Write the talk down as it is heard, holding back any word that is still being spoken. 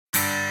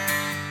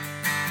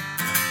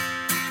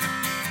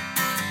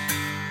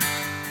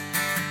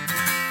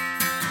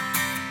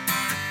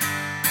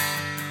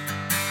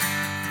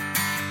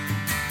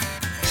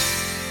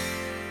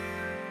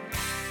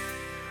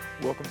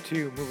welcome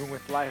to Moving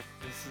with Life.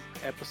 This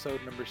is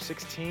episode number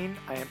 16.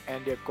 I am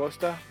Andy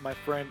Acosta. My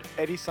friend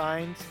Eddie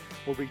Sines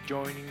will be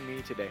joining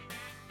me today.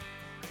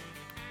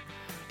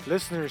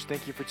 Listeners,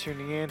 thank you for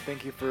tuning in.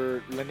 Thank you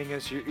for lending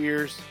us your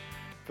ears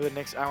for the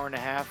next hour and a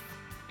half.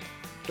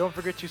 Don't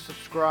forget to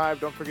subscribe.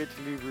 Don't forget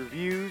to leave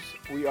reviews.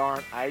 We are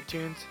on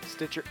iTunes,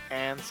 Stitcher,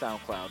 and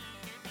SoundCloud.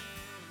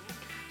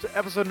 So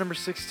episode number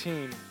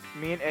 16.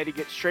 Me and Eddie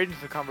get straight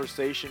into the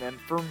conversation,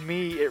 and for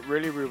me, it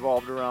really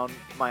revolved around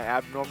my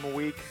abnormal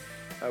week.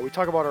 We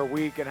talk about our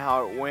week and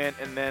how it went,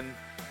 and then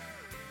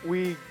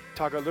we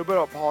talk a little bit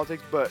about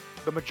politics, but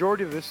the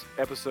majority of this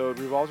episode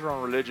revolves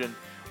around religion,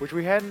 which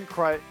we hadn't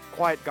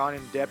quite gone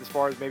in depth as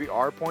far as maybe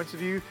our points of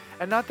view,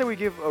 and not that we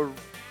give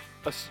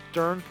a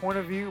stern point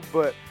of view,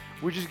 but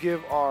we just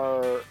give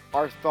our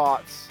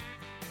thoughts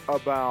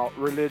about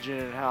religion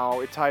and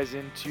how it ties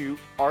into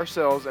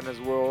ourselves and as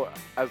well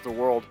as the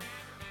world.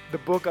 The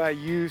book I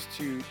used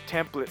to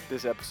template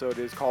this episode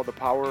is called The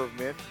Power of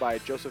Myth by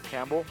Joseph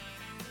Campbell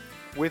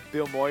with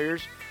Bill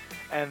Moyers.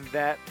 And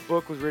that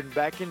book was written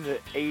back in the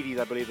 80s,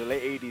 I believe, the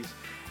late 80s.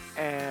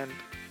 And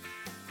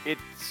it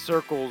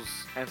circles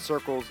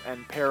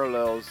and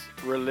parallels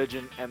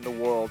religion and the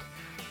world.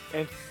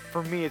 And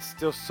for me, it's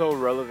still so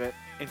relevant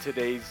in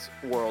today's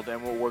world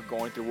and what we're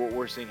going through, what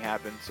we're seeing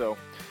happen. So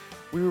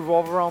we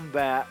revolve around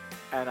that,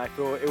 and I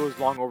feel it was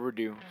long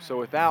overdue. So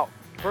without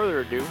further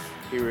ado,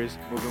 here is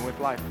Moving with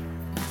Life.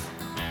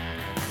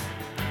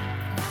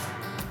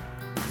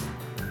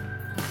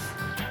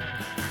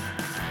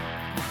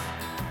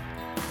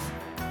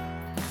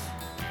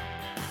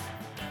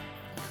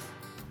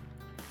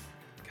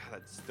 God,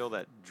 that's still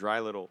that dry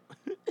little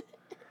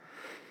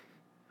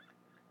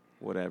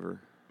whatever.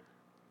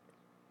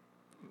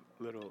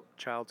 Little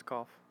child's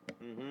cough.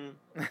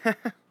 Mm-hmm.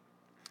 Are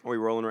we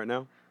rolling right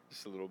now?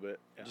 Just a little bit.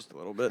 Yeah. Just a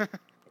little bit.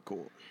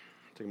 Cool.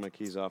 Taking my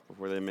keys off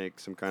before they make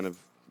some kind of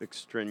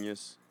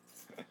extraneous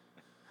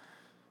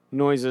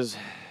noises.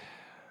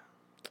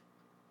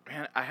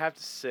 Man, I have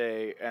to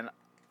say, and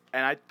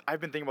I've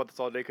been thinking about this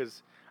all day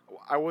because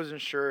I wasn't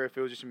sure if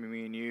it was just gonna be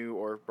me and you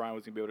or if Brian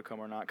was gonna be able to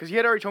come or not. Because he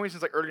had already told me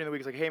since like earlier in the week,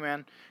 he's like, hey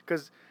man,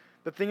 because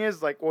the thing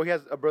is like, well, he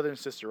has a brother and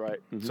sister, right?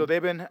 Mm-hmm. So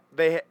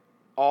they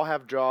all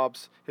have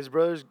jobs. His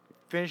brother's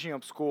finishing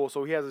up school,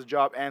 so he has his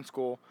job and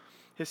school.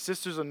 His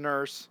sister's a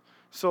nurse,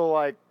 so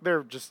like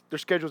their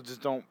schedules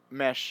just don't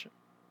mesh.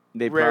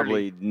 They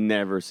Rarely. probably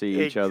never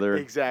see each other.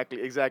 Exactly.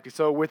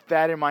 So with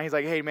that in mind, he's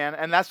like, hey, man,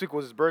 and last week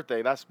was his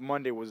birthday. Last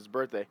Monday was his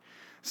birthday.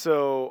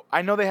 So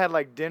I know they had,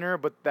 like, dinner,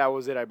 but that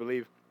was it, I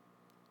believe.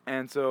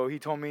 And so he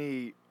told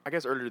me, I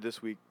guess earlier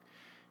this week,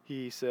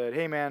 he said,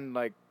 hey, man,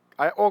 like,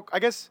 I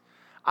guess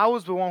I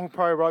was the one who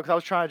probably brought it because I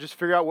was trying to just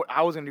figure out what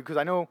I was going to do because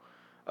I know,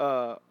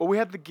 we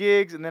had the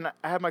gigs, and then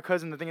I had my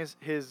cousin. The thing is,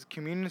 his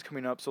communion is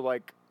coming up, so,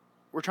 like,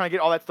 we're trying to get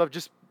all that stuff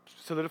just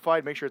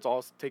solidified, make sure it's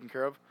all taken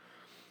care of.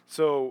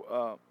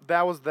 So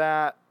that was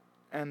that,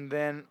 and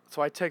then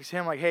so I text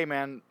him like, "Hey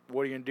man,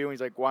 what are you gonna do?" And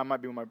he's like, "Well, I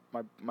might be with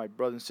my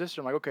brother and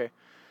sister." I'm like, "Okay,"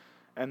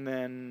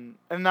 and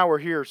now we're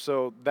here.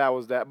 So that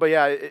was that. But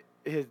yeah,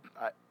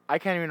 I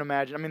can't even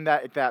imagine. I mean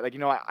that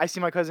like I see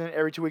my cousin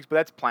every 2 weeks, but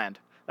that's planned.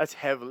 That's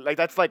heavily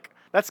that's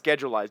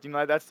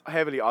schedulized. That's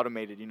heavily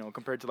automated.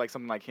 Compared to like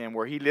something like him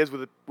where he lives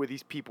with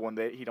these people and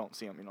he don't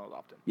see them as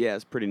often. Yeah,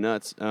 it's pretty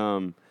nuts.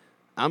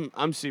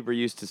 I'm super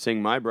used to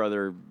seeing my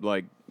brother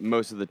like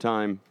most of the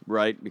time,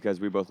 right? Because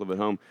we both live at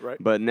home. Right.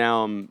 But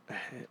now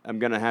I'm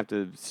gonna have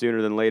to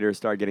sooner than later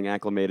start getting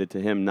acclimated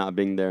to him not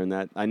being there, and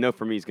that I know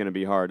for me it's gonna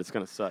be hard. It's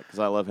gonna suck because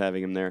I love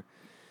having him there.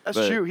 That's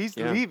But, true. He's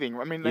yeah. leaving.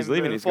 I mean, He's in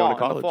leaving. the He's fall, going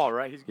to in the college. fall,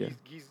 right? Yeah.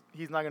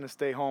 He's not gonna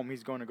stay home.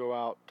 He's going to go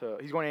out.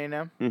 He's going to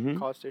A&M, Mm-hmm.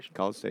 College Station.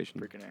 College Station.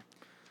 Freaking A.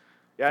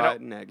 Yeah, I know.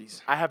 Fighting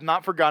Aggies. I have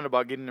not forgotten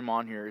about getting him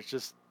on here. It's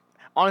just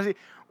honestly,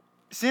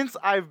 since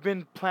I've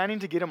been planning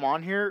to get him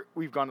on here,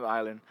 we've gone to the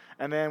island,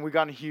 and then we've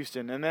gone to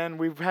Houston, and then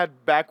we've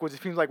had backwoods.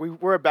 It seems like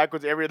we're at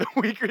backwoods every other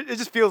week. It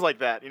just feels like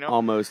that,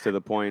 Almost to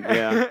the point,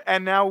 yeah.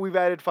 And now we've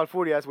added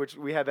Falfurrias, which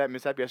we had that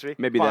mishap yesterday.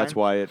 Maybe that's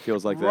why it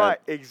feels like that. Right,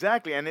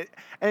 exactly. And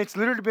it's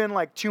literally been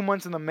like 2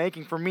 months in the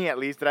making for me, at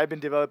least, that I've been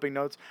developing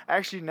notes. I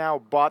actually now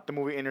bought the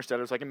movie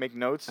Interstellar so I can make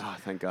notes. Oh,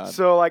 thank God.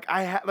 So like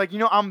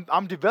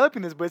I'm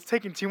developing this, but it's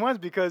taking 2 months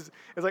because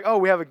it's like, oh,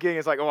 we have a gig.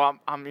 It's like, oh,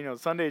 I'm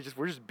Sunday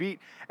we're just beat.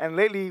 And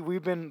lately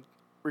we've been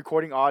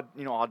recording odd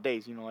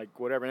days, like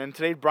whatever. And then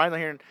today Brian's on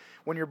here, and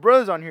when your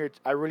brother's on here,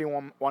 I really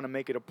want to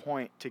make it a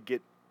point to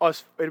get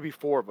us. It'll be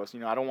 4 of us.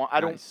 I don't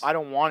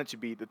want it to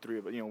be the 3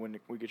 of us. When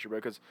we get your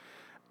brother, because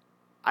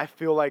I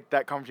feel like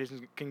that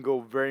conversation can go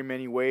very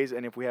many ways,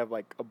 and if we have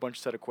like a bunch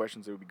set of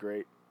questions, it would be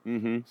great.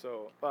 Mm-hmm.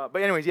 So, but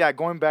anyways, yeah,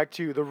 going back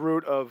to the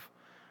root of,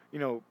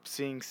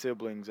 seeing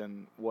siblings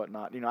and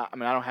whatnot. I mean,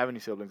 I don't have any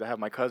siblings. I have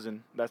my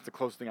cousin. That's the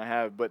closest thing I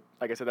have. But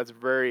like I said,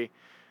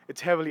 it's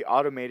heavily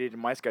automated in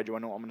my schedule. I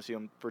know I'm going to see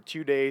them for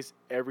 2 days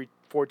every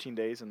 14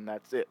 days, and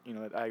that's it.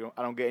 I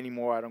don't get any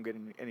more. I don't get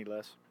any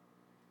less.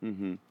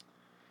 Mm-hmm.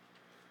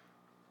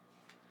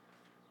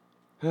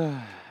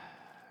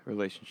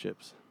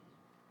 Relationships.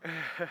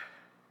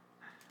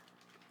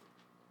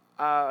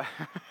 Uh,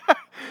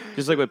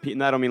 Just like what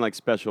I don't mean like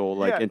special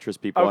like Yeah.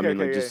 interest people. Okay, I mean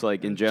like okay, just yeah.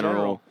 like in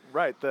general,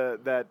 Right?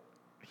 That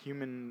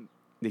human,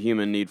 the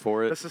human need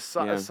for the it.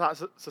 Yeah.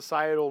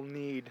 societal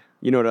need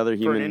You know what other for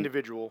human? an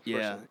individual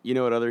Yeah. person. You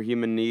know what other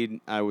human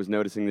need I was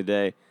noticing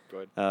today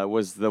Go ahead.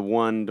 was the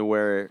one to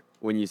where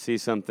when you see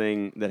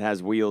something that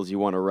has wheels, you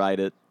want to ride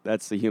it.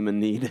 That's the human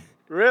need.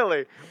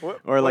 Really?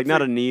 Or like what's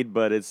not it- a need,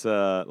 but it's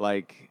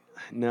like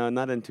no,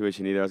 not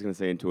intuition either. I was gonna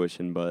say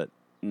intuition, but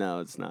no,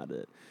 it's not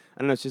it. I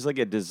don't know. It's just like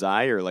a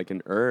desire, like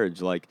an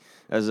urge. Like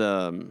as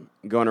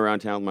going around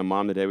town with my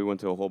mom today, we went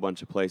to a whole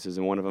bunch of places,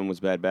 and one of them was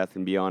Bed Bath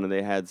and Beyond, and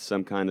they had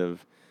some kind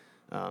of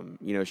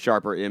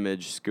sharper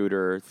image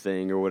scooter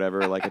thing or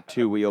whatever, like a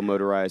two-wheel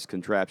motorized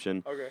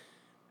contraption. Okay.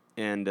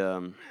 And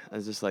I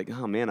was just like,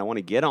 oh man, I want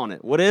to get on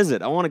it. What is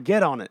it? I want to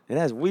get on it. It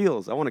has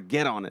wheels. I want to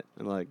get on it.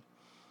 And like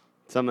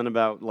something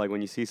about like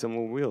when you see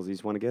someone with wheels, you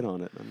just want to get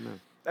on it. I don't know.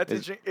 That's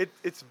Is- interesting.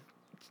 It's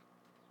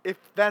if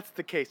that's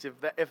the case,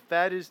 if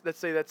that is, let's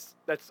say that's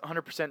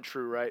 100%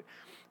 true, right?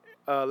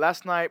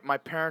 Last night my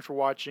parents were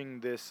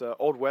watching this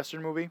old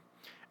western movie,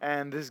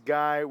 and this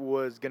guy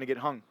was gonna get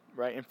hung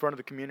right in front of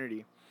the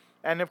community,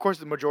 and of course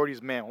the majority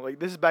is male. Like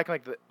this is back in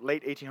like the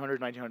late 1800s,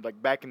 1900s,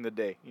 like back in the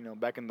day,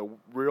 back in the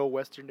real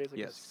western days, I guess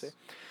you Yes. say.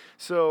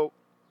 So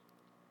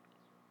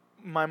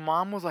my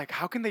mom was like,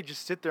 "How can they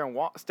just sit there and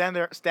stand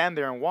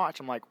there and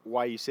watch?" I'm like,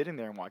 "Why are you sitting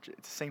there and watch it?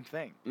 It's the same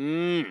thing."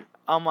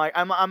 I'm like,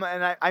 and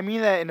I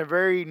mean that in a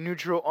very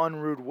neutral,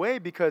 unrude way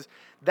because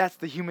that's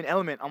the human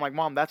element. I'm like,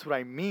 Mom, that's what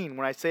I mean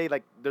when I say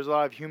like there's a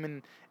lot of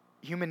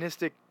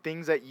humanistic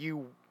things that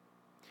you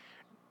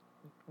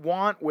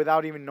want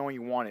without even knowing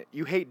you want it.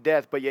 You hate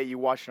death, but yet you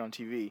watch it on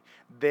TV.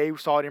 They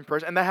saw it in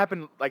person, and that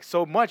happened like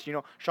so much.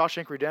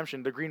 Shawshank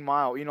Redemption, The Green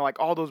Mile. Like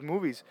all those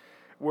movies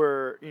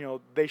where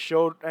they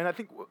showed, and I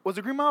think was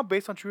The Green Mile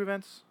based on true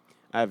events,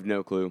 I have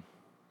no clue.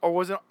 or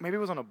was it? Maybe it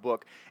was on a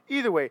book.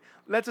 Either way,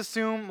 let's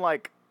assume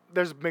like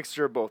there's a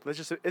mixture of both. Let's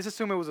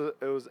assume it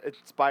was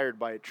inspired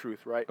by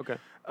truth, right? Okay.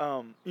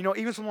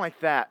 Even something like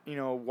that,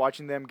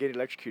 watching them get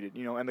electrocuted,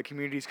 and the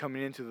community's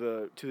coming into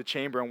the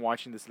chamber and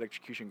watching this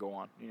electrocution go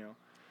on,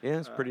 Yeah,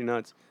 it's pretty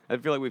nuts. I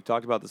feel like we've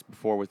talked about this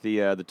before with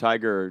the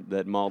tiger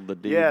that mauled the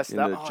dude Yes, in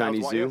the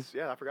Chinese zoo. Yes,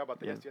 yeah, I forgot about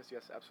that. Yeah.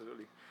 Yes,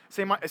 absolutely.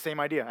 Same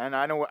idea, and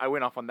I know I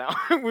went off on that.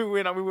 we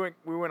went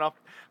off.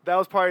 That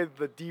was probably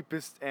the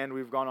deepest end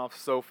we've gone off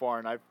so far,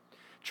 and I've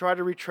tried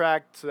to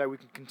retract so that we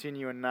can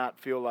continue and not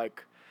feel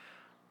like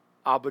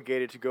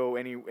obligated to go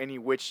any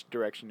which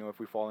direction. If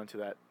we fall into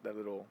that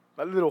little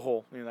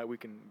hole, that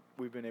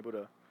we've been able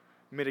to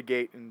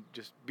mitigate and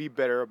just be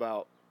better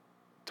about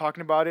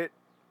talking about it,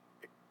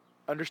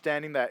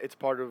 understanding that it's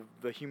part of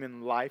the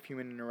human life,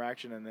 human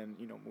interaction, and then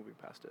moving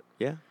past it.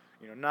 Yeah.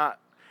 Not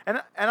and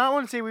I don't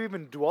want to say we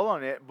even dwell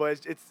on it,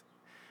 but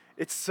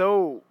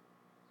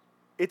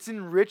it's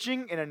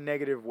enriching in a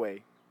negative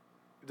way.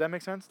 Does that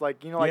make sense?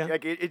 Like Yeah.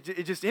 like it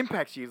just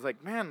impacts you. It's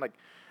like, man, like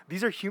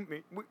these are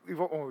human.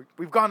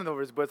 We've gone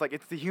over this, but it's like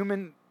it's the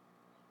human.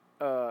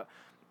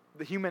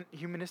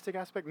 Humanistic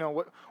aspect.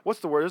 No, what's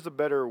the word? There's a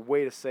better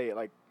way to say it.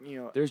 Like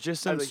There's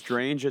just some as a-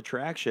 strange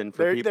attraction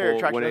for Their people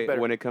attraction, that's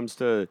better. when it comes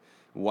to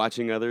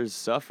watching others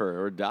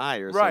suffer or die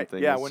or right.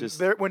 something. Yeah, It's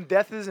when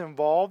death is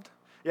involved.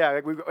 Yeah,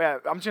 I'm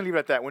just gonna leave it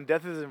at that. When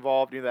death is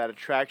involved, that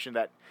attraction,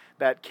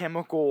 that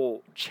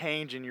chemical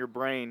change in your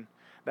brain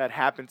that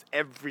happens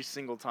every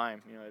single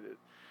time.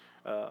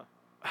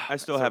 I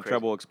still have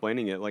trouble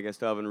explaining it. Like I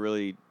still haven't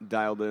really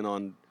dialed in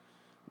on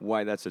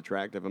why that's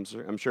attractive.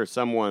 I'm sure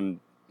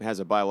someone has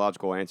a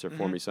biological answer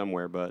for me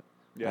somewhere, but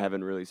I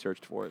haven't really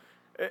searched for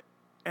it.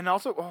 And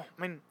also,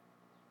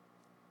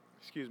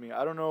 excuse me,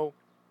 I don't know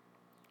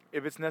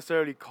if it's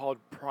necessarily called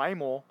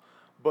primal,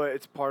 but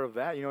it's part of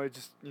that. It's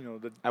just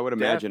the. I would death,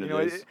 imagine it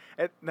is.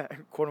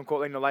 Quote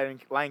unquote,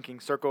 Lion King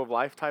Circle of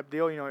Life type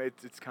deal.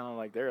 It's kind of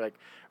like they're like.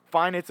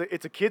 Fine, it's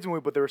a kids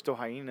movie, but there were still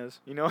hyenas.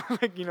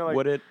 Like.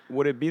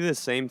 Would it be the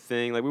same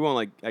thing? Like we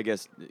won't I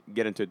guess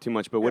get into it too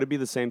much, but would it be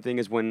the same thing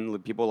as when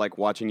people like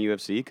watching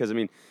UFC? Because I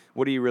mean,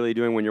 what are you really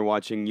doing when you're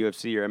watching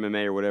UFC or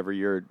MMA or whatever?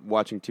 You're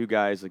watching two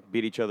guys like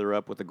beat each other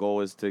up. What the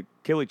goal is to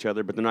kill each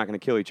other, but they're not going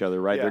to kill each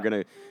other, right? Yeah. They're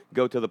going to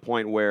go to the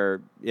point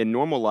where in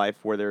normal life,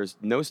 where there's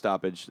no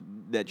stoppage,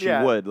 that you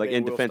Yeah, would like they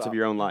in will defense stop. of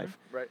your own Mhm. life,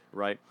 Right.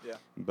 right? Yeah.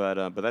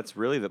 But that's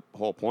really the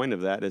whole point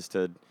of that is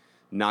to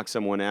knock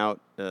someone out,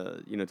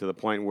 to the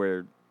point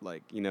where.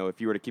 Like,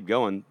 if you were to keep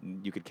going,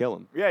 you could kill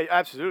him. Yeah,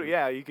 absolutely.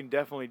 Yeah, you can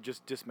definitely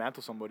just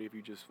dismantle somebody if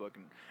you just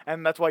fucking.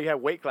 And that's why you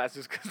have weight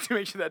classes to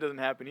make sure that doesn't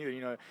happen either.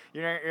 You're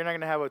not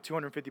gonna have a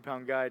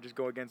 250-pound guy just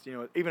go against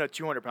even a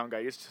 200-pound guy.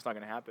 It's just not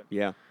gonna happen.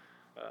 Yeah.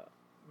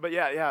 But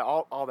yeah,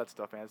 all that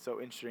stuff, man. It's so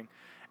interesting.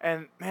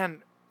 And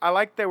man, I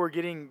like that we're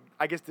getting,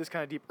 I guess, this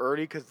kind of deep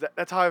early because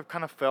that's how I've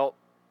kind of felt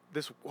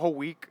this whole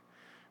week,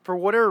 for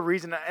whatever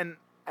reason. And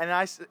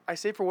I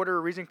say for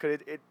whatever reason because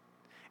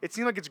it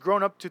seemed like it's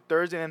grown up to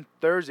Thursday, and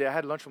Thursday I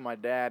had lunch with my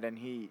dad, and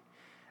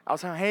I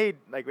was saying, hey,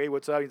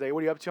 what's up? He's like, what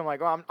are you up to? I'm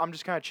like, oh, I'm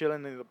just kind of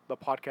chilling, and the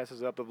podcast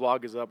is up, the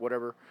vlog is up,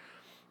 whatever.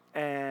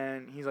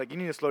 And he's like, you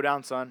need to slow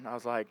down, son. I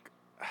was like,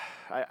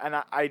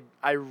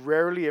 I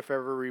rarely, if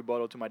ever,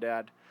 rebuttal to my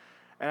dad.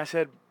 And I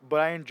said, but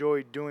I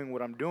enjoy doing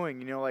what I'm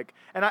doing, like,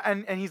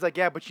 and he's like,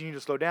 yeah, but you need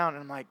to slow down.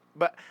 And I'm like,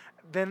 but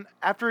then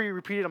after he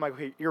repeated, I'm like,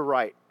 okay, you're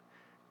right.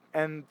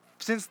 And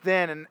since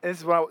then, and this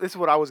is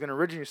what I was gonna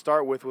originally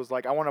start with, was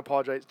like, I want to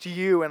apologize to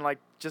you and like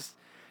just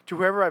to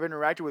whoever I've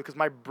interacted with, because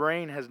my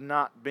brain has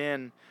not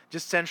been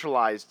just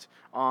centralized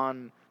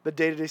on the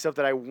day-to-day stuff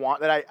that I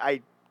want, that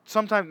I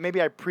sometimes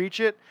maybe I preach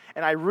it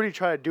and I really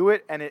try to do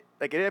it, and it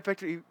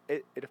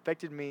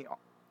affected me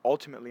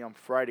ultimately on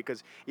Friday,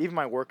 because even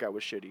my workout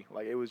was shitty.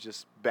 Like, it was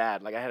just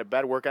bad. Like, I had a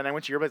bad workout, and I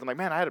went to your place. I'm like,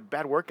 man, I had a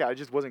bad workout. It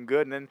just wasn't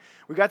good. And then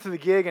we got to the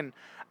gig, and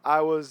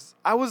I was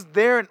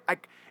there, and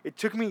it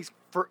took me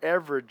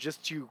forever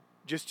just to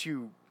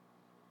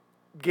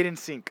get in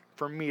sync,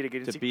 for me to get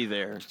in sync. To be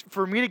there.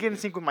 For me to get in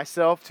sync with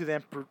myself, to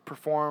then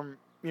perform.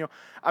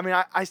 I mean,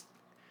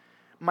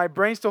 my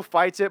brain still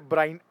fights it,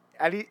 but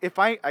if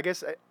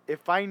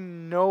I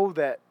know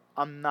that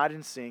I'm not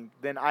in sync,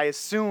 then I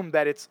assume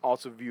that it's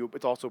also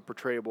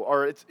portrayable,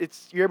 or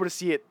it's you're able to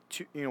see it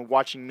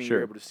watching me. Sure.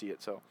 You're able to see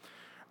it. So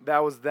that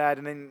was that,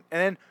 and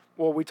then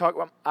well, we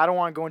talk. I don't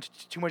want to go into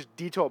too much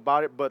detail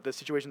about it, but the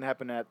situation that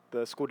happened at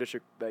the school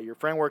district that your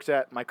friend works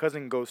at, my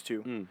cousin goes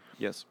to.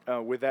 Yes.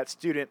 With that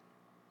student,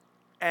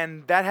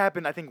 and that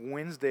happened, I think,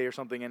 Wednesday or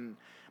something, and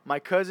my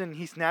cousin,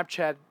 he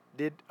Snapchatted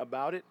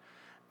about it,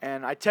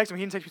 and I texted him.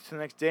 He didn't text me till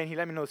the next day, and he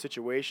let me know the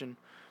situation,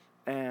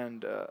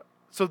 and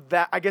so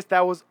that, I guess,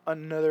 that was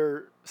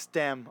another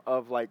stem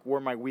of like where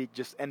my week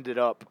just ended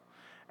up.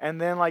 And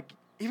then, like,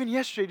 even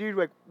yesterday, dude,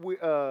 like, we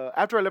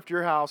after I left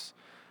your house,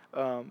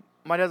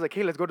 my dad's like,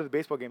 hey, let's go to the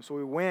baseball game. So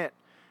we went,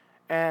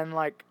 and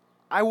like,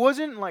 I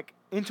wasn't like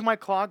into my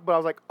clock, but I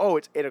was like, oh,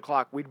 it's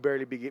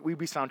 8:00. We'd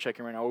be sound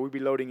checking right now, or we'd be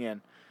loading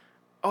in.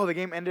 Oh, the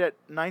game ended at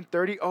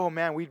 9:30. Oh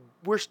man, we'd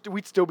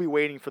still be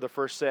waiting for the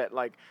first set.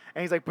 Like,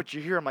 and he's like, but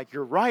you're here. I'm like,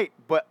 you're right,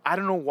 but I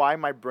don't know why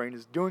my brain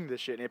is doing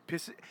this shit, and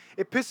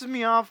it pisses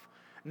me off,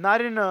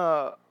 not in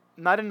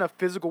a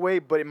physical way,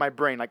 but in my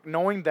brain, like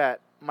knowing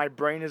that my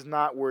brain is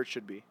not where it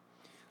should be.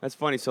 That's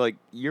funny. So, like,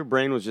 your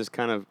brain was just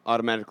kind of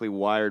automatically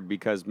wired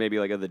because maybe,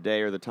 like, of the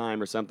day or the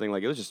time or something.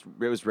 Like, it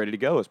was ready to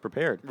go. It was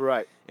prepared.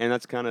 Right. And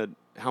that's kind of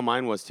how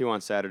mine was, too,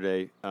 on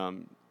Saturday,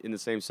 in the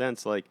same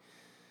sense. Like,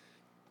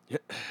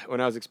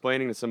 when I was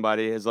explaining to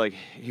somebody, it's like,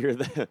 here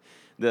are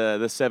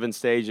the 7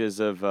 stages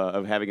of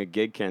having a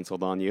gig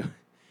canceled on you.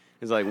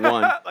 It's like, 1.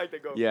 Like, they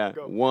go. Yeah.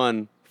 Go.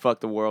 1,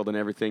 fuck the world and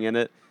everything in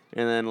it.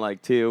 And then,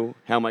 like, 2,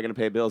 how am I going to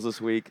pay bills this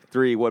week?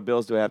 3, what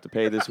bills do I have to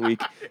pay this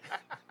week?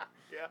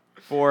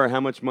 4, how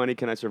much money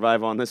can I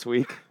survive on this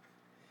week?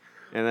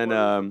 And then,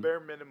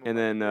 bare minimum, and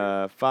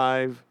then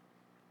 5,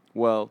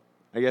 well,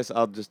 I guess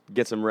I'll just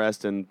get some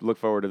rest and look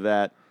forward to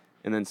that.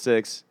 And then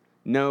 6,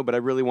 no, but I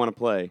really want to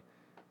play.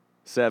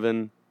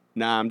 7,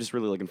 nah, I'm just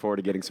really looking forward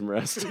to getting some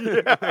rest.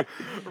 Yeah,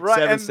 right.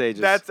 7 and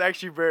stages. That's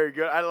actually very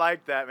good. I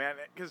like that, man,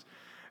 because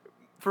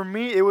for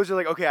me, it was just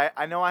like, okay,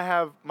 I know I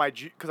have my,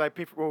 because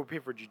we pay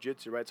for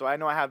jiu-jitsu, right? So I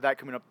know I have that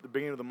coming up at the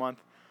beginning of the month.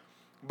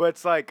 But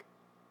it's like,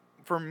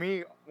 for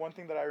me, one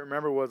thing that I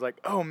remember was like,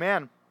 oh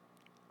man,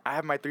 I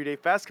have my 3-day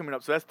fast coming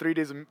up, so that's 3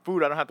 days of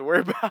food I don't have to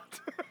worry about.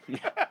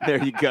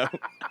 There you go.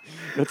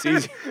 That's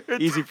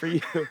easy for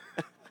you.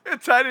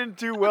 It tied in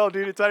too well,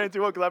 dude. It tied in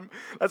too well, because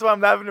that's why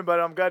I'm laughing about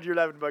it. I'm glad you're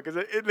laughing about it,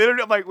 because it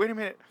literally, I'm like, wait a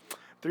minute,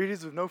 3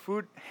 days with no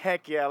food?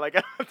 Heck yeah, like,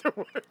 I don't have to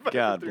worry about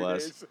God it for 3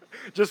 bless. days.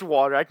 Just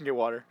water. I can get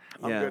water.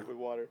 I'm Yeah. good with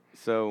water.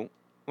 So,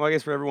 well, I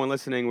guess for everyone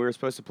listening, we were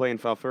supposed to play in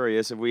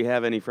Falfurrias. If we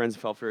have any friends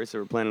in Falfurrias that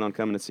were planning on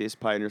coming to see us,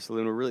 Pioneer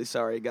Saloon, we're really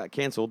sorry it got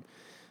canceled.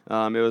 It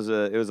was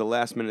a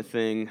last minute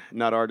thing,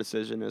 not our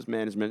decision. It was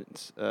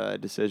management's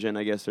decision.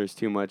 I guess there's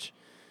too much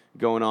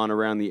going on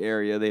around the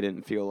area. They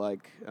didn't feel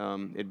like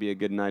it'd be a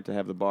good night to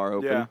have the bar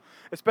open. Yeah,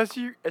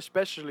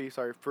 especially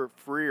for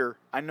Freer.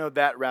 I know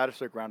that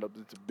Radisson Roundup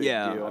is a big deal.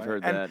 Yeah, I've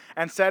heard that.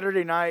 And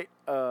Saturday night,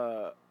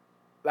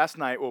 last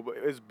night, well,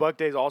 it was Buck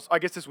Days also. I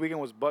guess this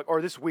weekend was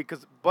this week,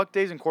 because Buck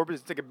Days in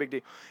Corpus, it's like a big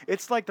deal.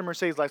 It's like the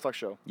Mercedes Livestock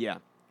Show. Yeah.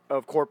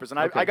 Of Corpus, and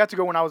Okay. I got to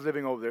go when I was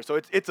living over there, so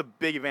it's a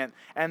big event.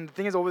 And the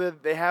thing is, over there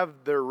they have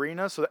the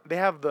arena, so they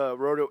have the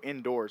rodeo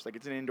indoors, like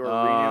it's an indoor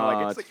arena,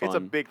 like it's a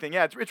fun. big thing.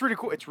 Yeah, it's really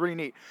cool. It's really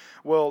neat.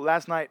 Well,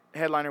 last night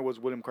headliner was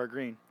William Clark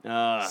Green,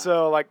 Ah.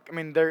 so like, I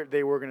mean,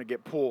 they were gonna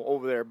get pulled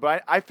over there,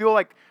 but I feel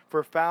like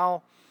for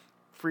Foul,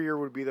 Freer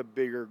would be the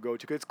bigger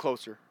go-to, because it's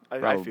closer. I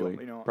feel,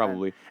 Probably, you know,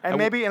 probably. and I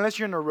maybe unless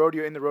you're in the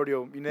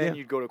rodeo, then Yeah.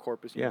 you'd go to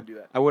Corpus. You Yeah. can do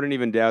that. I wouldn't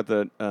even doubt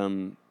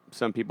that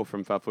some people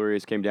from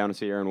Falfurrias came down to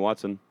see Aaron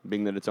Watson,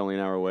 being that it's only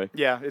an hour away.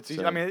 Yeah, it's easy.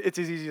 So- I mean, it's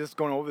as easy as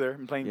going over there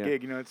and playing Yeah.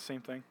 gig. You know, it's the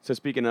same thing. So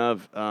speaking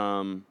of,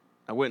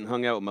 I went and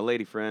hung out with my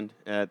lady friend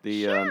at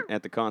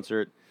the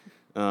concert,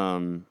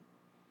 at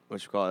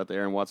the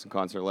Aaron Watson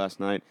concert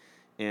last night,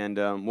 and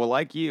well,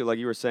 like you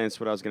were saying, that's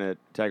what I was gonna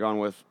tag on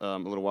with a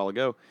little while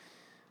ago.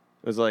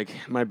 It was like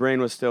my brain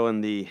was still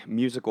in the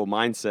musical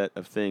mindset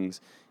of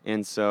things,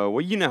 and so, well,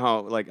 you know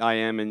how like I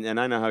am, and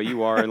I know how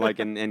you are, and like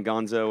and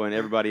Gonzo and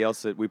everybody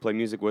else that we play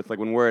music with. Like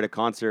when we're at a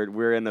concert,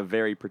 we're in a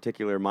very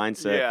particular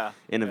mindset, Yeah,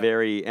 in a yeah.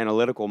 very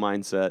analytical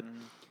mindset. Mhm.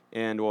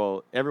 And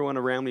well, everyone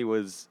around me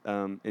was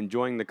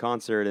enjoying the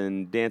concert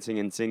and dancing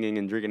and singing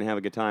and drinking and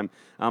having a good time.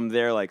 I'm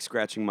there like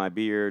scratching my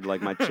beard,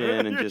 like my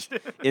chin, and just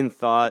in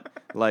thought,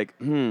 like,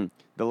 the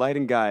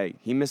lighting guy,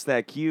 he missed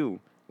that cue.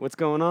 What's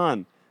going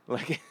on?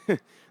 Like,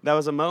 that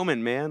was a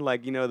moment, man.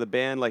 Like, the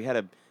band like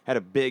had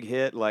a big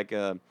hit, like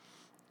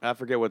I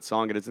forget what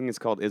song it is. I think it's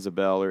called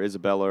Isabel or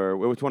Isabella, or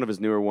it was one of his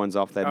newer ones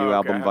off that new Oh, okay.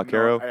 album,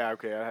 Vaquero. Yeah,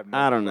 okay. I have no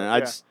I don't clue, know.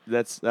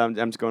 but I'm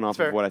just going off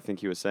fair. of what I think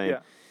he was saying. Yeah.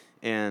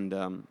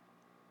 And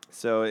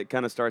so it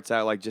kind of starts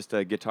out like just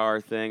a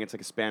guitar thing. It's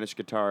like a Spanish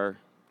guitar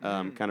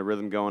kind of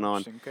rhythm going on.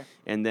 Interesting, okay.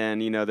 And then,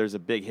 there's a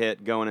big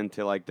hit going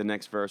into like the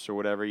next verse or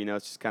whatever.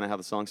 It's just kind of how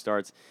the song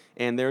starts.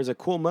 And there's a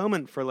cool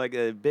moment for like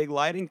a big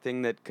lighting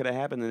thing that could have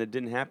happened and it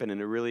didn't happen.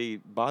 And it really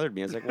bothered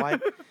me. I was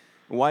like,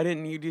 why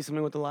didn't you do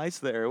something with the lights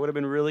there? It would have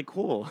been really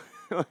cool.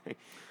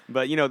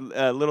 But,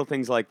 little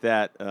things like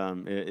that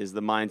is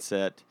the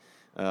mindset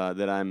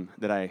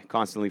that I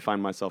constantly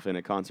find myself in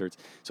at concerts.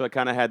 So I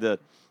kind of had to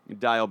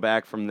dial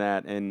back from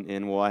that,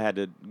 and well, I had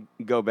to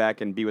go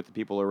back and be with the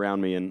people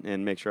around me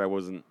and make sure I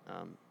wasn't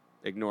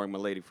ignoring my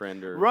lady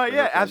friend or Right, or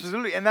yeah, her friends.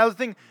 absolutely. And that was the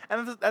thing.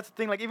 And that's the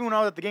thing. Like, even when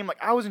I was at the game,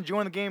 like, I was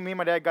enjoying the game. Me and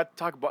my dad got to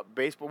talk about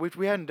baseball, which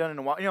we hadn't done in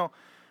a while.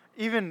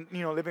 Even,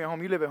 living at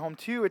home, you live at home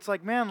too. It's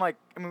like, man, like,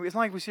 I mean, it's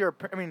not like we see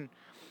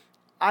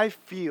I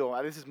feel,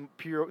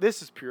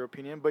 this is pure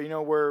opinion, but,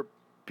 where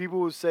people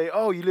will say,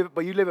 oh, you live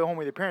at home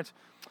with your parents.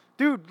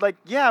 Dude, like,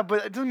 yeah,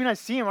 but it doesn't mean I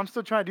see them. I'm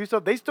still trying to do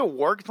stuff. They still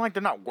work. It's not like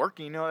they're not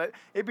working,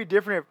 It'd be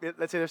different if,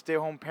 let's say, they're a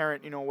stay-at-home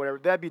parent, whatever.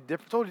 That'd be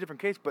different, totally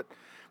different case. But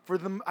for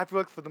them, I feel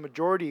like for the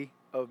majority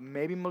of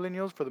maybe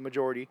millennials, for the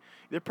majority,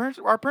 our parents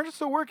are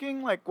still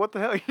working. Like, what the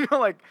hell?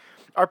 Like,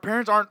 our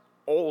parents aren't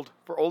old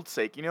for old's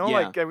sake, Yeah.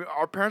 Like, I mean,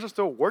 our parents are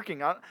still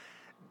working.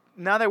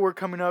 Now that we're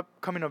coming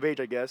of age,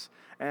 I guess,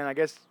 and I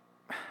guess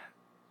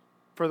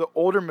for the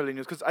older millennials,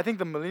 because I think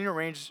the millennial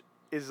range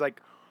is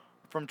like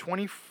from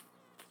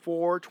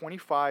 24,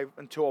 25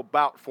 until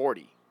about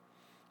 40.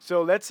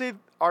 So let's say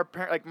our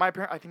parent, like my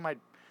parent, I think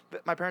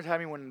my parents had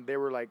me when they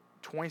were like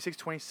 26,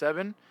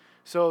 27.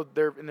 So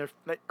they're in their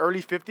like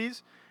early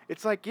 50s.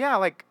 It's like, yeah,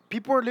 like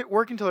people are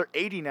working till they're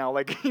 80 now.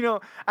 Like,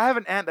 I have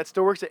an aunt that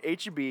still works at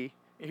HEB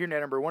here in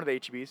Edinburgh, one of the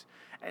HEBs,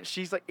 and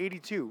she's like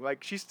 82.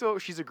 Like she's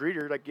a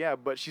greeter, like, yeah,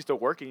 but she's still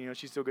working.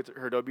 She still gets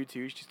her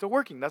W-2. She's still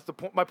working. That's the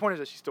point. My point is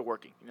that she's still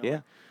working. Yeah.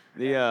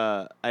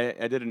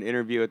 I did an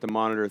interview at the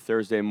Monitor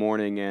Thursday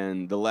morning,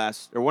 and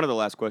one of the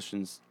last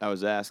questions I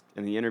was asked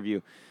in the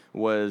interview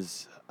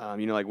was,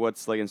 like,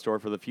 what's like in store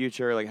for the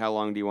future? Like, how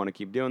long do you want to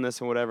keep doing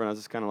this and whatever? And I was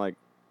just kind of like,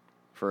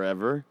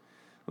 forever.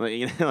 Like,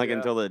 Yeah.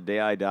 until the day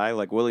I die.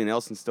 Like Willie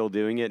Nelson's still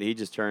doing it. He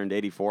just turned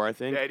 84, I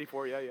think. Yeah,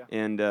 84. Yeah.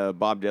 And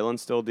Bob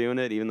Dylan's still doing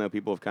it, even though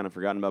people have kind of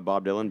forgotten about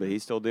Bob Dylan, but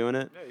he's still doing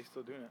it. Yeah, he's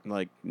still doing it.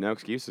 Like, no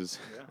excuses.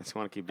 Yeah. I just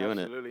want to keep doing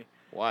Absolutely. it.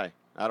 Why?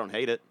 I don't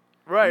hate it.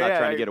 Right. I'm not yeah,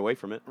 trying to get away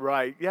from it.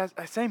 Right. Yeah.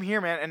 Same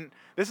here, man. And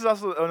this is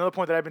also another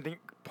point that I've been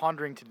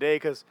pondering today,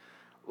 because,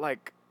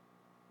 like,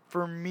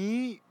 for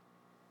me,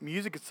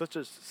 music is such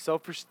a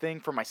selfish thing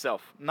for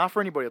myself, not for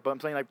anybody else. But I'm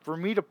saying, like, for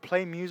me to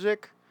play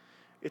music,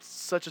 it's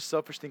such a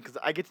selfish thing because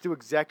I get to do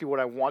exactly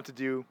what I want to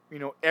do.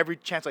 Every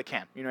chance I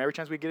can. Every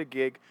chance we get a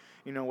gig,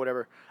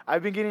 whatever.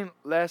 I've been getting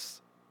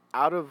less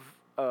out of,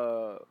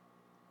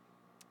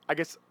 I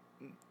guess,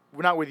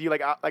 not with you.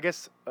 Like, I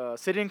guess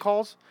sit-in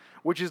calls,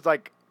 which is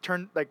like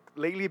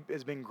lately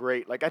has been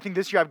great. Like, I think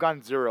this year I've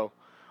gotten 0,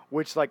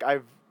 which like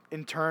I've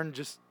in turn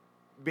just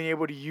been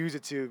able to use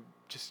it to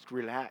just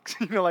relax.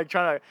 Like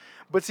trying to.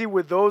 But see,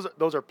 with those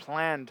are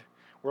planned.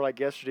 Where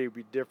like yesterday would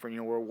be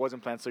different. Where it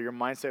wasn't planned, so your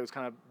mindset was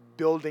kind of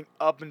building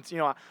up, and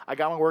I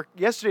got my work.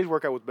 Yesterday's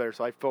workout was better,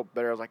 so I felt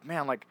better. I was like,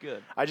 man, like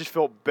Good. I just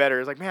felt better.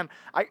 It's like, man,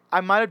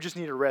 I might have just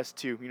needed rest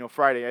too.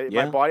 Friday,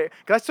 Yeah. my body,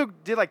 because I still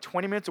did like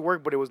 20 minutes of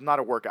work, but it was not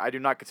a workout. I do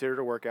not consider it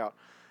a workout.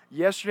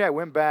 Yesterday I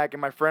went back, and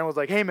my friend was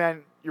like, hey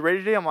man, you ready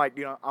today? I'm like,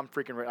 I'm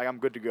freaking ready. Like, I'm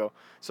good to go.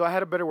 So I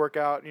had a better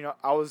workout.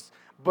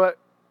 But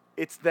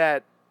it's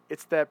that.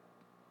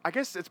 I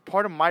guess it's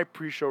part of my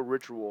pre-show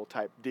ritual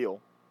type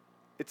deal.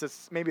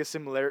 It's maybe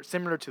similar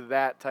to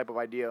that type of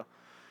idea,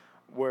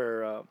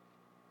 where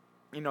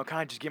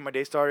kind of just get my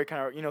day started,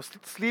 kind of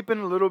sleep in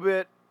a little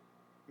bit,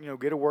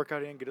 get a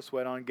workout in, get a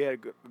sweat on, get a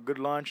good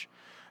lunch,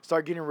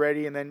 start getting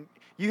ready, and then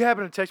you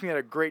happen to text me at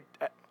a great,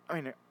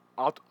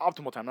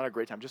 optimal time, not a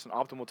great time, just an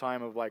optimal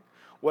time of like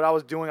what I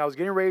was doing. I was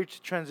getting ready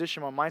to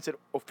transition my mindset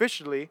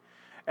officially,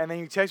 and then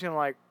you text me, and I'm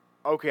like,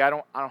 okay, I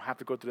don't have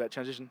to go through that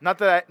transition. Not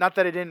that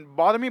it didn't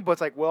bother me, but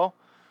it's like, well,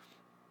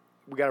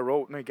 we gotta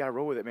roll. No, you gotta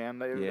roll with it, man.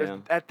 Yeah.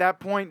 At that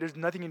point, there's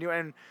nothing you can do.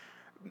 And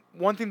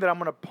one thing that I'm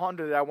gonna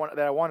ponder that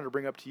I wanted to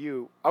bring up to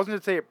you, I was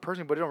gonna say it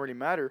personally, but it don't really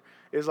matter.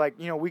 Is like,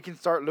 we can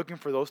start looking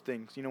for those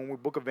things. When we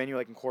book a venue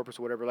like in Corpus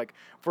or whatever. Like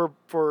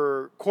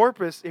for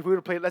Corpus, if we would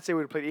have played, let's say we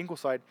would have played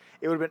Ingleside,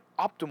 it would have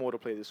been optimal to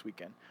play this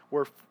weekend.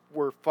 Where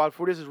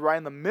Falfurrias is right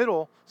in the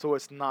middle, so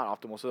it's not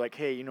optimal. So like,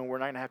 hey, we're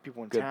not gonna have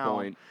people in Good town.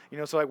 point.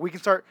 So like we can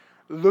start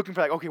looking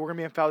for like, okay, we're gonna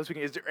be in Fal this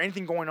weekend. Is there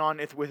anything going on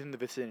within the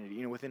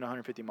vicinity? Within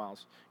 150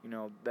 miles.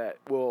 That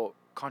will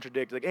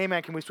contradict. Like, hey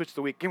man, can we switch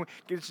the week? Can we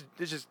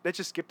let's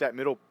just skip that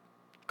middle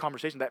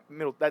conversation,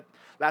 that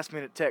last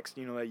minute text,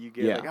 that you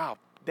get, Yeah. like, oh,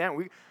 damn,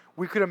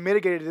 we could have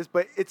mitigated this,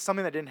 but it's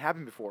something that didn't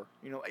happen before,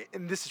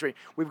 in this situation.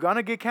 We've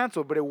gonna get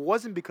canceled, but it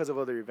wasn't because of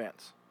other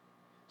events.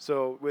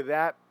 So with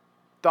that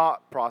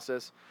thought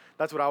process,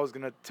 that's what I was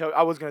gonna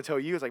tell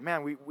you. It's like,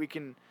 man, we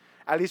can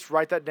at least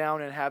write that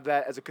down and have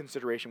that as a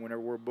consideration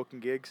whenever we're booking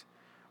gigs.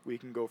 We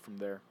can go from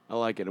there. I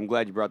like it. I'm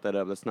glad you brought that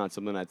up. That's not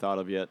something I thought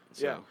of yet.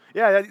 So.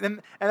 Yeah.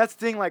 And that's the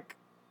thing. Like,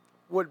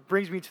 what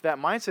brings me to that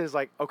mindset is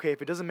like, okay, if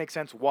it doesn't make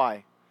sense,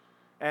 why?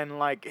 And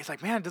like, it's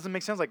like, man, it doesn't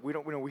make sense. Like,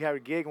 we have a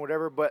gig and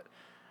whatever, but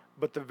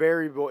the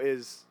variable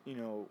is,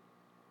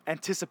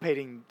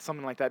 anticipating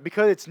something like that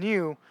because it's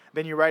new.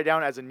 Then you write it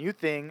down as a new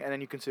thing, and then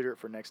you consider it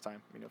for next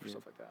time, for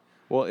stuff like that.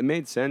 Well, it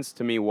made sense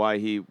to me why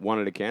he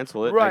wanted to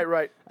cancel it.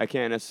 Right. I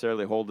can't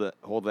necessarily hold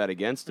that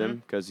against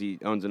him because he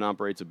owns and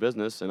operates a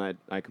business, and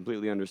I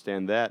completely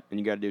understand that. And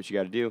you got to do what you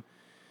got to do.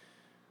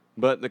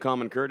 But the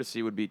common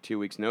courtesy would be 2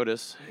 weeks'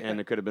 notice, and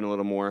there could have been a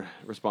little more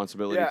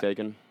responsibility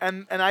taken.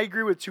 And I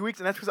agree with 2 weeks,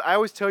 and that's because I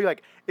always tell you,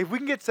 like, if we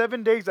can get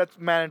 7 days, that's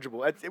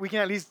manageable. We can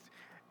at least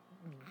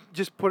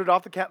just put it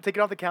off take it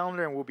off the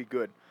calendar, and we'll be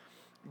good.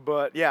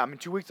 But yeah,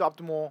 2 weeks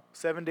optimal.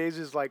 7 days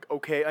is like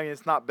okay.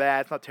 It's not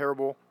bad. It's not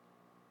terrible.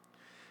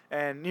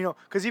 And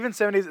because even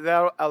 7 days,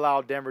 that'll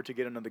allow Denver to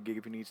get another gig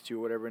if he needs to,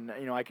 or whatever. And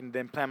I can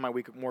then plan my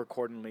week more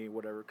accordingly,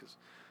 whatever. Because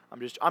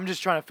I'm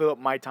just trying to fill up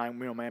my time.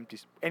 My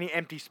any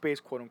empty space,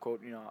 quote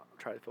unquote. I'll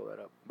try to fill that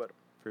up. But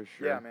for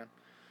sure. Yeah, man.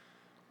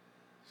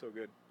 So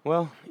good.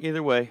 Well,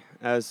 either way,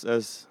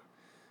 as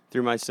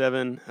through my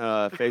 7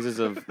 phases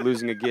of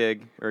losing a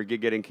gig or a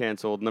gig getting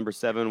canceled, number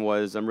 7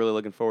 was I'm really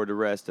looking forward to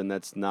rest, and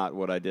that's not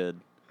what I did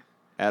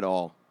at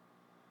all.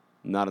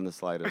 Not in the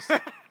slightest.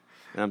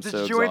 And I'm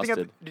so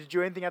exhausted. Did you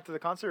do anything after the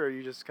concert, or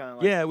you just kind of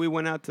like... Yeah, we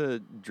went out to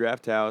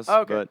Draft House. Oh,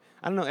 okay. But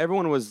I don't know,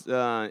 everyone was,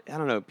 I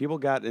don't know, people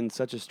got in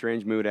such a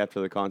strange mood after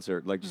the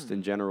concert, like just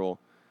in general.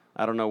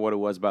 I don't know what it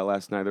was about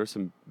last night. There was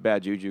some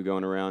bad juju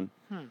going around.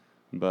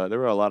 But there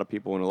were a lot of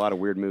people in a lot of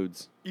weird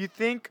moods. You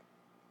think...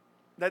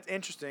 That's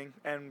interesting,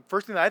 and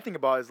first thing that I think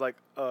about is like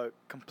a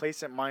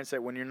complacent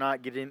mindset when you're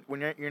not getting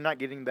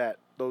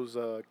those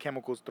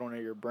chemicals thrown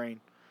at your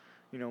brain.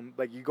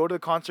 Like you go to the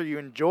concert, you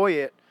enjoy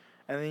it,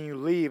 and then you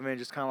leave, and it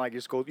just kind of like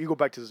you go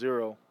back to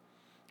zero,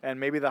 and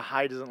maybe the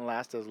high doesn't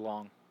last as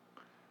long.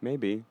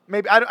 Maybe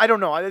I don't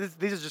know.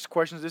 These are just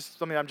questions. This is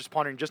something I'm just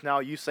pondering just now.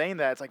 You saying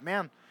that, it's like,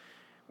 man,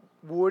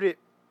 would it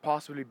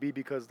possibly be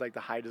because like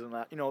the high doesn't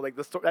last? Like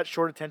that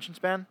short attention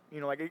span.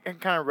 Like it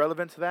kind of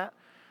relevant to that.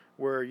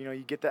 Where,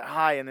 you get that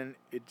high and then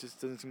it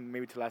just doesn't seem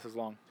maybe to last as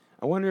long.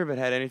 I wonder if it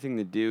had anything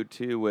to do,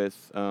 too,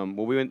 with,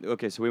 we went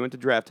to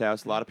Draft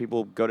House. A lot of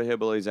people go to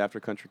Hillbillies after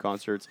country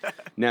concerts.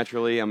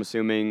 Naturally, I'm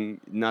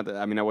assuming,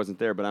 I wasn't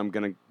there, but I'm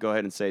going to go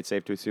ahead and say it's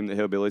safe to assume that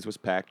Hillbillies was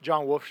packed.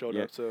 John Wolf showed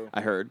up, so. I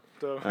heard.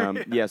 So.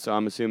 So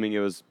I'm assuming it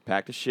was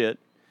packed as shit,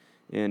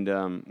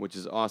 and which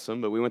is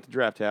awesome. But we went to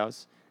Draft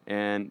House.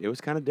 And it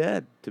was kind of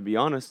dead, to be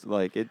honest.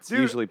 Like, it's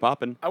usually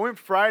popping. I went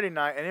Friday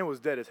night, and it was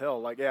dead as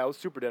hell. Like, yeah, it was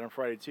super dead on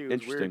Friday, too. It was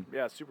Interesting. Weird.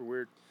 Yeah, super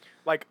weird.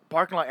 Like,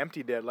 parking lot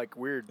empty dead. Like,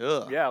 weird.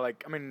 Ugh. Yeah,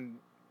 like,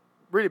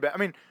 really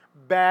bad.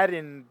 Bad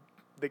in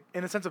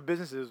the sense of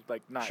business is,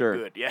 like, not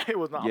good. Yeah, it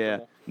was not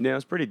optimal. Yeah, it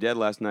was pretty dead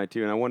last night,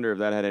 too. And I wonder if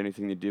that had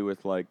anything to do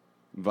with, like,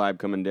 vibe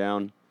coming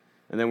down.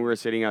 And then we were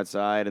sitting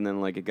outside, and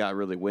then, like, it got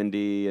really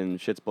windy, and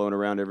shit's blowing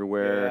around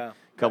everywhere. Yeah.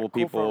 Couple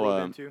cool people,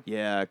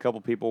 a couple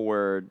people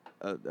were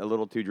a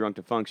little too drunk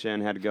to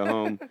function, had to go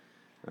home.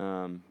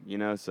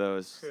 So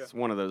it's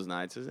one of those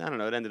nights. I don't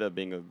know. It ended up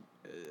being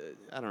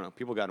I don't know.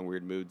 People got in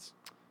weird moods.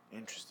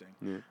 Interesting.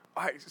 Yeah.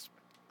 All right,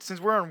 since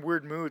we're on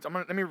weird moods,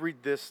 let me read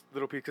this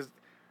little piece because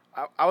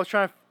I was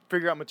trying to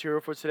figure out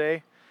material for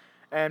today,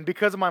 and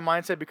because of my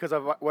mindset, because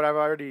of what I've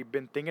already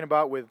been thinking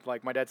about with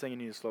like my dad saying you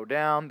need to slow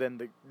down,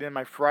 then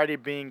my Friday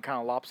being kind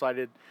of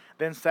lopsided,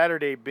 then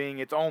Saturday being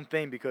its own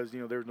thing because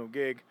there's no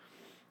gig.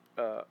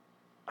 I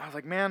was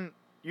like, man,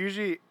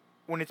 usually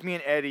when it's me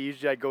and Eddie,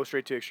 usually I go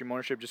straight to Extreme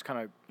Ownership, just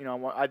kind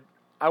of,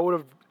 I would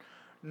have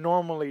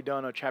normally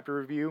done a chapter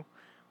review,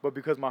 but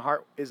because my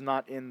heart is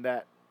not in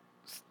that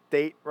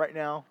state right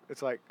now,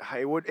 it's like,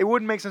 it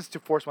wouldn't make sense to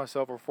force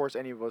myself or force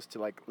any of us to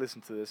like listen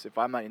to this. If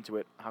I'm not into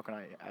it, how can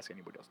I ask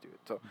anybody else to do it?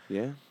 So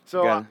yeah,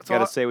 so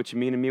gotta say what you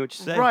mean and mean what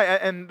you say. Right,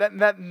 and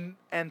that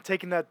and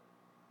taking that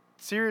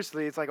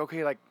seriously, it's like,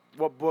 okay, like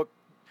what book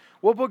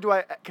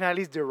can I at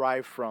least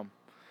derive from?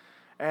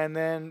 And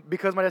then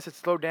because my dad said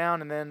slow down,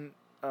 and then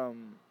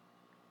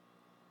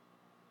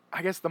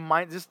I guess the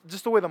mind,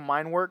 just the way the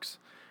mind works,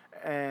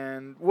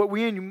 and what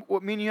me and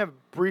you have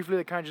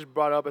briefly kind of just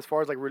brought up as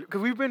far as like, because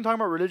we've been talking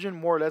about religion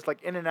more or less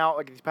like in and out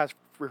like these past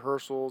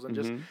rehearsals and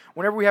just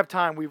whenever we have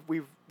time,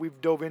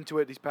 we've dove into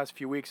it these past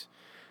few weeks.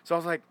 So I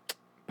was like,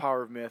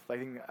 Power of Myth. I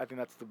think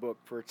that's the book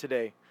for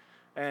today,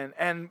 and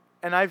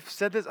I've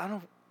said this. I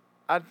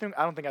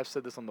don't think I've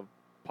said this on the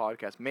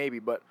podcast, maybe,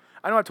 but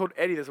I know I told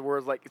Eddie this, where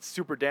it's like it's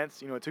super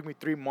dense. It took me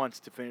 3 months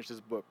to finish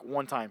this book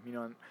one time.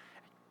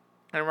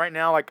 And right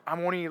now, like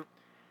I'm only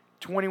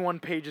 21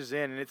 pages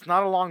in, and it's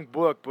not a long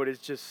book, but it's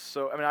just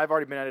so. I've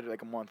already been at it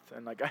like a month,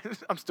 and like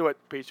I'm still at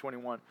page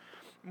 21,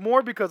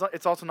 more because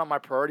it's also not my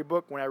priority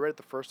book. When I read it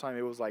the first time,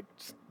 it was like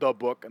just the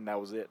book, and that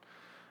was it.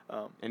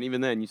 And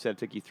even then, you said it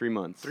took you 3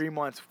 months. 3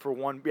 months for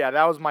one. Yeah,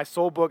 that was my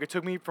sole book. It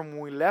took me from when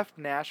we left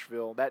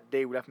Nashville, that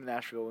day we left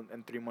Nashville,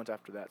 and 3 months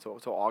after that, so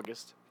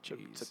August, Jeez.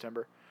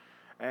 September.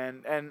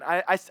 And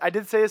I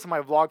did say this in my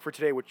vlog for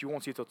today, which you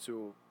won't see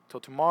till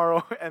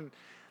tomorrow, and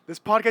this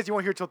podcast you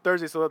won't hear till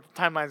Thursday, so the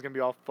timeline's going to be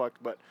all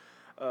fucked. But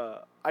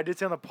I did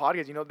say on the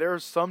podcast, there are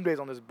some days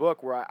on this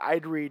book where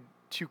I'd read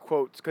 2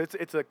 quotes, because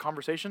it's a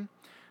conversation.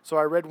 So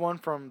I read one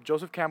from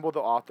Joseph Campbell, the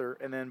author,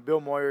 and then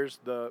Bill Moyers,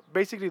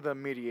 basically the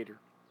mediator.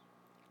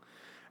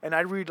 And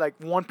I'd read like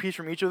one piece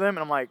from each of them, and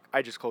I'm like,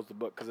 I just closed the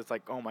book because it's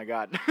like, oh my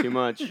god, Too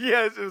much.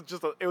 Yes,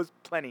 it was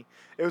plenty.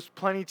 It was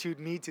plenty to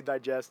need to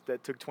digest.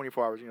 That took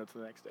 24 hours, to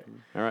the next day.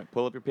 All right,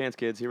 pull up your pants,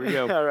 kids. Here we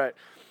go. All right.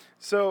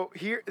 So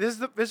here, this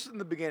is in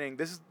the beginning.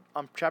 This is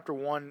chapter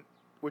 1,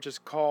 which is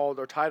called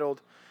or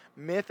titled,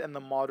 "Myth and the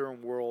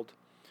Modern World."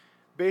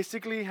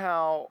 Basically,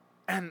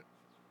 and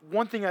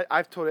one thing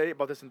I've told Eddie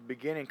about this in the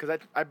beginning, because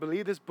I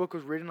believe this book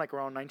was written like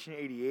around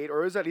 1988,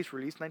 or it was at least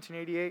released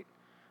 1988.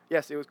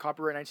 Yes, it was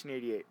copyright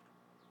 1988.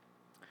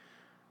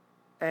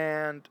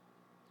 And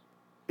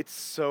it's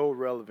so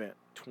relevant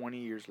 20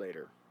 years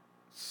later.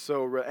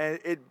 And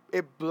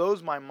it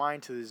blows my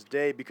mind to this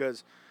day,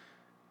 because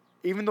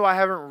even though I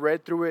haven't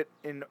read through it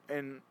in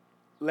a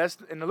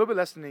little bit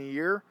less than a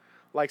year,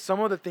 like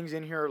some of the things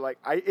in here, like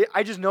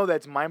I just know that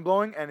it's mind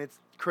blowing, and it's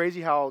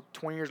crazy how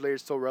 20 years later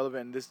it's still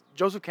relevant. And this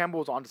Joseph Campbell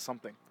was onto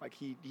something. Like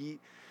he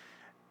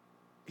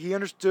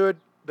understood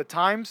the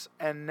times,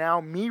 and now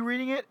me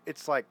reading it,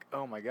 it's like,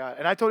 oh my god.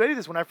 And I told Eddie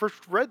this when I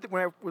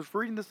was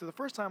reading this for the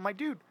first time. I'm like,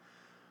 dude,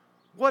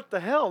 what the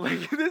hell?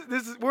 Like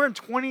this is, we're in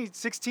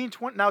 2016,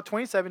 now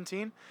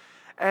 2017,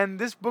 and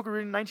this book was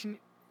written in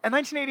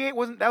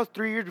 1988 that was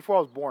 3 years before I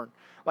was born.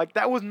 Like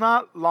that was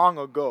not long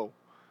ago,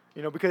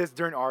 because it's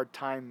during our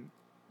time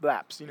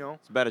lapse.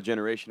 It's about a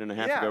generation and a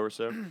half ago or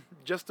so.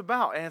 Just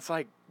about. And it's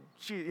like,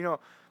 gee,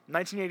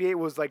 1988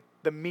 was like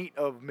the meat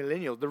of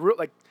millennials. The real,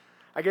 like,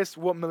 I guess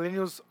what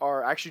millennials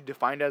are actually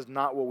defined as,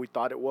 not what we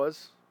thought it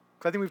was.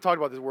 Because I think we've talked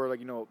about this, where like,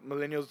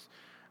 millennials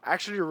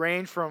actually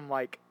range from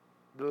like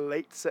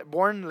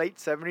born late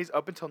 70s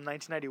up until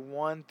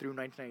 1991 through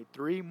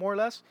 1993, more or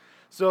less.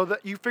 So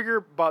that you figure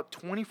about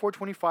 24,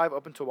 25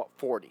 up until about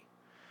 40.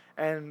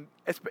 And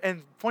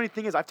funny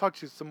thing is, I've talked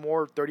to some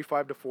more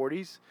 35 to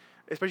 40s,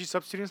 especially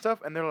substituting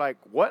stuff, and they're like,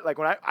 what? Like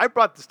when I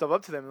brought this stuff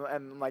up to them,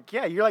 and I'm like,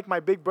 yeah, you're like my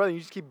big brother, you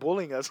just keep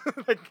bullying us.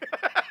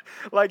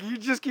 like you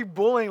just keep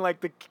bullying,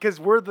 because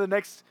we're the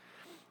next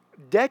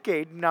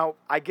decade. Now,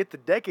 I get the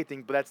decade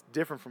thing, but that's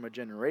different from a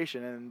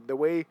generation. And the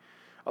way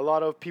a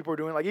lot of people are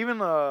doing, like even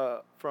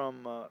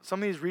from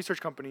some of these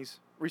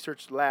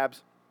research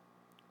labs,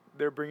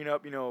 they're bringing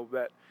up,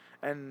 that,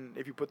 and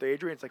if you put the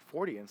age rate, it's like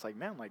 40, and it's like,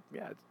 man, like,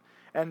 yeah.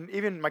 And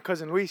even my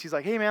cousin Luis, he's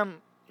like, hey, man,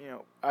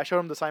 I showed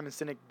him the Simon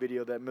Sinek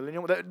video, the one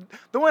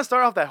that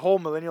started off that whole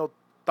millennial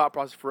thought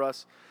process for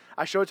us.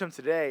 I showed it to him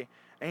today,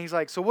 and he's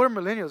like, so what are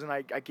millennials? And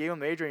I gave him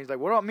the age range. He's like,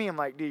 what about me? I'm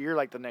like, dude, you're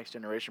like the next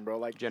generation, bro.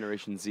 Like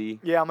Generation Z.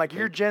 Yeah, I'm like,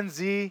 you're Gen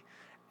Z,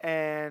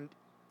 and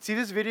see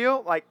this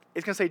video? Like,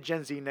 it's going to say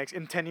Gen Z next.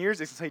 In 10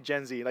 years, it's going to say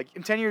Gen Z. Like,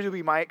 in 10 years, it'll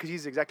be because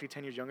he's exactly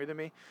 10 years younger than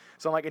me.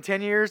 So I'm like, in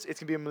 10 years, it's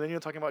going to be a millennial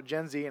talking about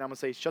Gen Z, and I'm going to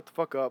say, shut the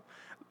fuck up.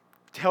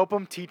 Help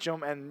them, teach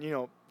them, and,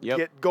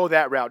 go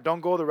that route. Don't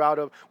go the route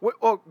of,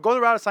 go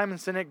the route of Simon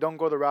Sinek. Don't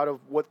go the route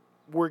of what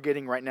we're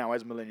getting right now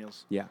as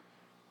millennials. Yeah.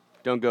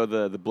 Don't go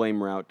the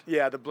blame route.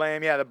 Yeah, the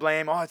blame.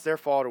 Oh, it's their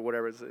fault or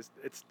whatever.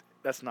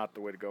 That's not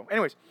the way to go.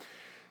 Anyways,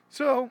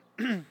 so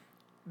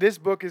this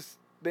book is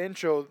the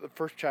intro. The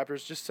first chapter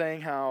is just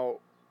saying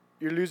how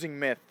you're losing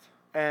myth,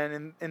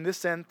 and in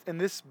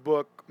this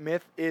book,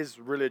 myth is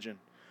religion,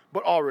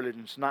 but all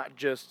religions, not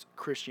just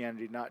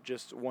Christianity, not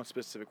just one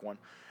specific one.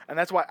 And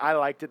that's why I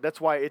liked it.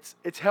 That's why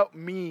it's helped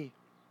me.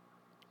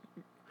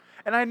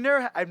 And I've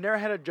never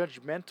had a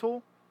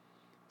judgmental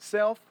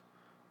self,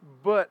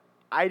 but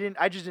I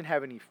just didn't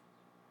have any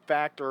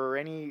fact or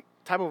any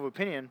type of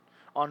opinion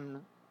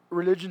on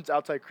religions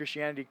outside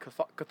Christianity,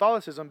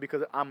 Catholicism,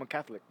 because I'm a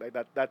Catholic. Like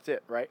that's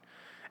it, right?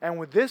 And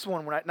with this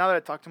one, I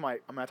talked to my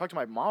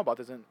mom about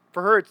this, and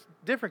for her it's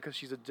different because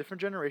she's a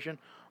different generation,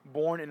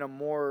 born in a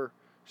more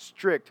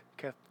strict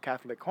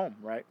Catholic home,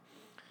 right?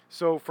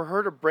 So for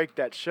her to break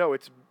that show,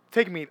 it's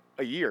taken me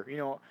a year,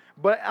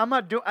 But I'm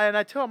not doing, and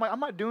I tell her,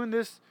 I'm not doing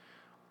this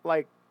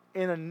like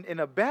in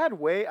a bad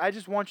way. I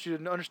just want you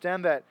to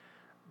understand that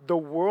the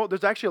world,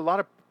 there's actually a lot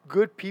of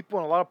good people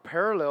and a lot of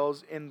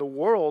parallels in the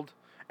world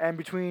and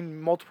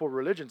between multiple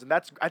religions, and I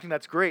think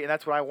that's great, and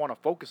that's what I want to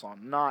focus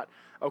on. Not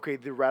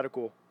the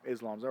radical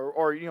Islams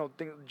or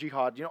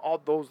jihad, all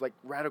those like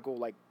radical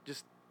like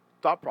just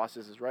thought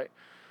processes, right?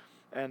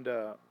 And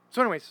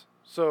so anyways,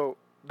 so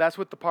that's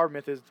what the power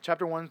myth is.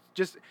 Chapter 1,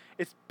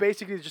 it's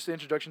basically just an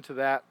introduction to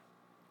that.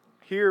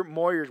 Here,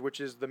 Moyers, which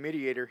is the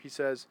mediator, he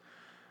says,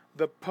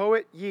 the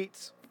poet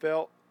Yeats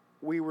felt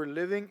we were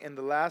living in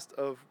the last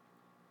of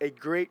a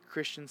great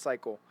Christian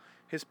cycle.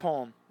 His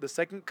poem, The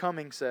Second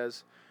Coming,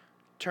 says,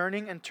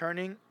 turning and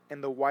turning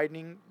in the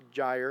widening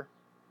gyre,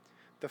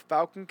 The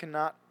falcon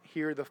cannot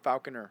hear the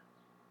falconer.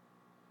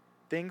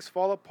 Things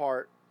fall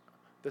apart,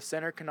 the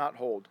center cannot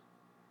hold.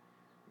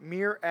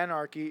 Mere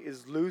anarchy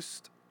is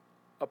loosed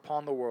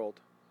upon the world.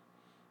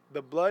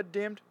 The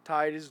blood-dimmed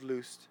tide is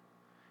loosed,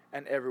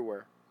 and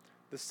everywhere.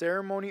 The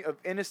ceremony of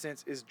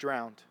innocence is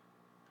drowned.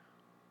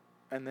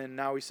 And then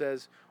now he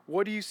says,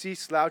 what do you see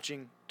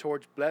slouching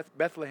towards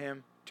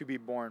Bethlehem to be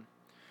born?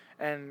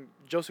 And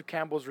Joseph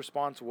Campbell's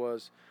response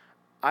was,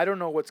 I don't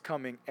know what's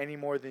coming any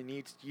more than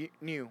needs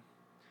new.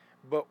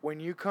 But when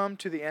you come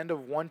to the end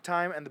of one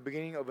time and the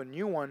beginning of a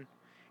new one,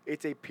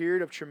 it's a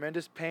period of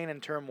tremendous pain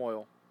and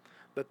turmoil.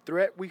 The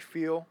threat we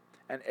feel,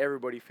 and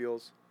everybody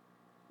feels,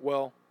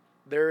 well,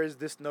 there is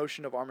this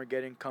notion of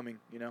Armageddon coming,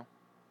 you know?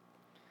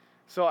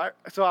 So I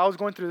was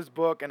going through this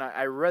book and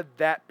I read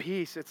that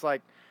piece. It's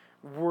like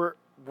we're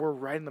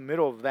right in the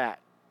middle of that.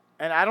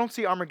 And I don't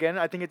see Armageddon.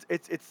 I think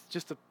it's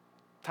just a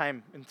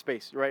time and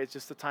space, right? It's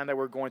just the time that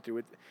we're going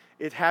through.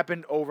 It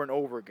happened over and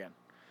over again.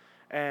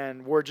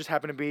 And we're just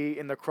happen to be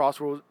in the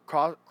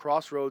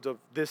crossroads of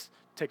this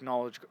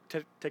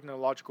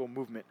technological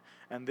movement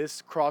and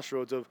this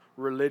crossroads of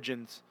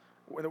religions.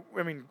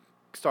 I mean,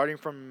 starting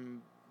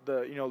from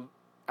the,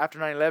 after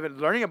 9/11,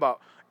 learning about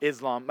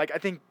Islam. Like, I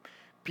think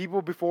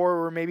people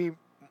before were maybe,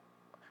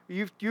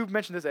 you've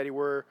mentioned this, Eddie,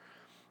 where,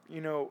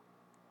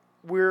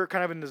 we're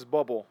kind of in this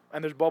bubble,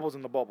 and there's bubbles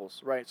in the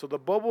bubbles, right? So the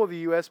bubble of the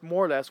U.S.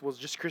 more or less was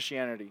just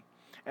Christianity.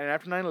 And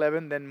after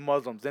 9/11, then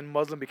Muslims. Then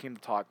Muslim became the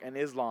talk, and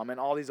Islam, and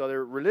all these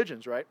other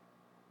religions, right?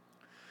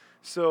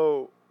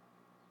 So,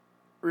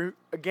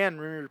 again,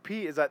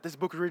 repeat, is that this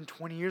book was written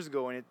 20 years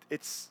ago, and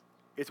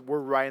we're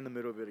right in the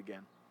middle of it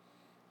again.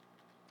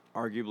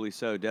 Arguably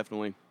so,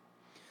 definitely.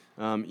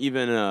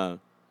 Even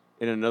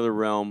in another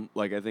realm,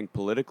 like I think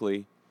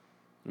politically,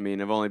 I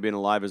mean, I've only been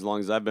alive as long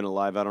as I've been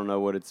alive. I don't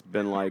know what it's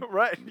been like.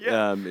 Right,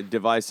 yeah.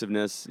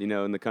 Divisiveness,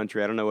 in the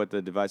country. I don't know what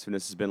the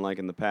divisiveness has been like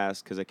in the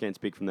past because I can't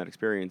speak from that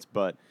experience.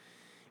 But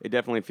it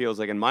definitely feels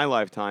like in my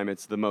lifetime,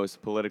 it's the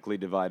most politically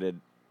divided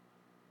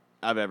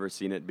I've ever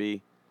seen it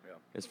be,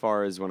 as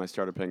far as when I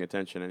started paying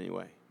attention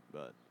anyway.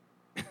 But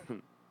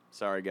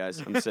sorry, guys,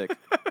 I'm sick.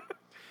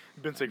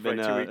 Been sick for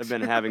like 2 weeks. I've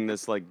been having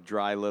this like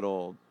dry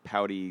little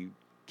pouty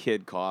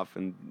kid cough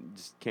and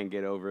just can't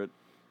get over it.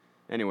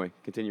 Anyway,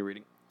 continue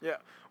reading. Yeah.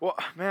 Well,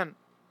 man.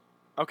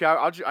 Okay,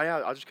 I'll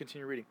just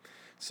continue reading.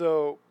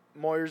 So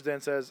Moyers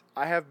then says,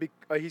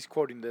 he's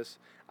quoting this.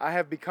 I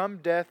have become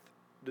death,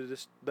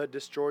 the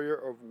destroyer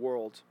of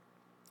worlds.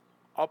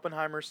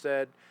 Oppenheimer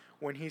said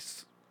when he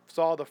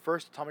saw the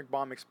first atomic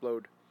bomb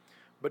explode.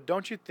 But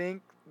don't you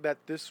think but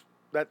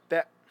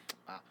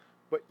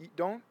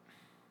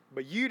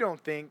you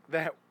don't think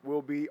that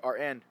will be our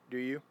end, do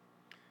you?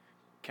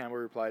 Campbell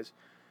replies,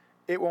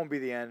 it won't be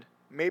the end.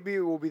 Maybe it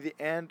will be the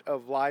end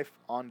of life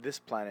on this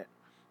planet,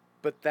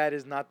 but that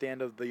is not the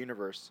end of the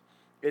universe.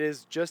 It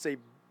is just a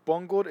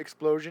bungled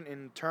explosion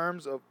in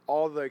terms of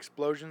all the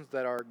explosions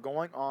that are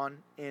going on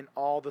in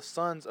all the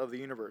suns of the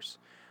universe.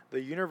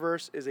 The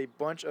universe is a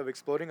bunch of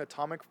exploding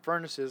atomic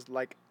furnaces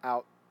like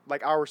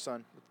our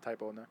sun, with the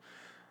typo in there.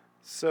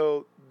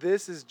 So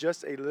this is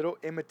just a little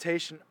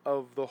imitation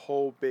of the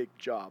whole big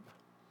job.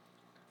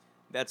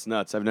 That's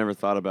nuts. I've never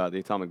thought about the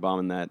atomic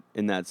bomb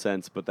in that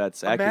sense, but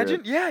that's accurate.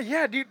 Imagine,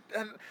 yeah, dude,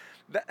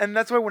 and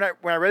that's why when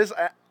I read this,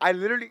 I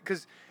literally,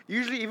 because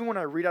usually even when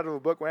I read out of a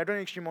book, when I'm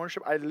doing extreme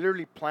ownership, I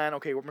literally plan,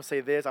 okay, we're gonna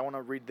say this, I want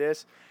to read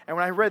this, and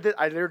when I read this,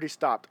 I literally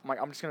stopped. I'm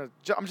like, I'm just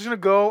gonna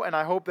go, and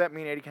I hope that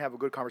me and Eddie can have a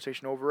good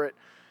conversation over it,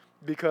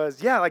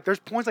 because yeah, like there's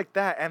points like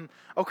that, and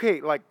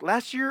okay, like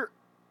last year.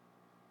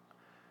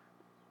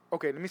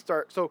 Okay, let me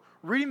start. So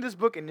reading this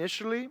book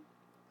initially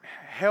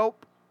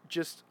helped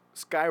just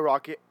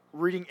skyrocket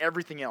reading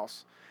everything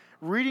else.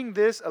 Reading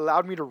this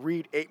allowed me to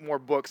read 8 more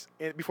books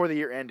before the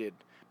year ended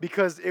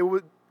because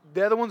the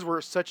other ones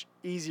were such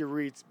easy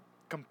reads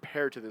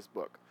compared to this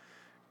book.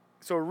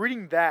 So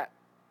reading that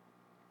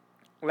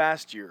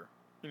last year,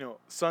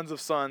 Sons of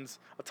Suns,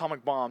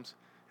 Atomic Bombs,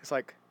 it's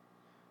like,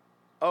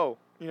 oh,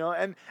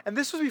 and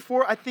this was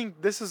before, I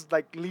think this is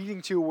like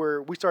leading to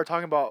where we started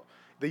talking about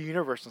the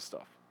universe and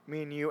stuff.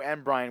 Me and you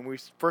and Brian,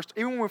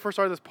 even when we first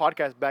started this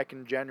podcast back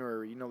in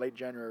January, late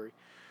January,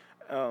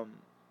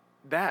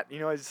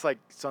 it's just like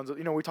Sons of,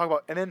 we talk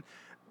about, and then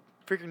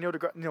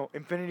freaking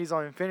infinities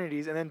on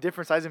infinities, and then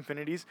different size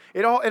infinities.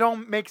 It all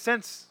makes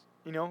sense,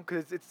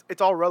 because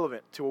it's all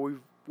relevant to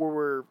what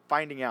we're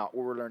finding out,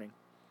 what we're learning.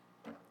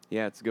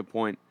 Yeah, it's a good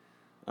point.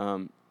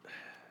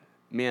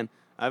 Man,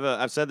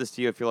 I've said this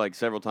to you, I feel like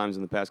several times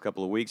in the past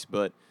couple of weeks,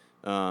 but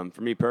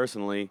for me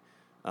personally,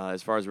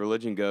 as far as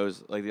religion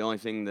goes, like the only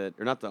thing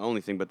or not the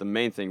only thing, but the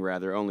main thing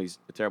rather, only is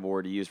a terrible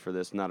word to use for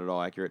this, not at all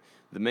accurate.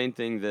 The main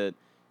thing that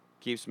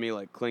keeps me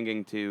like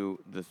clinging to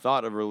the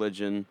thought of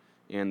religion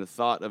and the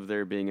thought of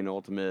there being an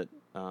ultimate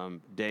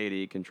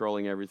deity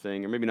controlling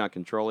everything, or maybe not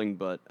controlling,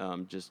 but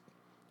just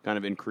kind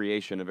of in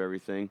creation of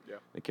everything,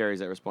 that carries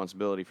that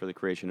responsibility for the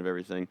creation of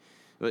everything,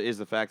 is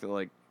the fact that,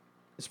 like,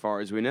 as far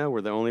as we know,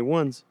 we're the only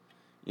ones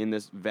in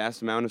this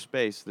vast amount of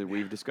space that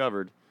we've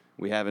discovered.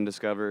 We haven't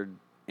discovered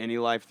any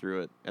life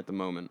through it at the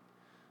moment.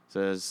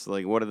 So it's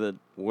like, what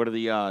are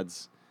the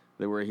odds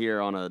that we're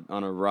here on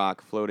a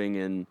rock floating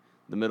in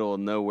the middle of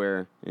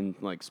nowhere in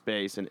like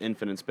space and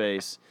infinite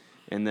space,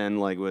 and then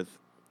like with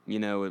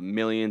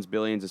millions,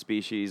 billions of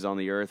species on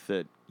the Earth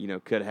that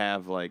could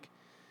have like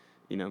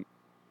you know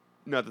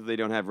not that they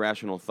don't have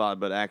rational thought,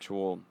 but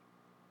actual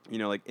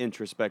like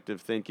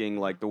introspective thinking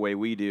like the way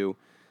we do.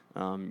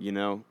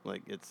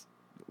 Like it's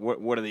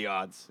what are the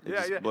odds? It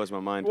just blows my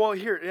mind. Well,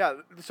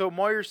 here, so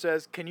Moyer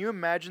says, can you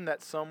imagine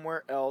that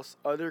somewhere else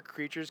other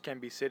creatures can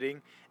be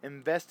sitting,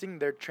 investing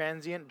their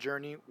transient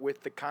journey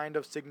with the kind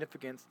of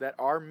significance that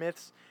our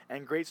myths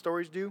and great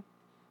stories do?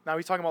 Now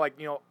he's talking about like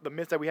the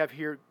myths that we have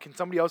here. Can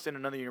somebody else in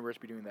another universe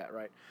be doing that,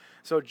 right?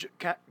 So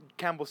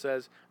Campbell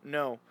says,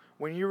 no.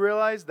 When you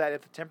realize that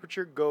if the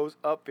temperature goes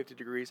up 50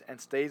 degrees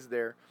and stays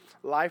there,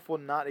 life will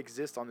not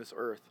exist on this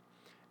earth,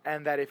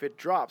 and that if it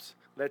drops,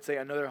 let's say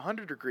another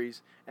 100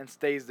 degrees and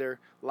stays there,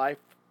 life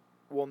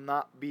will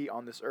not be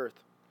on this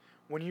earth.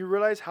 When you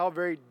realize how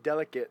very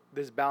delicate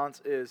this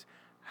balance is,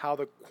 how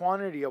the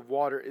quantity of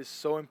water is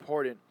so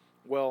important,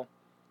 well,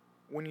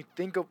 when you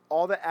think of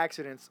all the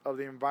accidents of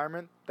the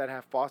environment that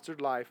have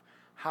fostered life,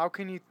 how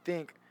can you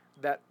think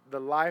that the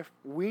life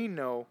we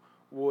know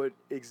would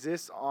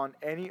exist on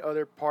any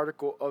other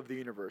particle of the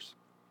universe,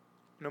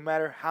 no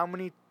matter how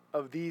many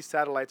of these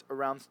satellites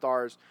around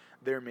stars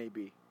there may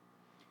be?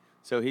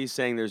 So he's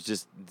saying there's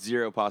just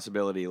zero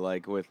possibility,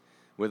 like with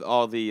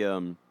all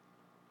the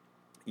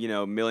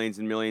millions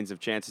and millions of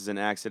chances and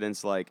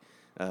accidents. Like,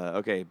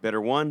 okay, better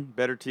one,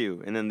 better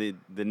two, and then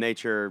the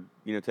nature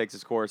takes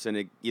its course and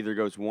it either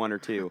goes one or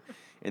two,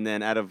 and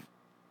then out of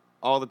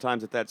all the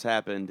times that's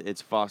happened,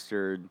 it's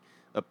fostered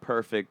a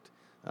perfect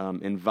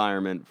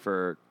environment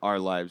for our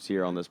lives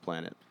here on this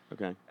planet.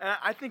 Okay, And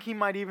I think he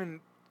might even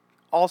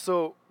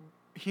also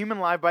human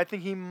life, but I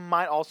think he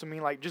might also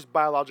mean like just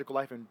biological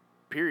life and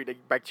period,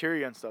 like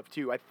bacteria and stuff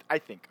too. I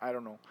think I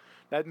don't know.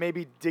 That may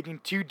be digging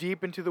too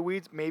deep into the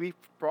weeds, maybe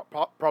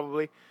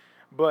probably,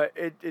 but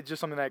it's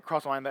just something that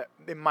crossed my mind that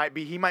it might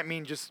be. He might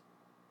mean just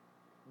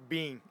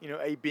being,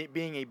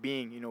 being a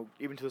being,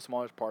 even to the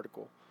smallest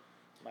particle.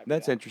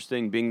 that's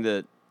interesting. Being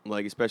that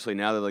like especially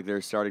now that like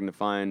they're starting to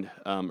find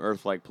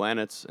Earth-like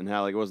planets, and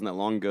how like it wasn't that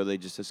long ago they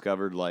just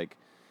discovered like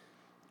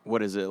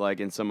what is it like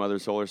in some other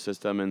solar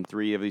system, and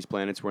 3 of these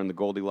planets were in the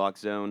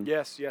Goldilocks zone.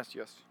 Yes. Yeah.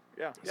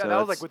 So That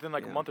was like that's- within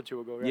like a month or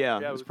two ago. Yeah,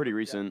 it was pretty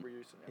recent.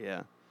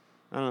 Yeah.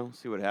 I don't know.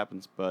 See what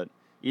happens, but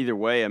either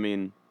way, I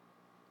mean,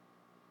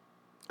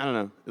 I don't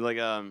know. Like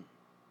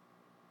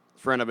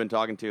friend I've been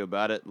talking to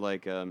about it,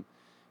 like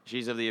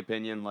she's of the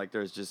opinion like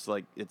there's just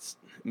like it's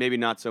maybe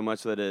not so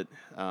much that it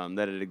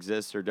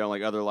exists or don't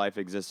like other life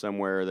exists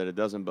somewhere that it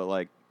doesn't, but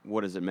like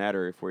what does it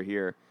matter if we're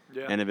here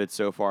and if it's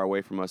so far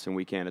away from us and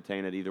we can't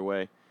attain it either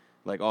way?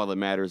 Like all that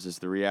matters is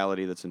the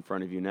reality that's in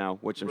front of you now,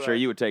 which I'm sure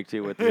you would take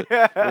to with the,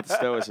 with the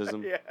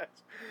stoicism. Yes.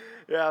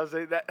 Yeah, I was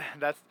saying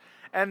that's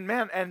and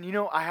man, and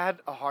I had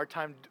a hard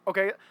time.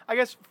 Okay, I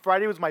guess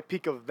Friday was my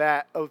peak of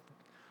that of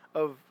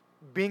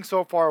being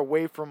so far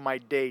away from my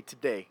day to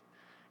day.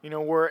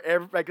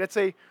 Where like let's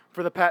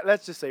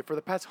just say for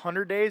the past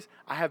 100 days,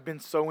 I have been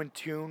so in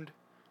tuned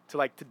to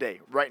like today,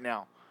 right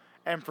now.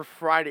 And for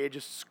Friday, it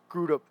just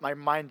screwed up my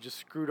mind, just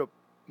screwed up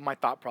my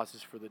thought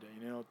process for the day.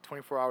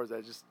 24 hours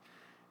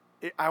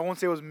I won't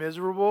say it was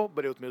miserable,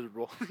 but it was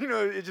miserable.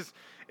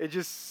 It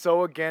just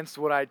so against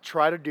what I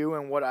try to do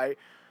and what I,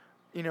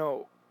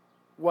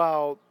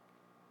 while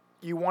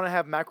you want to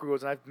have macro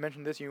goals, and I've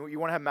mentioned this, you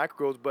want to have macro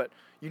goals, but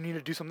you need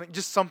to do something,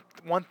 just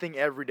one thing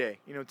every day.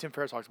 Tim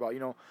Ferriss talks about,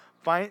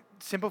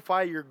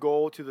 simplify your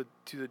goal to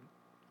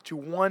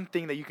one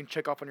thing that you can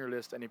check off on your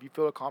list, and if you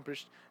feel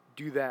accomplished,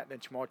 do that. Then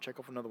tomorrow check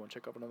off another one,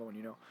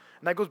 and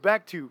that goes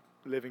back to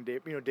living day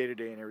to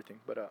day and everything.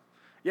 But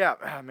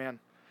man.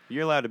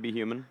 You're allowed to be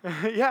human.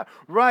 Yeah,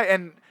 right,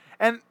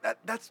 and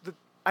that's the.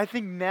 I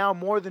think now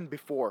more than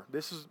before.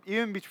 This is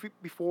even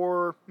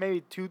before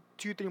maybe 3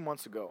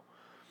 months ago,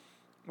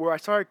 where I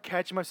started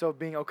catching myself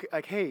being okay.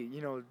 Like, hey,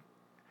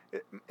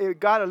 it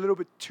got a little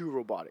bit too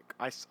robotic.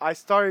 I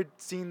started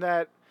seeing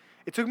that.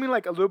 It took me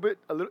like a little bit.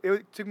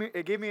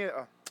 It gave me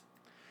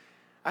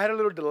I had a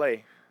little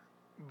delay,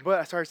 but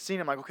I started seeing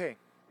it. I'm like, okay,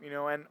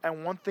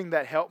 and one thing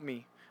that helped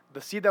me, the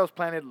seed that was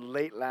planted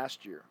late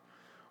last year,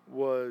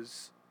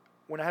 was.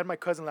 When I had my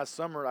cousin last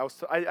summer,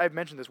 I've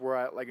mentioned this where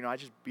I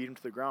just beat him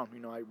to the ground.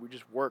 We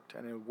just worked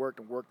and it worked,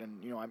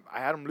 and I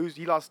had him lose.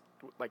 He lost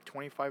like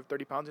 25,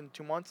 30 pounds in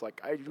 2 months.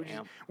 Like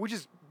we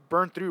just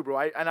burned through, bro.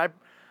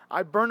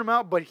 I burned him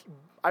out, but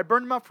I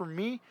burned him out for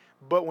me.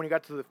 But when he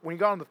got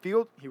on the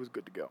field, he was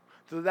good to go.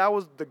 So that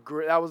was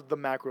the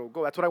macro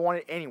goal. That's what I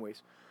wanted,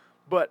 anyways.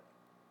 But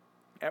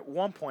at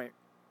one point,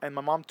 and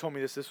my mom told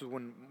me this. This was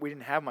when we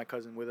didn't have my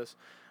cousin with us,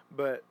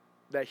 but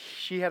that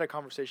she had a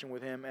conversation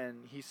with him,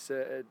 and she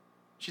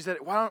said,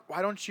 why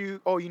don't you,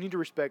 you need to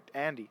respect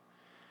Andy.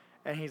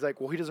 And he's like,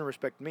 well, he doesn't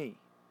respect me.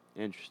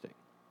 Interesting.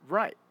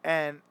 Right.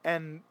 And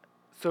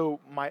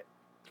so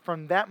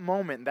from that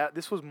moment,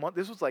 this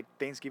was like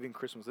Thanksgiving,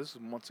 Christmas. This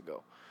was months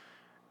ago.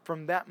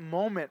 From that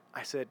moment,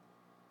 I said,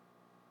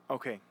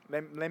 okay,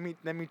 let me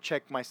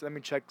check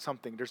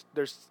something.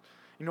 There's,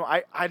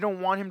 I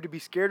don't want him to be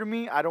scared of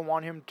me. I don't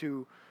want him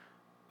to,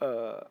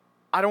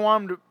 I don't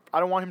want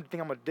him to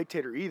think I'm a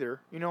dictator either.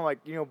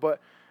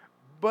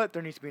 But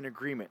there needs to be an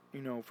agreement,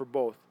 for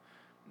both,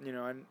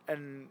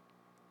 and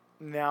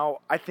now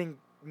I think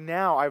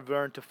now I've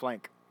learned to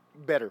flank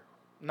better.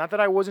 Not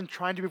that I wasn't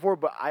trying to before,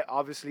 but I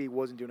obviously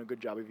wasn't doing a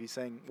good job. If he's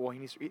saying, well, he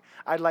needs to,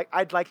 I'd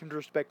like him to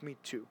respect me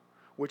too,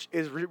 which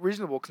is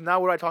reasonable. Because now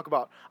what do I talk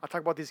about? I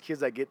talk about these kids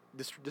that get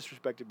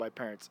disrespected by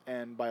parents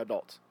and by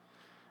adults,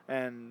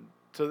 and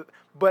so.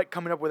 But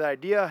coming up with that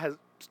idea has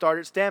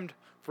stemmed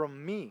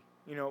from me.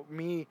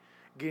 Me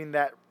getting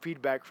that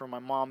feedback from my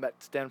mom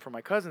that stemmed from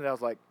my cousin. That I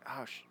was like,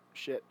 oh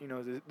shit,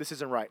 this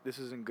isn't right. This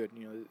isn't good.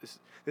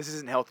 This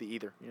isn't healthy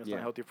either. It's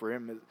not healthy for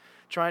him.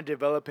 Trying to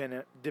develop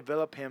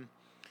him,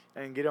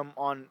 and get him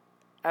on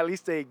at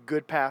least a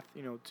good path.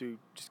 To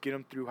just get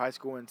him through high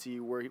school and see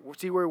where he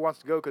wants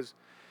to go. Because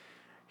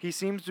he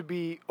seems to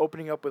be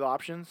opening up with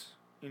options.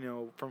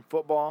 From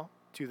football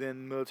to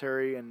then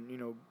military and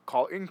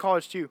in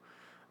college too.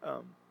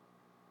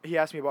 He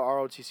asked me about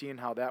ROTC and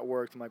how that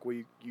worked. I'm like, well,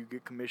 you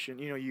get commissioned.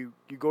 You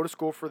go to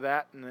school for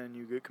that, and then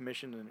you get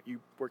commissioned, and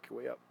you work your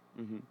way up.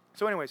 Mm-hmm.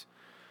 So, anyways,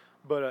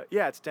 but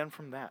yeah, it stemmed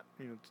from that.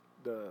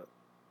 The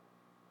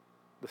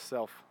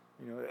self.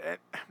 And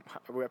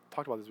we've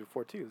talked about this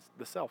before too. Is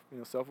the self.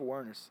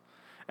 Self-awareness.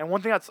 And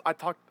one thing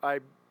I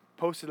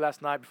posted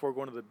last night before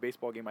going to the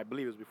baseball game. I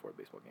believe it was before the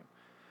baseball game.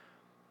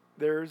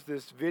 There's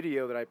this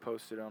video that I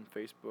posted on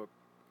Facebook,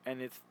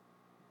 and it's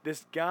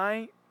this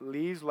guy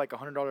leaves like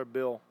 $100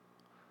 bill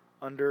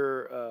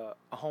under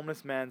a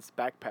homeless man's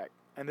backpack,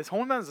 and this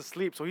homeless man's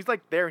asleep, so he's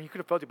like there, and he could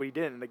have felt it, but he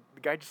didn't. And the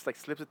guy just like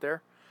slips it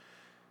there.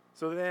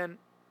 So then,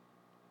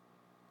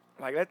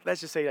 like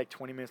let's just say like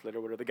 20 minutes later,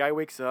 or whatever, the guy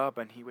wakes up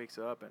and he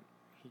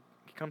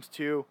comes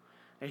to,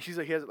 and she's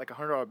like, he has like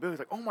 $100 bill. He's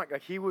like, oh my god,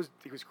 he was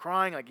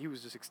crying, like he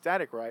was just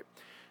ecstatic, right?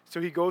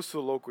 So he goes to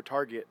the local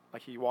Target,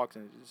 like he walks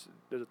in,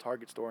 there's a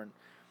Target store, and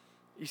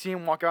you see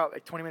him walk out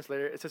like 20 minutes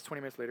later. It says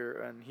 20 minutes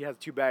later, and he has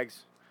 2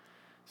 bags.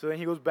 So then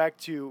he goes back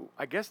to,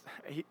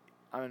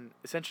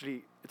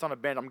 essentially, it's on a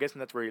bench. I'm guessing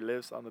that's where he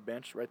lives, on the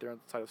bench, right there on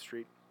the side of the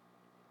street.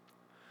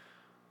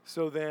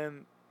 So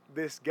then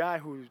this guy,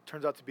 who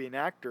turns out to be an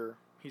actor,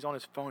 he's on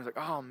his phone. He's like,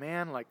 oh,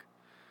 man, like,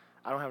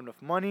 I don't have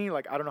enough money.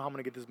 Like, I don't know how I'm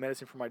going to get this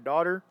medicine for my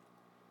daughter.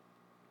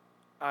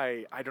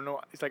 I don't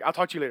know. He's like, I'll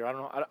talk to you later. I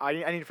don't know. I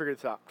need to figure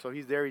this out. So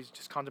he's there. He's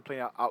just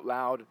contemplating out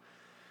loud.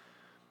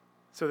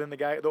 So then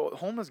the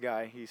homeless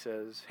guy, he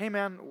says, hey,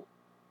 man,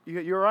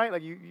 you all right?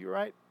 Like, you all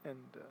right? And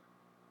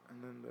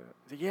then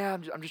he's like, yeah,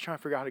 I'm just trying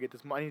to figure out how to get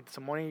this money. I need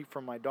some money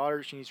from my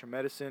daughter. She needs her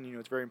medicine.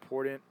 It's very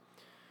important.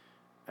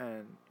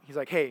 And he's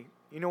like, hey,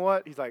 you know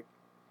what? He's like,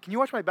 can you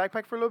watch my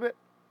backpack for a little bit?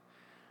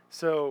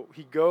 So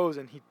he goes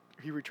and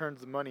he returns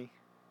the money,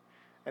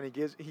 and he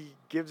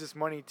gives this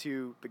money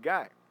to the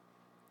guy.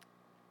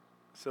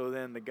 So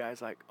then the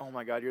guy's like, oh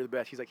my God, you're the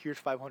best. He's like, here's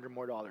 $500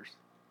 more.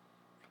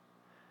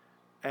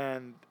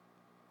 And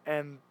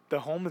the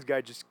homeless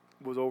guy just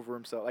was over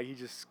himself. Like, he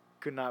just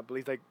could not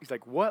believe. He's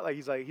like, what? Like,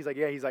 he's like,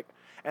 yeah. He's like,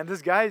 and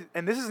this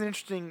is an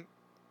interesting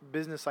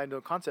business side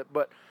note concept,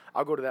 but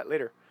I'll go to that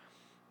later.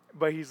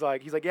 But he's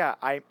like, yeah,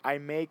 I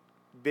make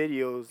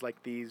videos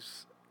like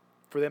these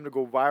for them to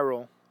go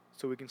viral,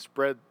 so we can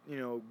spread,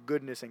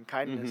 goodness and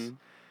kindness.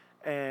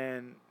 Mm-hmm.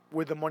 And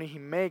with the money he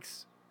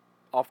makes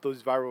off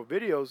those viral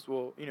videos,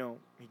 well,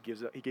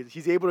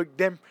 he's able to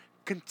then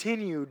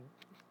continue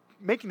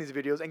making these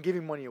videos and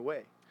giving money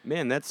away.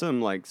 Man, that's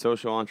some like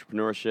social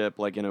entrepreneurship,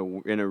 like in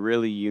a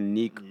really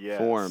unique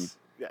form.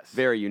 Yes.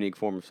 Very unique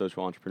form of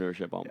social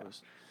entrepreneurship,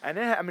 almost.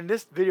 Yeah. And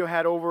this video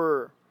had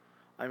over,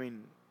 I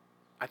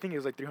think it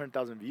was like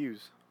 300,000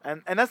 views,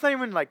 and that's not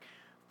even like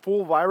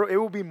full viral. It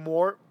will be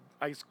more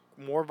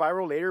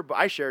viral later, but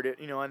I shared it,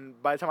 and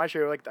by the time I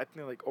shared it, I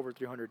think like over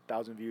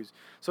 300,000 views.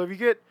 So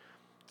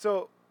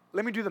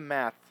let me do the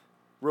math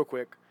real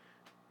quick.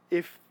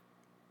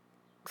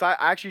 Because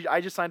I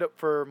just signed up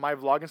for my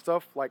vlog and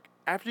stuff. Like,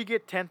 after you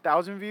get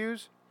 10,000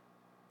 views,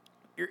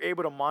 you're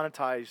able to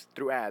monetize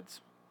through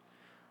ads.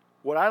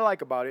 What I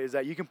like about it is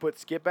that you can put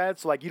skip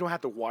ads, so like you don't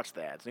have to watch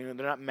the ads. They're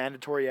not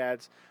mandatory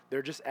ads.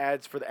 They're just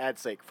ads for the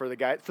ad's sake, for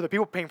the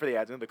people paying for the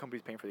ads, and the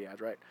company's paying for the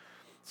ads, right?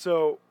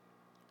 So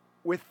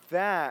with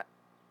that,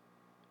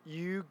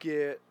 you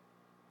get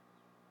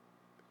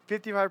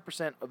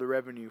 55% of the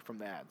revenue from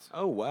the ads.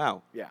 Oh,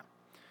 wow. Yeah.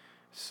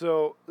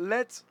 So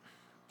even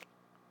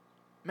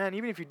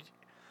if you...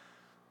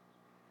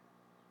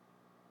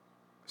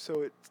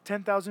 So it's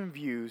 10,000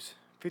 views,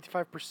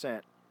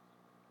 55%.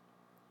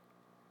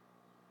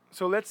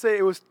 So let's say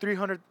it was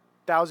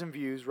 300,000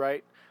 views,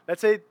 right?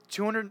 Let's say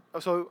 200...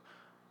 So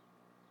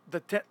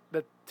the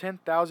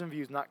 10,000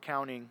 views not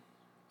counting.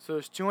 So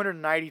there's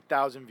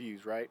 290,000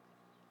 views, right?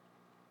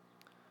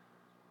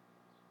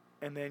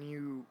 And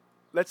then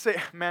let's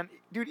say, man,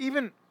 dude,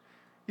 even,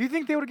 you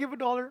think they would give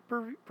 $1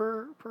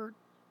 per?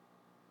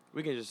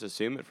 We can just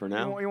assume it for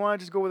now. You want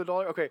to just go with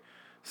 $1? Okay,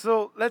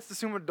 so let's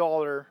assume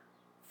 $1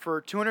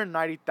 for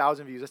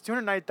 290,000 views. That's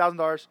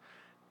 $290,000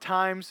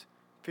 times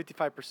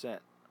 55%.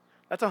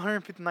 That's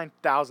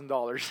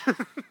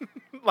 $159,000.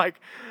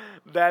 Like,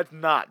 that's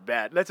not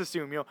bad. Let's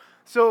assume,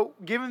 So,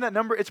 given that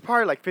number, it's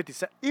probably like 50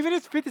 cents. Even if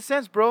it's 50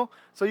 cents, bro.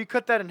 So, you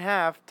cut that in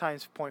half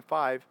times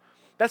 0.5.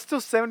 That's still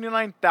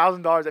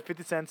 $79,000 at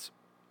 50 cents.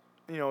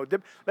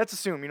 Let's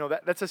assume,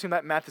 let's assume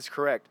that math is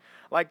correct.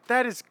 Like,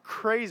 that is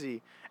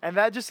crazy. And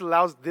that just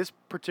allows this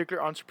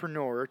particular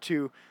entrepreneur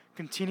to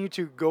continue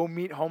to go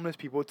meet homeless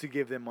people to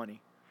give them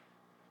money.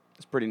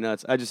 It's pretty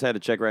nuts. I just had to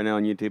check right now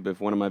on YouTube if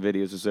one of my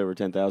videos is over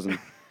 10,000.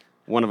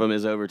 One of them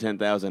is over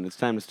 10,000. It's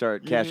time to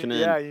start cashing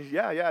in.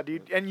 Yeah,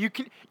 dude. And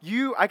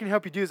I can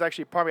help you do this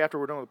actually probably after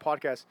we're done with the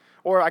podcast,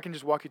 or I can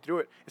just walk you through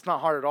it. It's not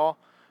hard at all.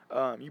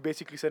 You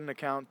basically set an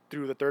account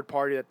through the third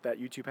party that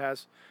YouTube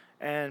has,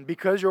 and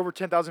because you're over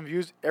 10,000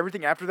 views,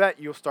 everything after that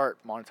you'll start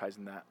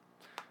monetizing that.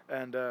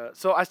 And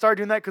so I started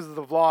doing that because of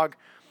the vlog,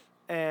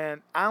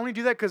 and I only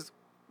do that because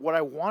what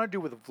I want to do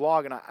with the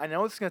vlog, and I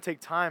know it's gonna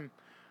take time.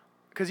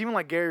 Because even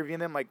like Gary Vee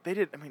and them, like they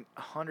did,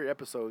 100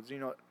 episodes,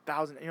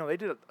 1,000, they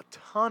did a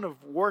ton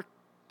of work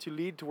to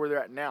lead to where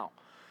they're at now.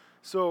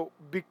 So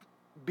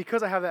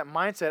because I have that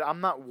mindset,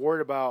 I'm not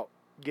worried about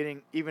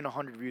getting even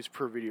 100 views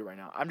per video right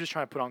now. I'm just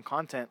trying to put on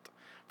content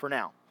for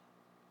now.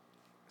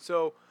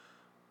 So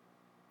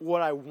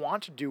what I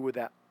want to do with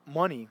that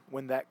money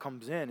when that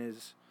comes in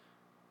is,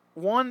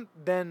 one,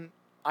 then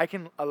I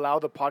can allow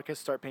the podcast to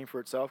start paying for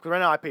itself. Because right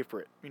now I pay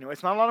for it.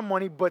 It's not a lot of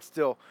money, but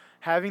still,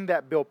 having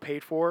that bill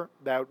paid for,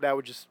 that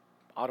would just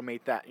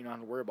automate that. You don't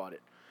have to worry about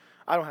it.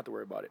 I don't have to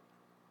worry about it.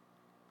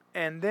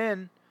 And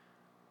then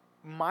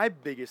my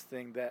biggest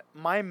thing, that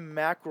my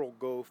macro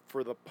goal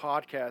for the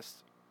podcast,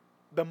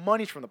 the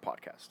money's from the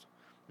podcast.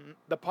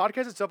 The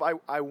podcast itself,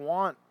 I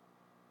want,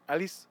 at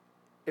least,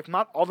 if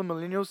not all the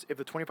millennials, if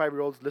the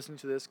 25-year-olds listening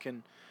to this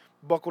can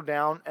buckle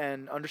down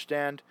and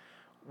understand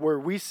where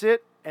we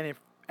sit,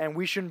 and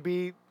we shouldn't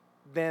be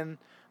then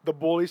the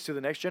bullies to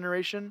the next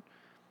generation,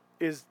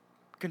 is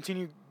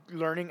continue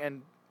learning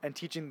and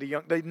teaching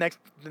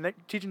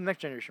teaching the next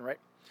generation, right?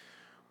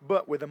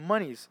 But with the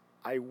monies,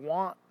 I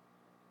want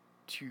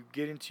to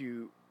get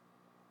into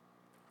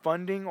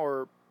funding,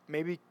 or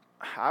maybe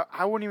I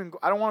don't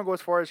want to go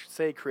as far as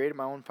say create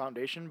my own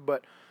foundation,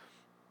 but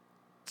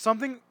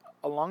something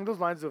along those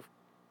lines of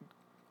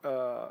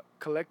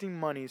collecting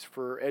monies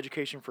for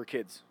education for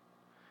kids.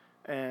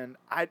 And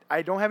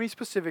I don't have any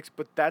specifics,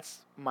 but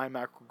that's my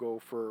macro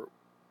goal for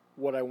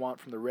what I want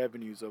from the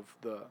revenues of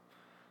the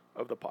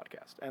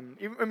podcast. And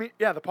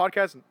the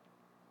podcast,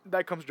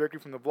 that comes directly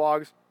from the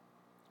vlogs.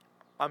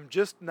 I'm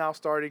just now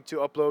starting to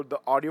upload the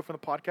audio from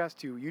the podcast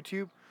to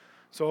YouTube,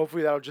 so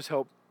hopefully that'll just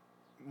help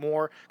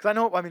more. Because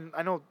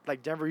I know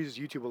like Denver uses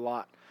YouTube a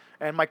lot,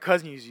 and my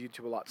cousin uses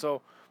YouTube a lot.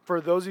 So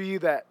for those of you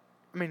that,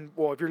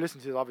 if you're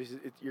listening to this, obviously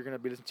you're gonna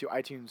be listening to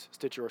iTunes,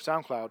 Stitcher, or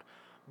SoundCloud.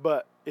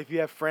 But if you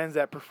have friends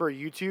that prefer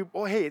YouTube,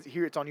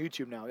 it's on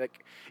YouTube now.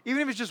 Like,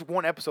 even if it's just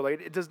one episode,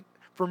 like it does,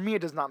 for me,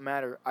 it does not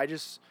matter. I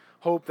just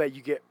hope that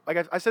you get,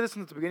 like I said this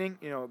in the beginning,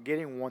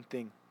 getting one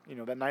thing,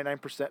 that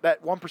 99%,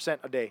 that 1%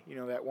 a day,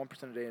 that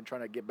 1% a day, and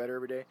trying to get better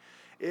every day.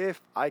 If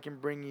I can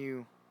bring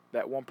you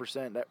that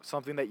 1%, that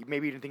something that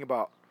maybe you didn't think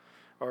about,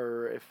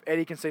 or if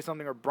Eddie can say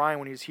something, or Brian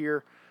when he's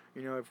here,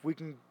 if we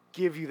can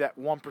give you that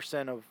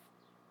 1% of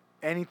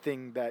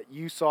anything that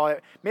you saw,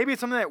 maybe it's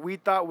something that we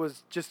thought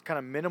was just kind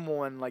of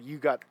minimal, and like you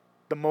got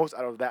the most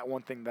out of that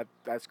one thing,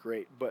 that's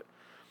great. But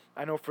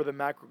I know for the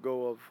macro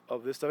goal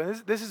of this stuff, and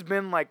this has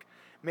been like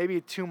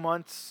maybe 2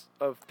 months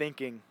of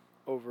thinking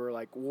over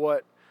like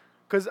what,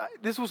 because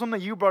this was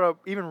something you brought up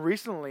even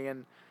recently,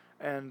 and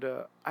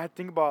I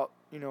think about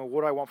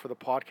what I want for the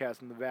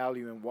podcast and the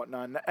value and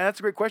whatnot, and that's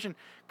a great question,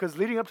 because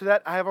leading up to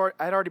that, I had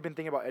already been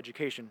thinking about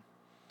education,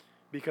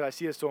 because I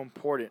see it so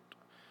important.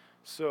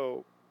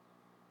 So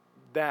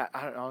that,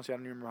 honestly, I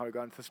don't even remember how we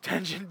got into this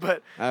tangent,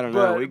 but I don't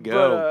know. We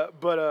go.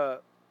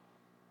 But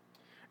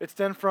it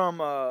stemmed from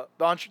the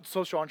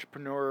social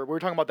entrepreneur. We were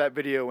talking about that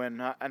video and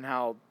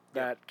how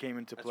that came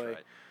into play.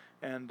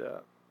 That's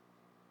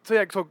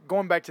right. And so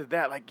going back to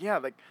that,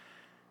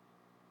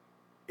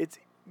 it's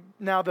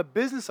now the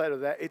business side of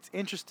that. It's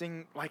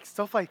interesting, like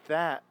stuff like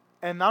that.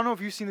 And I don't know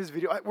if you've seen this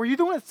video. Were you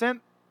the one that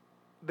sent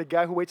the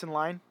guy who waits in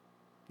line?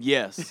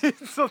 Yes.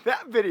 So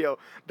that video,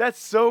 that's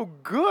so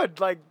good.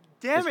 Like,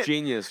 damn, it's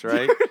genius,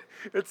 right? Dude,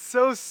 it's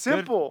so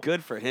simple.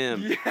 Good for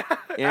him. Yeah,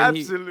 and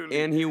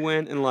absolutely. He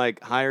went and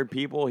like hired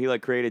people. He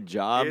like created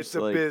jobs. It's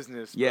a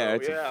business, bro. Yeah,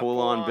 it's a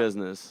full-on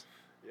business.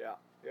 Yeah.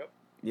 Yep.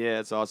 Yeah,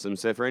 it's awesome.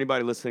 So for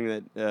anybody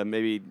listening that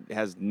maybe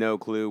has no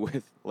clue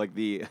with like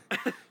the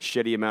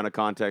shitty amount of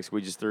context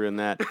we just threw in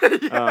that.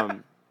 Yeah.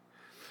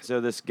 So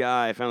this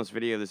guy, I found this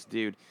video of this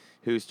dude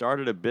who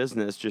started a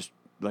business just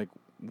like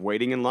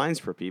waiting in lines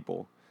for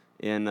people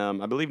in,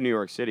 I believe, New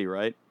York City,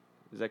 right?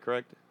 Is that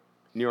correct?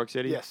 New York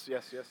City? Yes.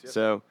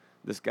 So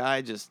this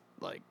guy just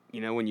like,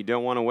 when you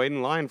don't want to wait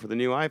in line for the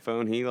new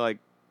iPhone, he like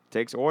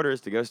takes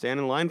orders to go stand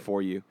in line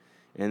for you.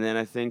 And then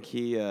I think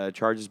he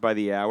charges by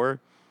the hour.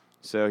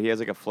 So he has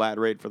like a flat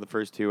rate for the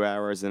first 2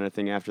 hours. And I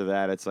think after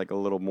that, it's like a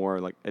little more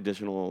like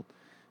additional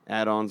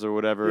add-ons or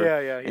whatever. Yeah,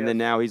 yeah. And then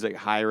now he's like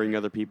hiring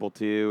other people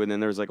too. And then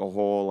there's like a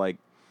whole like,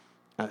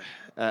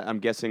 I'm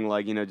guessing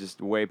like just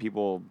the way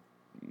people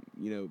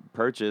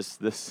purchase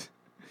this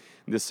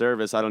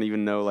service. I don't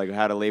even know like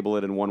how to label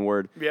it in one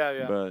word. Yeah,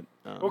 yeah. But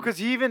Well, because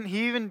he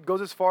even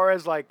goes as far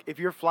as like if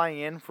you're flying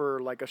in for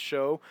like a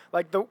show,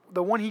 like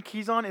the one he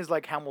keys on is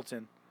like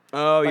Hamilton.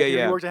 oh Like, yeah, if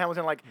yeah. He works at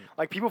Hamilton.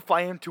 Like people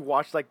fly in to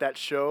watch like that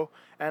show,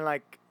 and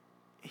like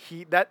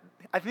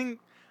I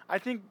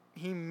think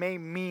he may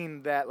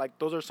mean that like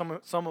those are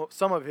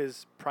some of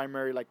his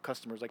primary like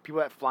customers, like people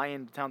that fly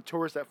into town,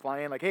 tourists that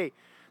fly in. Like, hey,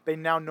 they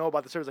now know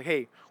about the service. Like,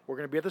 hey, we're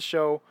gonna be at the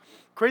show.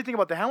 Crazy thing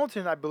about the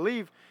Hamilton, I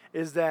believe,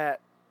 is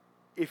that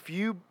if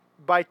you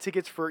buy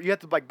tickets you have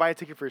to like buy a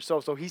ticket for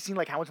yourself. So he's seen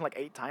like Hamilton like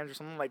 8 times or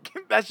something. Like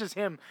that's just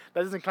him.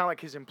 That doesn't count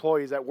like his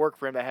employees that work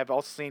for him that have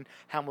also seen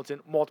Hamilton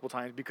multiple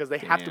times because they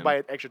have to Damn. buy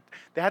an extra.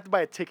 They have to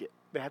buy a ticket.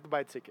 They have to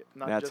buy a ticket.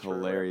 Not That's just for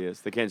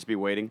hilarious. They can't just be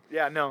waiting.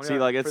 Yeah, no. See, no,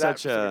 like, for it's that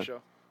such a- specific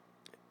show.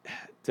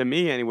 To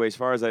me, anyway, as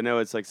far as I know,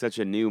 it's like such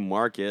a new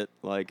market.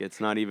 Like it's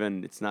not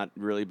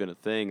really been a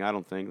thing. I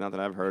don't think, not that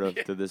I've heard of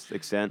to this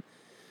extent.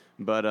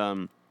 But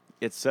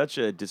it's such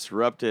a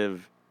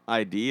disruptive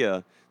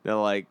idea that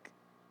like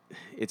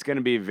it's going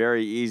to be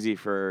very easy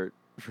for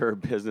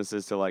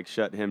businesses to like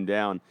shut him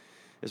down.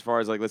 As far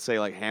as like let's say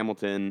like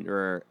Hamilton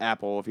or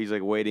Apple, if he's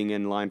like waiting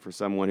in line for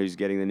someone who's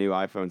getting the new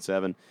iPhone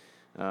 7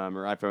 or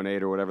iPhone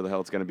 8 or whatever the hell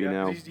it's going to be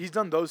now. He's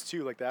done those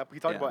too, like that. He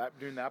talked Yeah. about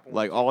doing the Apple.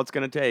 Like all it's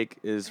going to take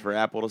is for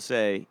Apple to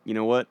say, you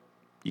know what,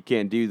 you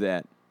can't do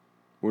that.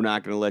 We're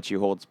not going to let you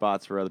hold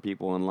spots for other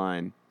people in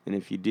line. And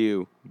if you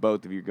do,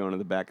 both of you are going to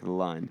the back of the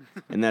line.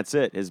 And that's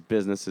it. His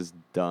business is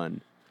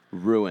done.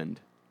 Ruined.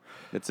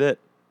 That's it.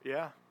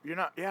 Yeah, you're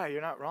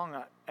not wrong.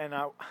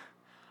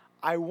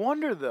 I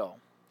wonder though,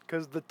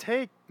 because the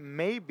take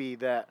may be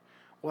that,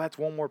 well, that's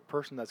one more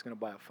person that's gonna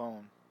buy a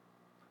phone,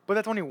 but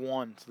that's only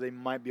one, so they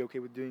might be okay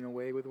with doing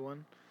away with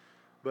one.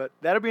 But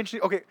that'll be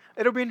interesting. Okay,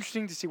 it'll be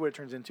interesting to see what it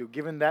turns into,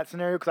 given that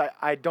scenario. Because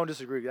I don't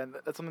disagree.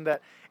 That's something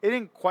that it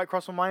didn't quite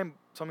cross my mind.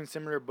 Something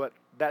similar, but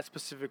that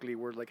specifically,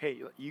 where like, hey,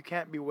 you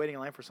can't be waiting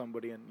in line for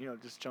somebody and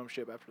just jump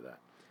ship after that.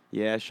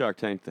 Yeah, Shark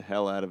Tank the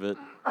hell out of it.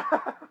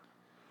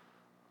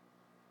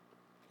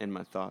 And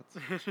my thoughts.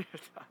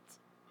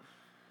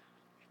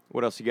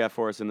 What else you got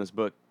for us in this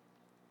book?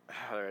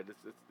 All right,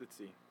 let's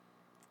see.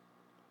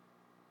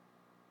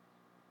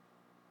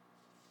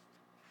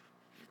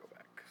 Let me go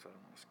back because I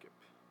don't want to skip.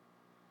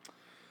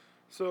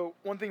 So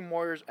one thing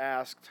Moyers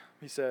asked,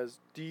 he says,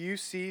 "Do you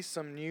see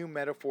some new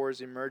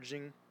metaphors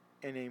emerging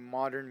in a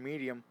modern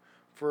medium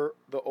for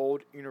the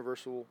old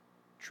universal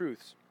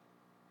truths?"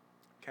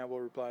 Campbell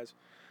replies,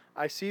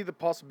 "I see the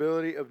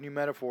possibility of new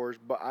metaphors,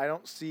 but I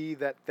don't see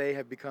that they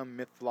have become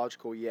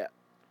mythological yet."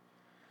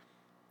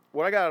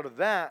 What I got out of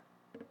that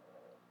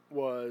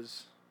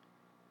was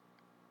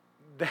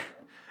that,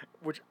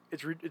 which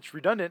it's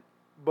redundant,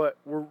 but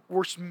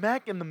we're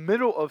smack in the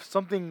middle of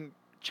something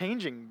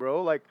changing,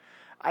 bro. Like,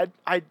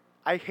 I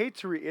hate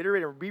to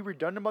reiterate or be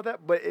redundant about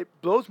that, but it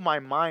blows my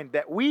mind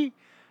that we,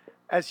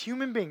 as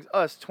human beings,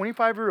 us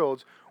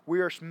 25-year-olds,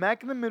 we are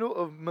smack in the middle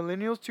of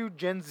millennials to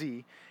Gen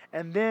Z.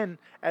 And then,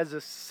 as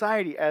a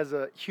society, as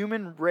a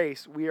human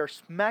race, we are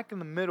smack in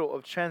the middle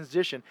of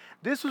transition.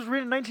 This was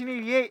written in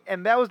 1988,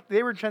 and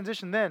they were in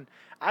transition then.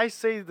 I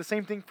say the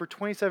same thing for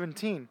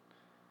 2017.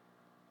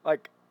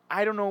 Like,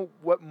 I don't know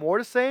what more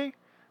to say.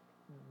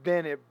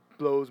 Then it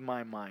blows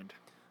my mind.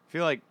 I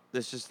feel like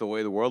that's just the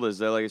way the world is.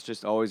 Though, like it's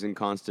just always in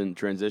constant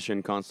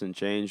transition, constant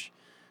change,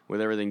 with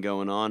everything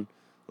going on.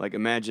 Like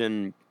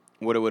imagine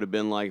what it would have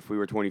been like if we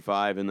were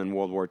 25 and then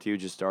World War II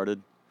just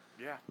started.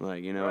 Yeah.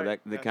 Like, Right. that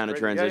the That's kind of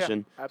crazy. Yeah, yeah.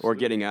 transition, or Absolutely.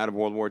 getting out of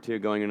World War II,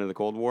 going into the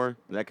Cold War,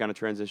 that kind of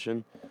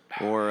transition.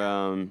 Or,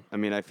 I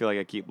mean, I feel like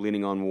I keep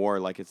leaning on war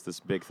like it's this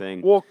big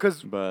thing. Well,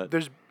 because But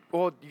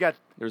you got.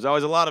 there's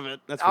always a lot of it,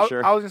 that's for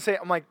sure. I was gonna say,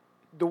 I'm like,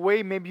 the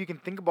way maybe you can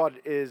think about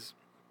it is,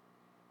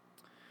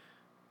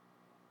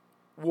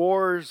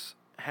 wars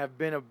have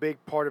been a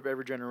big part of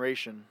every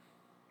generation.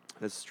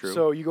 That's true.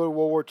 So you go to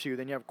World War II,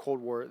 then you have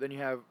Cold War, then you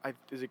have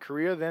is it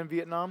Korea, then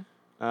Vietnam?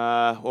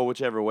 Well,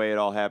 whichever way, it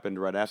all happened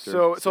right after.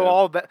 So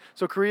all that.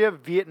 So Korea,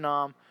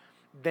 Vietnam,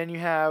 then you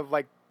have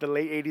like the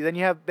late 80s. Then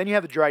you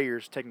have the dry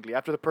years technically.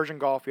 After the Persian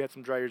Gulf, you had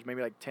some dry years,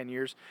 maybe like 10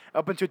 years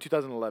up until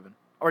 2011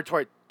 or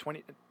sorry,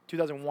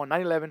 2001,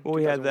 9/11. Well,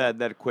 we had 2001.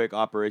 that quick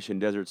Operation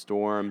Desert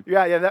Storm,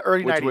 Yeah, that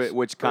early 90s.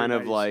 which kind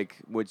Early of 90s. like,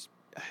 which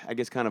I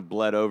guess kind of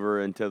bled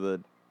over into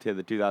the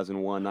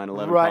 2001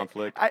 9/11 right.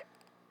 conflict.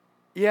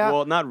 Yeah.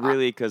 Well, not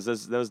really, because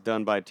that was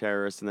done by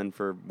terrorists, and then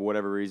for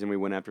whatever reason, we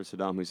went after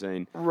Saddam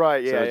Hussein.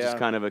 Right. Yeah. So it's yeah. just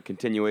kind of a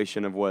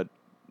continuation of what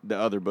the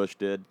other Bush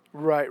did.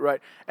 Right.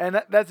 And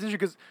that's interesting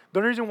because the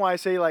only reason why I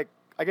say like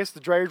I guess the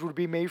dry years would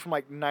be made from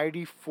like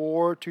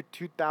 94 to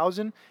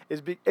 2000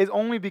 is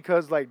only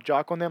because like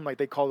Jock on them, like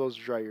they call those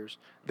dry years.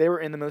 They were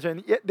in the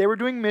military. And they were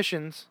doing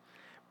missions,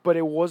 but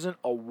it wasn't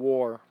a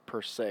war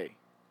per se.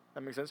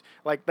 That makes sense.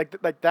 Like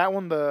that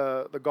one,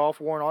 the Gulf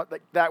War and all,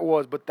 like that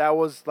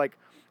was like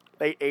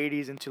late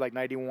 80s into like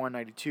 91,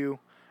 92.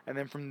 And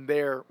then from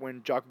there,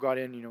 when Jocko got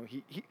in,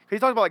 he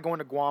talked about like going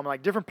to Guam,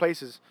 like different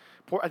places.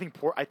 I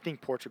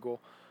think Portugal,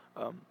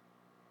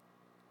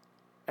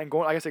 and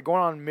going, like I said,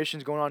 going on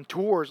missions, going on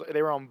tours.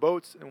 They were on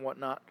boats and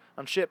whatnot,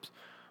 on ships,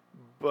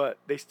 but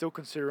they still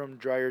consider them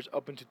dryers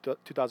up into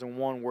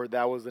 2001, where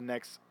that was the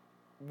next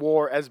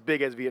war as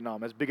big as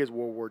Vietnam, as big as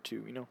World War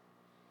II.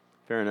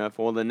 Fair enough.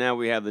 Well, then now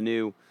we have the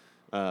new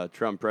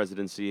Trump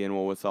presidency,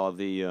 and with all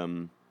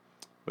the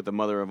with the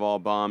mother of all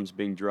bombs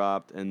being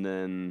dropped, and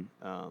then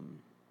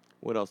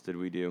what else did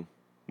we do?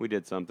 We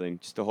did something.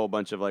 Just a whole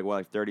bunch of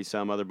like 30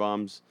 some other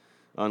bombs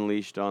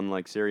unleashed on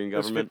like Syrian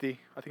government. It was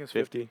 50. I think it's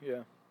 50. Yeah.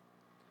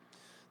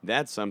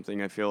 That's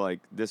something I feel like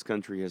this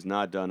country has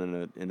not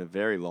done in a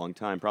very long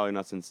time. Probably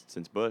not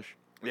since Bush.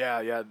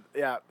 Yeah.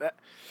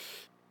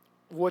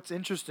 What's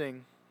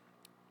interesting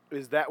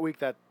is that week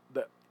that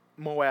the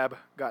Moab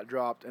got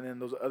dropped, and then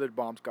those other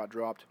bombs got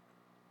dropped.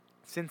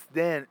 Since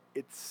then,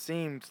 it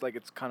seems like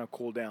it's kind of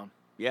cooled down.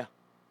 Yeah.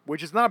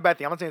 Which is not a bad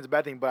thing. I'm not saying it's a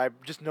bad thing, but I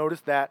just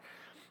noticed that.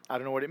 I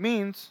don't know what it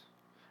means.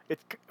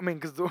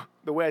 Because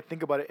the way I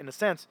think about it, in a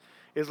sense,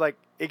 is like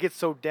it gets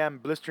so damn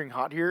blistering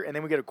hot here, and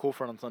then we get a cool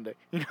front on Sunday.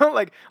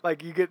 Like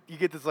you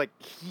get this like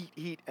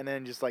heat, and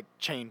then just like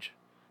change.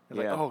 It's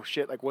like, oh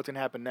shit, like what's gonna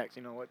happen next?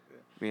 What?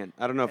 Man,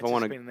 I don't know if I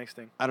want to. The next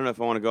thing. I don't know if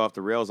I want to go off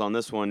the rails on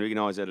this one. We can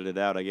always edit it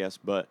out, I guess.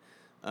 But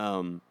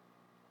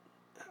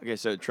okay,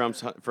 so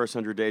Trump's first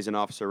 100 days in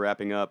office are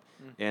wrapping up,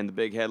 and the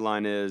big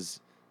headline is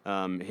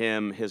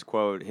his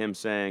quote, him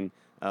saying,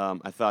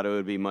 I thought it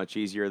would be much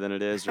easier than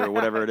it is, or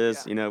whatever it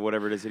is, Yeah.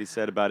 Whatever it is that he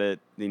said about it,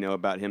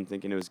 about him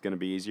thinking it was going to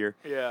be easier.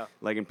 Yeah.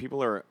 Like, and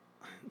people are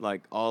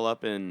like all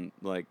up in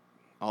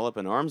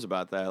arms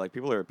about that. Like,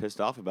 people are pissed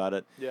off about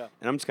it. Yeah.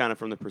 And I'm just kind of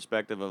from the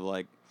perspective of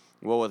like,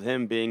 well, with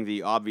him being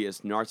the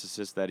obvious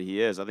narcissist that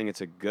he is, I think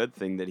it's a good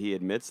thing that he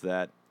admits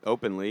that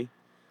openly.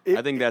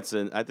 I think that's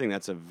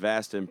a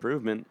vast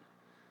improvement.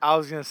 I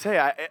was gonna say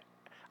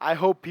I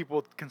hope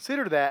people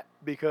consider that,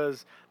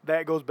 because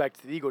that goes back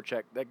to the ego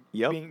check, that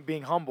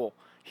being humble.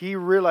 He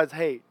realized,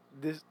 hey,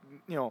 this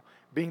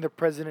being the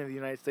president of the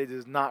United States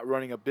is not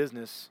running a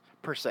business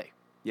per se.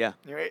 Yeah.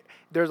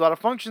 There's a lot of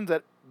functions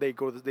that they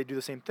do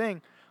the same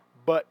thing,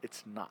 but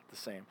it's not the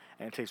same,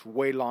 and it takes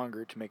way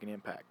longer to make an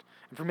impact.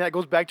 And for me, that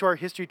goes back to our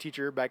history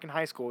teacher back in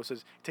high school. It says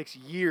it takes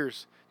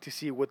years to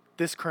see what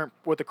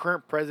the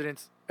current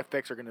president's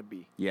effects are going to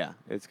be. Yeah,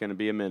 it's going to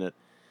be a minute.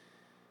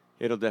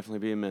 It'll definitely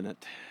be a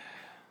minute.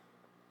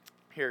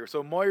 Here,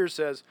 so Moyer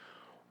says,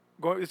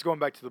 going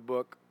back to the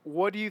book,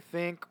 what do you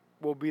think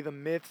will be the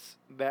myths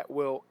that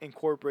will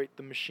incorporate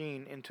the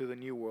machine into the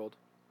new world?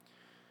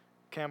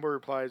 Campbell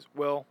replies,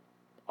 well,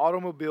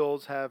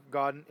 automobiles have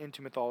gotten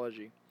into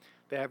mythology.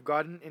 They have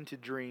gotten into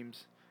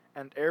dreams,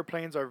 and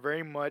airplanes are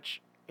very much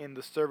in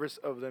the service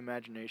of the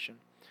imagination.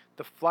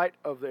 The flight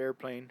of the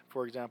airplane,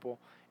 for example,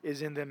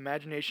 is in the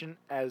imagination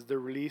as the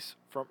release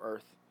from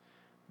Earth.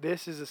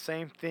 This is the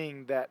same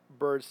thing that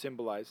birds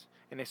symbolize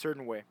in a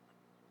certain way.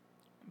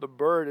 The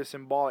bird is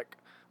symbolic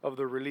of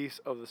the release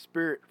of the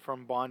spirit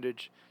from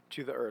bondage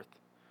to the earth,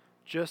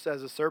 just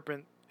as the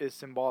serpent is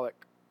symbolic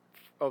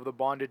of the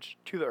bondage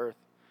to the earth.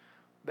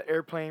 The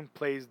airplane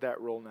plays that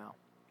role now.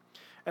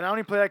 And I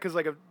only play that because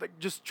like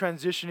just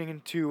transitioning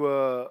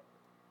into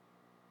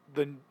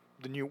the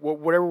new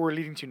whatever we're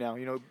leading to now,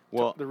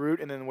 the route,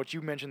 and then what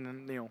you mentioned,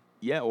 and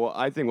Yeah, well,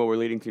 I think what we're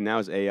leading to now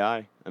is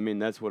AI. I mean,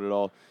 that's what it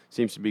all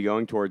seems to be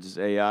going towards, is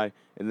AI.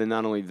 And then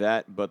not only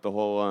that, but the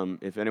whole,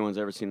 if anyone's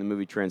ever seen the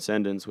movie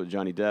Transcendence with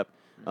Johnny Depp,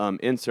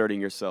 inserting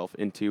yourself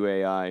into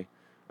AI.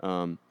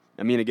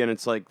 I mean, again,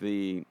 it's like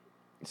it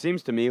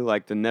seems to me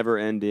like the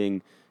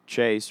never-ending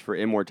chase for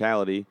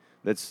immortality.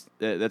 That's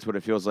what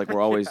it feels like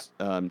we're always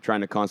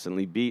trying to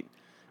constantly beat,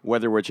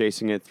 whether we're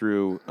chasing it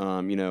through,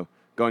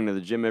 going to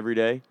the gym every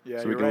day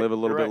so we can live a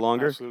little bit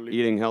longer, Absolutely.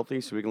 eating healthy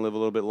so we can live a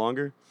little bit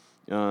longer.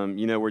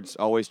 We're just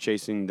always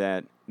chasing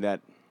that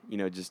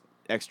just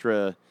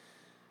extra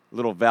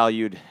little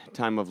valued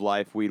time of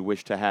life we'd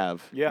wish to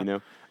have. Yeah.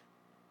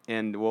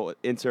 And well,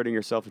 inserting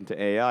yourself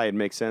into AI, it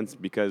makes sense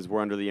because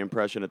we're under the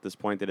impression at this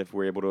point that if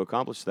we're able to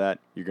accomplish that,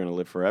 you're going to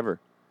live forever.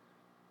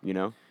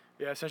 Yeah,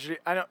 essentially.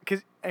 I know,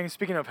 and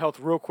speaking of health,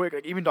 real quick,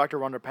 like even Dr.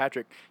 Rhonda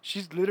Patrick,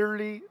 she's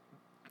literally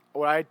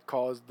what I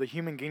call is the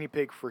human guinea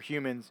pig for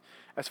humans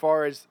as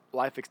far as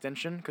life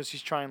extension, because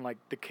she's trying like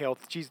the kale.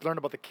 She's learned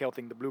about the kale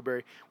thing, the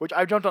blueberry, which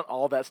I've jumped on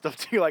all that stuff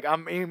too. Like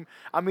I'm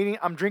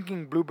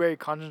drinking blueberry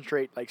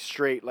concentrate like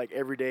straight like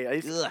every day.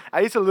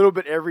 I eat a little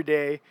bit every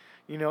day.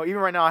 Even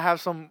right now I have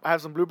some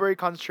blueberry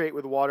concentrate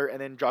with water and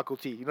then Jocko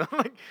tea.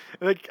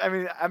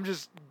 I'm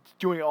just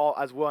doing it all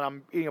as well. And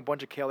I'm eating a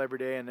bunch of kale every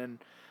day, and then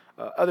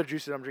other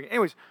juices I'm drinking.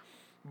 Anyways,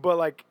 but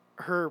like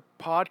her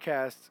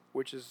podcast,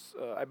 which is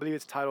I believe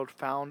it's titled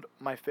 "Found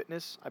My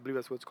Fitness." I believe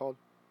that's what it's called.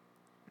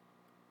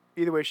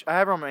 Either way, I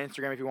have her on my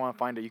Instagram. If you want to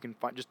find it, you can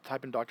just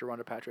type in Dr.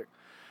 Rhonda Patrick.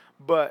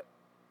 But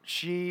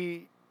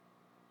the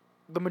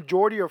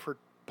majority of her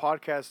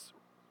podcasts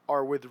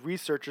are with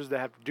researchers that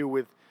have to do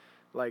with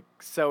like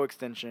cell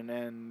extension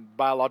and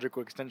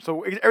biological extension.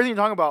 So everything you're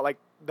talking about, like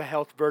the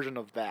health version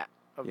of that.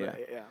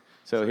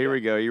 So here we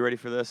go. You ready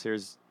for this?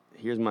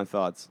 here's my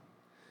thoughts.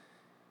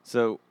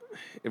 So,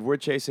 if we're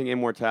chasing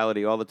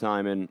immortality all the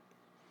time, and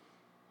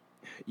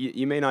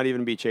you may not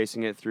even be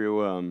chasing it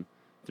through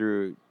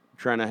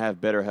trying to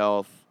have better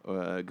health,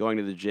 going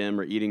to the gym,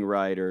 or eating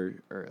right, or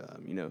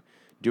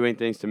doing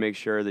things to make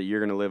sure that you're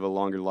going to live a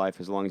longer life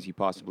as long as you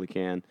possibly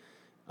can.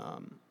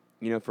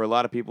 For a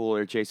lot of people,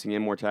 they're chasing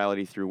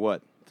immortality through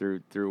what?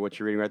 Through what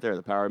you're reading right there,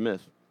 the power of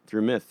myth,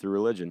 through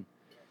religion.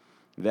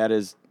 That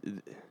is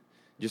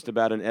just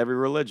about in every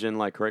religion.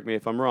 Like, correct me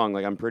if I'm wrong.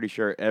 Like, I'm pretty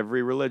sure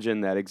every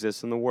religion that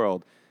exists in the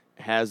world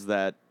has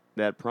that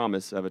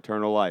promise of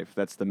eternal life.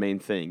 That's the main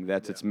thing.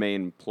 That's its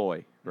main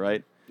ploy,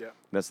 right? Yeah.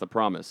 That's the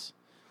promise.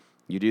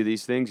 You do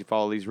these things, you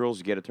follow these rules,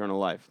 you get eternal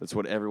life. That's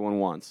what everyone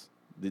wants.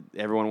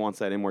 Everyone wants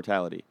that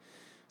immortality.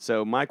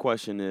 So my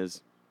question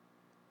is,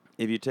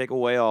 if you take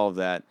away all of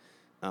that,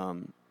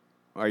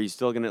 are you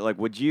still going to, like,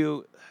 would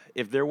you,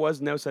 if there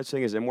was no such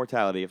thing as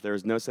immortality, if there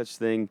was no such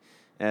thing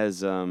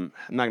as, I'm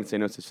not going to say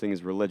no such thing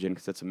as religion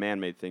because that's a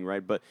man-made thing,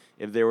 right? But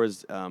if there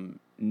was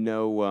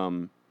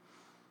no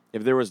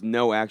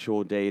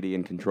actual deity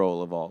in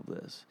control of all of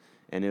this,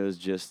 and it was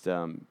just,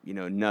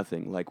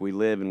 nothing, like we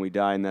live and we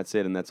die and that's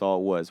it, and that's all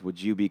it was,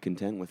 would you be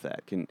content with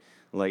that? And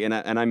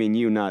I mean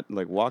you, not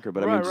like Walker,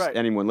 but I mean just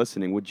anyone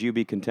listening, would you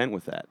be content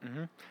with that?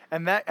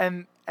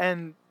 Mm-hmm.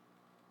 And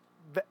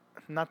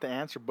not the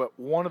answer, but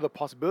one of the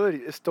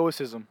possibilities is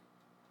stoicism,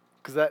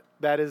 because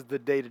that is the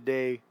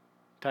day-to-day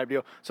type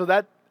deal. So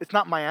that it's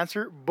not my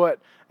answer, but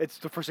it's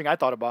the first thing I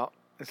thought about.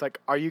 It's like,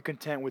 are you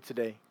content with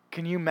today?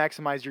 Can you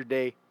maximize your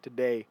day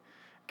today?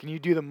 Can you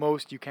do the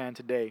most you can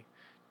today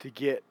to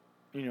get,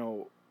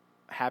 to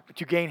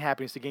gain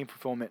happiness, to gain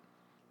fulfillment?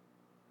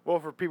 Well,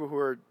 for people who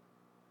are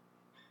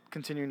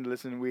continuing to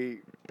listen,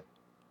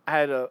 I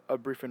had a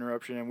brief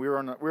interruption, and we were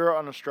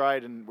on a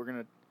stride, and we're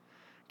gonna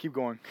keep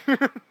going.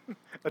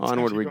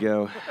 Onward we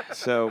go.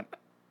 So,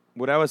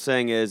 what I was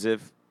saying is,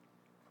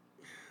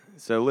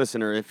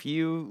 listener, if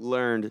you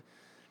learned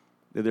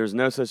that there's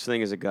no such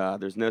thing as a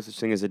God, there's no such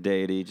thing as a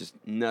deity, just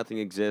nothing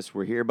exists,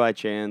 we're here by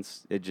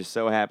chance, it just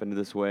so happened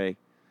this way,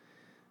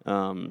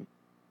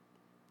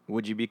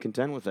 would you be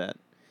content with that?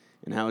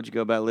 And how would you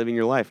go about living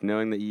your life,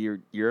 knowing that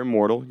you're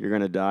immortal, you're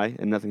going to die,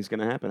 and nothing's going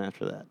to happen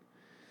after that?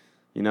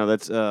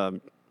 That's I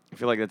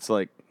feel like that's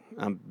like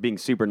I'm being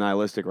super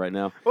nihilistic right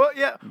now. Well,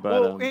 yeah.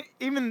 But,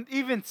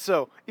 even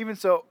so,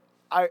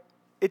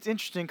 it's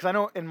interesting because I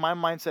know in my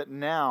mindset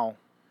now,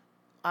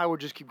 I would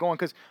just keep going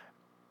because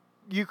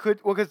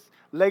because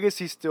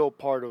legacy's still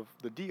part of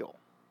the deal.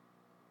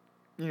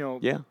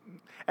 Yeah.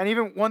 And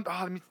even one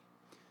thing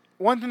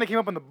that came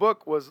up in the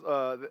book was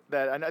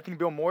that I think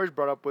Bill Moyers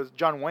brought up was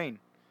John Wayne.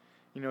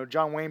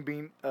 John Wayne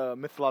being a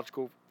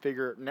mythological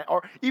figure,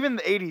 or even in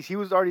the 80s, he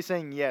was already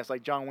saying yes.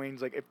 Like John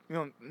Wayne's like, it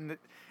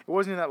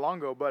wasn't that long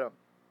ago, but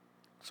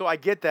so I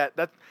get that.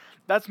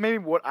 That's maybe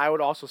what I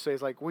would also say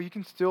is like, well, you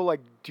can still like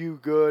do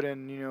good,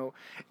 and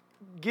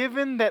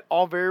given that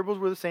all variables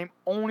were the same,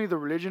 only the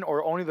religion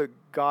or only the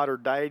god or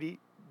deity.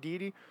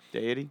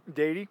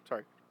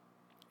 Sorry,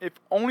 if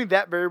only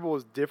that variable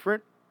is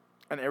different,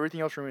 and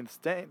everything else remains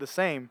the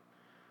same.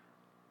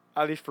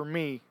 At least for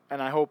me,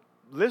 and I hope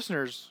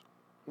listeners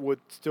would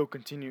still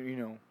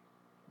continue,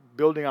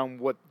 building on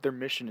what their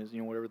mission is,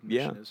 whatever the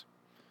mission is.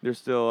 There's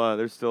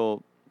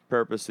still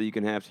purpose that you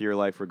can have to your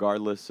life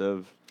regardless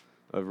of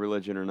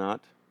religion or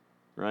not,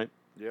 right?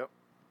 Yep.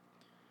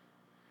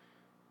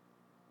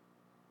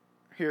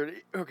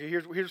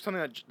 Here's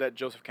something that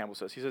Joseph Campbell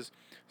says. He says,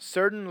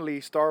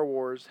 certainly Star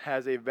Wars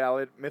has a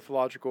valid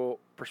mythological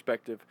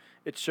perspective.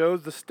 It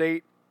shows the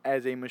state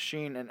as a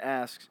machine and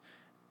asks,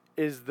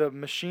 is the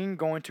machine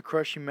going to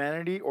crush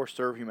humanity or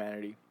serve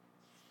humanity?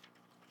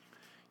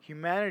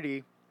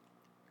 Humanity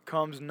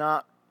comes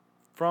not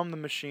from the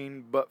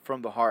machine, but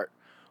from the heart.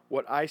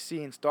 What I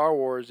see in Star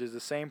Wars is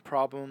the same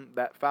problem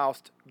that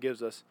Faust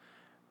gives us.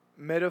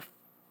 What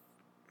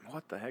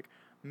the heck?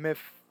 Can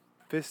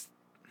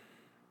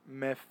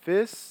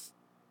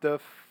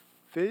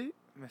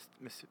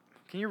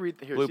you read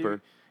here?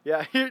 Blooper.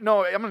 Yeah, here.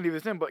 No, I'm gonna leave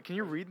this in. But can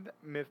you read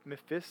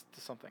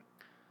something?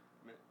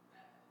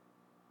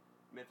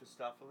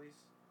 Mephistopheles.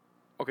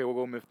 Okay, we'll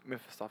go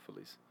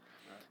Mephistopheles.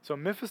 Right. So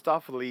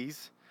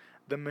Mephistopheles,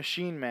 the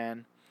machine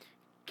man,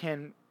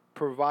 can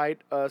provide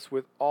us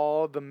with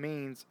all the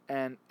means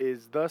and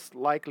is thus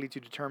likely to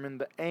determine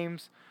the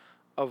aims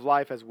of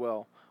life as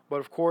well. But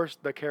of course,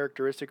 the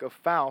characteristic of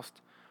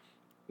Faust,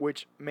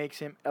 which makes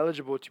him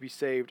eligible to be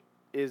saved,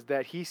 is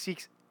that he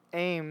seeks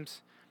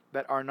aims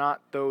that are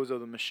not those of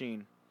the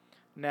machine.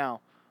 Now,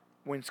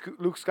 when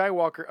Luke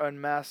Skywalker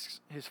unmasks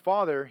his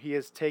father, he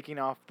is taking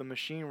off the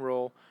machine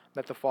role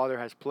that the father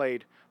has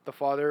played. The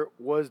father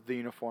was the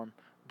uniform.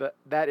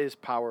 That is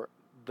power,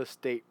 the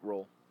state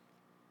role.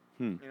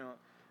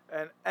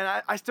 And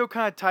I still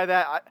kind of tie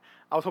that.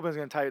 I was hoping I was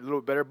going to tie it a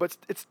little better, but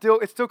it still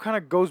kind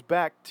of goes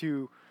back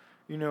to,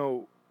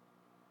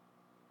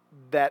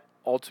 that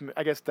ultimate,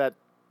 I guess, that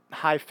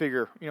high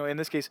figure. In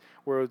this case,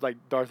 where it was like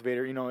Darth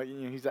Vader.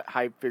 He's that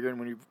high figure,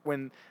 and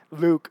when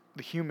Luke,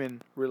 the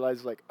human,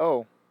 realizes like,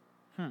 oh.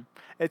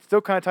 It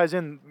still kind of ties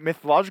in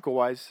mythological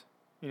wise,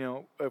 You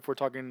know, if we're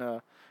talking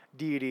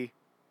deity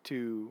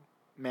to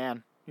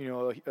man, you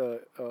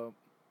know,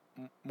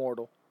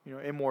 mortal. You know,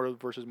 immortal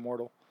versus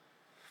mortal.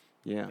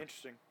 Yeah.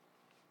 Interesting.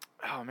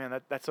 Oh man,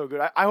 that's so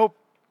good. I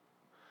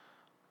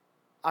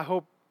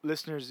hope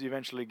listeners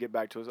eventually get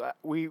back to us.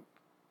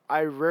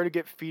 I rarely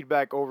get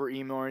feedback over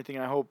email or anything.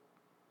 And I hope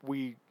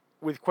we,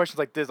 with questions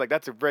like this, like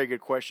that's a very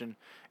good question.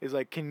 Is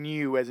like, can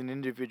you as an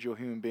individual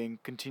human being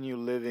continue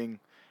living,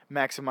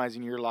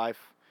 maximizing your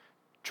life,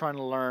 trying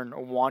to learn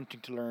or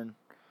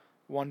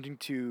wanting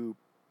to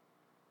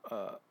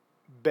uh,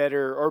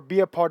 better or be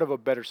a part of a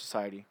better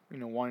society. You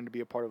know, wanting to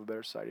be a part of a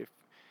better society.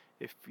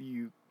 If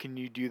you can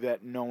you do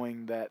that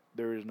knowing that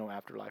there is no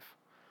afterlife.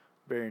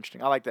 Very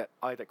interesting. I like that.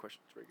 I like that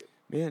question. It's very good.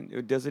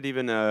 Man, does it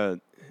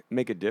even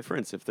make a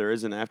difference if there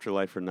is an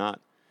afterlife or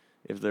not?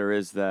 If there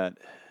is that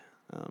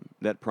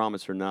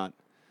promise or not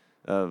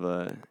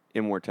of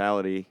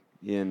immortality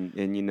in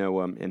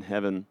in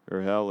heaven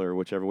or hell or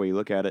whichever way you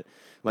look at it,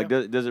 like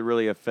Yeah. does it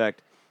really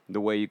affect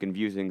the way you can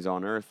view things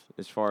on Earth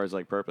as far as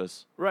like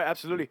purpose? Right,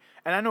 absolutely.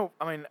 And I know,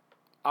 I mean,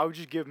 I would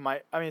just give I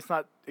mean, it's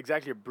not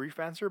exactly a brief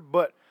answer,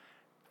 but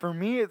for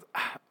me, it's,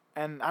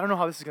 and I don't know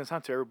how this is going to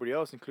sound to everybody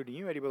else, including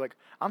you, Eddie, but like,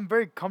 I'm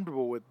very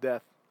comfortable with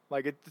death.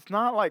 Like, it's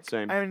not like,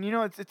 Same. I mean, you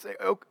know,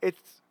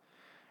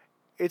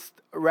 it's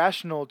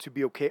rational to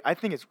be okay. I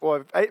think it's,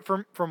 well,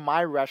 from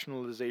my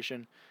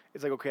rationalization,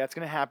 it's like, okay, that's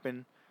going to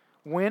happen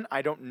when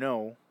I don't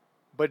know,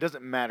 but it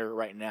doesn't matter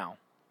right now.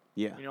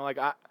 Yeah. You know, like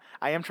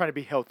I am trying to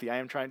be healthy. I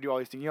am trying to do all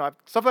these things. You know,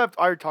 stuff I've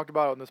already talked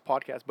about on this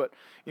podcast, but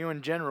you know,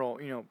 in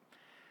general, you know,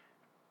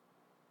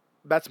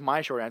 that's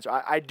my short answer.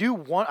 I do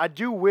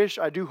wish,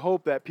 I do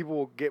hope that people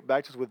will get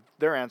back to us with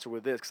their answer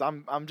with this, because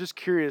I'm just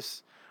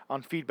curious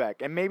on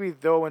feedback, and maybe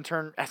they'll in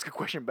turn ask a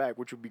question back,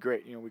 which would be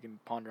great. You know, we can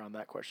ponder on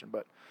that question,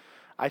 but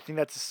I think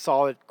that's a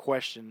solid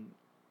question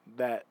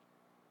that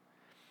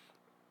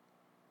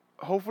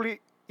hopefully,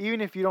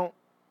 even if you don't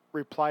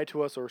reply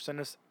to us or send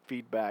us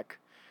feedback,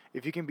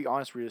 if you can be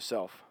honest with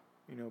yourself,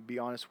 you know, be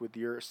honest with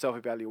your self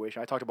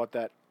evaluation. I talked about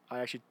that. I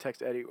actually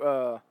texted Eddie.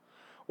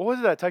 What was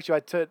it that I texted you?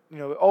 I said, you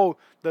know, oh,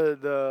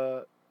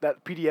 the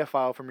that PDF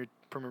file from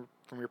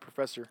your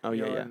professor. Oh,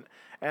 you yeah, know, yeah.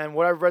 And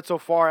what I've read so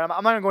far, I'm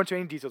not gonna go into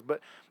any details,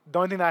 but the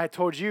only thing that I had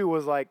told you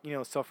was like, you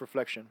know, self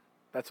reflection.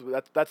 That's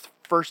the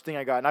first thing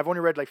I got, and I've only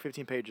read like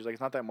 15 pages. Like,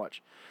 it's not that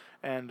much,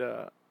 and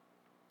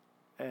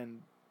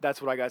and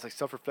that's what I got. It's like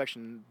self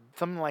reflection,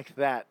 something like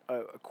that.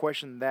 A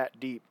question that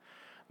deep,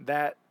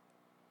 that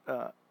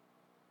uh,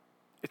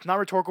 it's not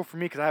rhetorical for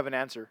me because I have an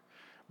answer,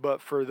 but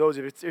for those,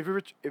 if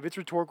it's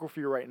rhetorical for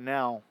you right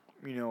now,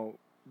 you know,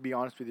 be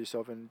honest with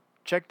yourself and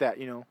check that.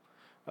 You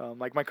know,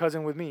 like my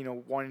cousin with me, you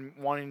know,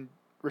 wanting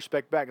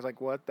respect back. It's like,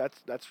 well,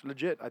 that's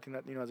legit. I think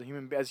that, you know,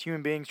 as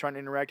human beings trying to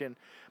interact and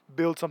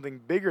build something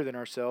bigger than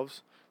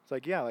ourselves, it's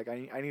like, yeah, like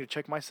I need to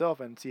check myself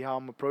and see how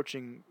I'm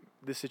approaching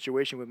this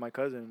situation with my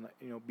cousin.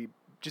 You know,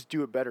 just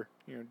do it better.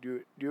 You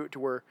know, do it to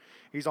where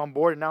he's on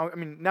board.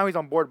 And now he's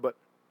on board, but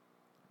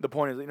the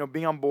point is, you know,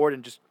 being on board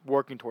and just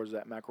working towards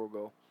that macro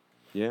goal.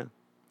 Yeah.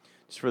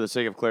 Just for the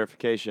sake of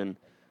clarification,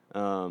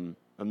 I'm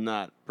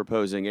not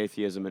proposing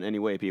atheism in any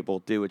way. People,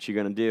 do what you're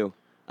gonna do.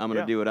 I'm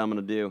gonna Yeah. do what I'm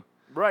gonna do.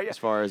 Right. Yeah. As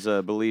far as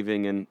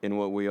believing in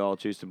what we all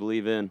choose to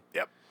believe in.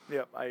 Yep.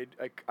 Yep.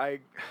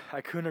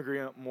 I couldn't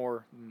agree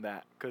more than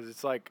that, because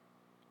it's like,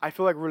 I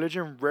feel like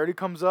religion rarely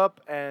comes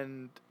up,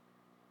 and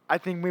I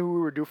think maybe we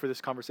were due for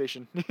this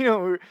conversation. You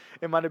know,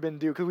 it might have been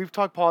due, because we've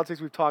talked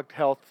politics, we've talked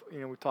health, you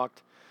know, we've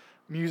talked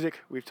music,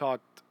 we've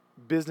talked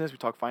business, we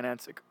talked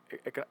finance,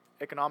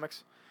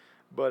 economics,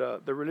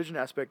 but the religion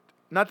aspect.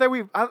 Not that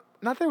we've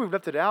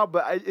left it out,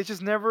 but it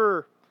just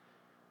never.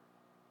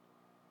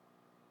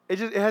 It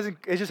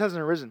just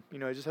hasn't arisen. You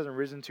know, it just hasn't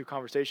risen to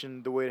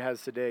conversation the way it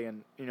has today,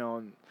 and you know,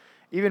 and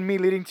even me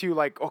leading to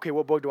like, okay,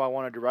 what book do I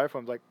want to derive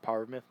from? Like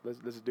Power of Myth.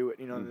 Let's do it.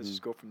 You know, and let's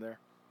just go from there.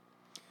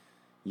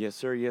 Yes,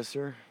 sir. Yes,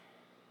 sir.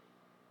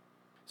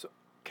 So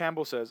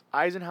Campbell says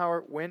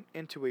Eisenhower went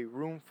into a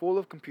room full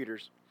of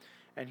computers,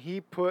 and he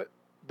put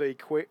the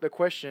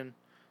question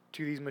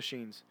to these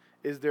machines: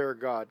 is there a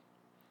God?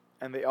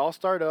 And they all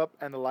start up,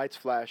 and the lights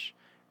flash,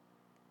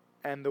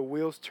 and the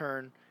wheels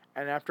turn,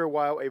 and after a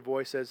while, a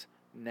voice says,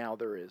 "Now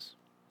there is."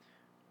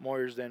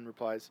 Moyers then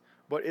replies,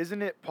 "But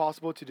isn't it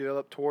possible to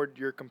develop toward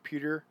your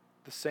computer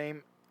the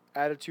same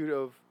attitude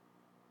of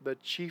the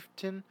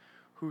chieftain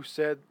who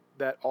said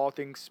that all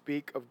things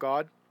speak of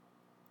God?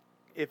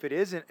 If it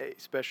isn't a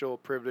special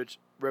privileged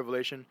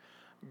revelation,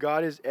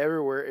 God is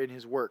everywhere in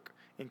his work,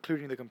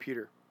 including the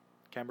computer."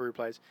 Campbell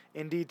replies,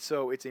 "Indeed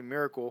so, it's a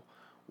miracle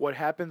what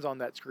happens on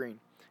that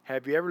screen.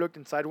 Have you ever looked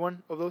inside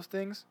one of those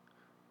things?"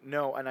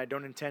 "No, and I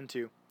don't intend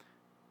to."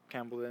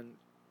 Campbell then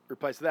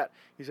replies to that.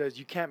 He says,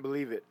 "You can't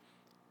believe it.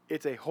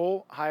 It's a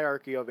whole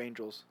hierarchy of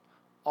angels,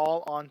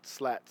 all on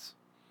slats.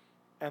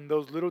 And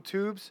those little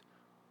tubes,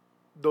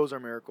 those are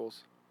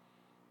miracles.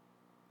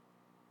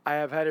 I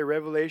have had a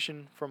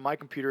revelation from my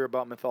computer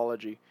about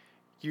mythology.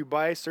 You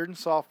buy certain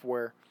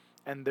software,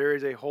 and there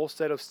is a whole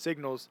set of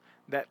signals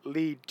that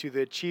lead to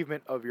the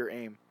achievement of your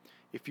aim.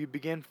 If you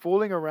begin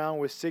fooling around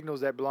with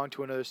signals that belong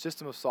to another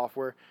system of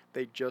software,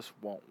 they just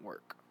won't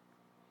work.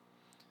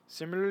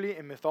 Similarly,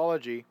 in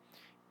mythology,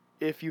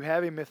 if you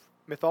have a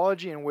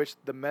mythology in which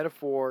the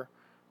metaphor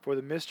for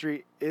the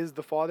mystery is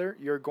the Father,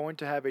 you're going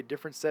to have a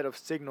different set of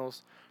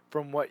signals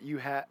from what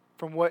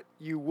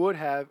you would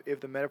have if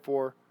the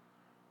metaphor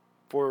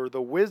for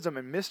the wisdom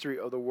and mystery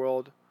of the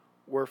world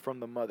were from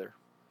the Mother.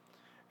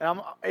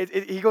 And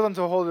he goes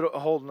into a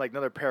whole like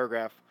another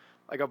paragraph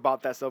like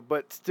about that stuff,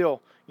 but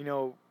still,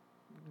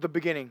 the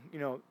beginning,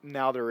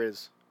 now there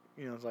is,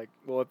 it's like,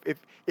 well,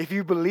 if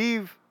you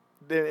believe,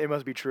 then it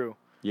must be true.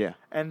 Yeah.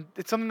 And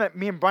it's something that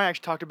me and Brian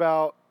actually talked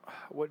about.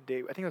 What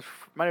day? I think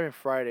might have been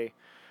Friday.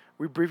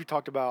 We briefly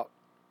talked about,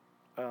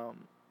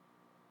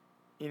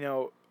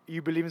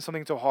 you believe in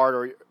something so hard,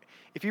 or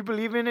if you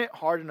believe in it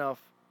hard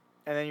enough,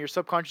 and then your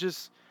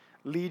subconscious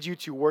leads you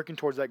to working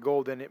towards that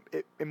goal, then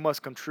it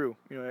must come true,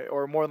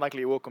 or more than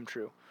likely it will come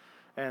true.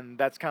 And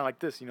that's kind of like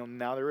this,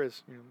 now there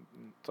is.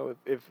 So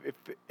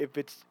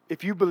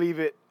if you believe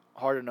it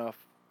hard enough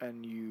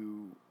and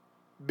you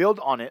build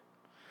on it,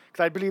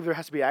 because I believe there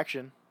has to be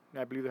action.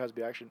 And I believe there has to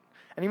be action.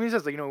 And even he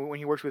says, like,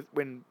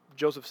 when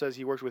Joseph says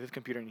he works with his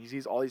computer and he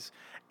sees all these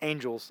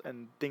angels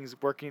and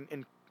things working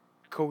in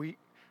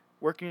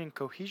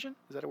cohesion.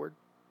 Is that a word?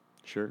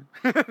 Sure.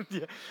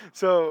 Yeah.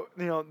 So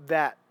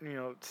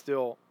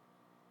still,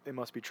 it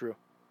must be true.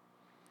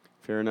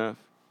 Fair enough.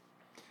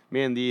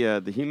 Man,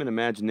 the human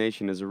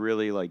imagination is a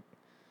really like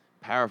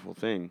powerful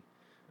thing.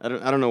 I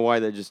don't know why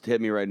that just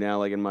hit me right now,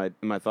 like in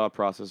my thought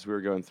process we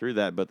were going through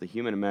that, but the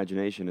human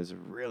imagination is a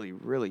really,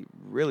 really,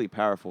 really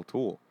powerful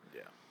tool.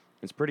 Yeah.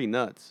 It's pretty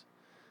nuts.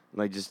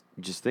 Like just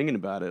thinking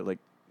about it, like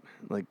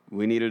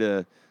we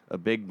needed a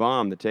big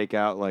bomb to take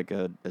out like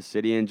a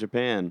city in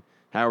Japan.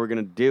 How are we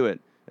gonna do it?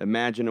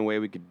 Imagine a way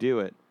we could do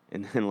it,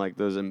 and then like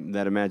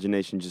that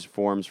imagination just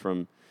forms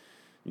from.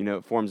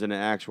 Forms into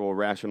actual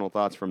rational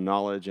thoughts from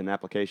knowledge and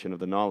application of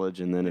the knowledge,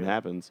 and then it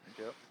happens.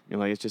 Yep.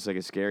 It's just like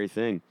a scary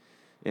thing.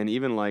 And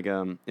even like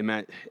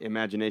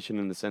imagination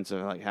in the sense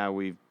of like how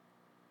we've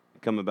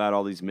come about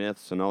all these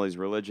myths and all these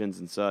religions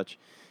and such.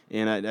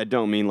 And I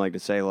don't mean like to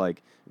say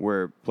like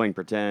we're playing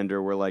pretend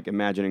or we're like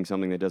imagining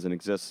something that doesn't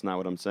exist. It's not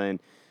what I'm saying.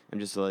 I'm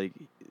just like,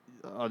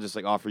 I'll just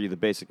like offer you the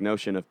basic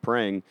notion of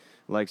praying.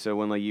 Like, so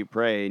when like you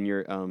pray and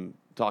you're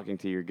talking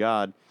to your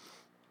God,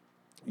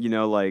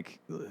 like,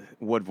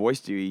 what voice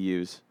do you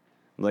use?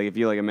 Like, if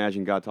you, like,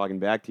 imagine God talking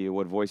back to you,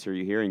 what voice are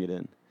you hearing it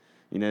in?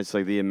 It's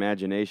like the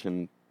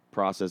imagination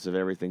process of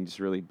everything just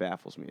really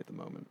baffles me at the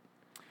moment.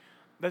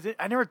 That's it.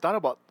 I never thought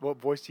about what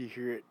voice do you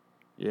hear it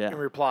in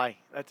reply.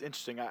 That's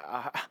interesting. I'm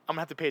going to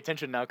have to pay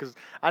attention now because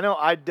I know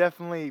I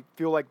definitely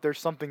feel like there's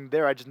something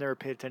there. I just never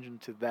pay attention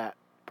to that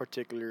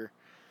particular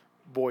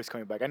voice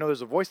coming back. I know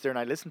there's a voice there and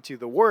I listen to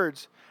the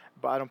words,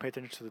 but I don't pay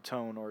attention to the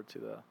tone or to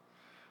the...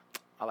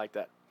 I like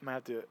that.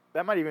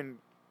 That might even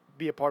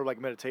be a part of like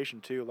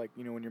meditation too. Like,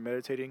 when you're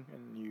meditating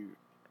and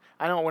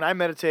I know when I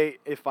meditate,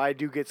 if I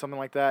do get something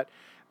like that,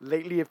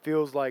 lately it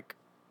feels like,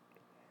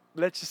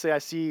 let's say I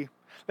see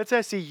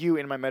you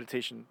in my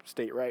meditation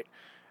state, right?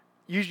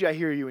 Usually I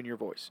hear you in your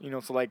voice,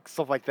 so like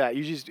stuff like that.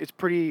 Usually it's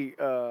pretty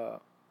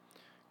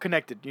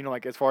connected,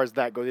 like as far as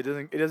that goes.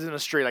 It doesn't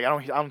astray. Like I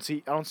don't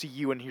see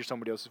you and hear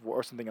somebody else's voice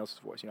or something else's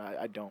voice.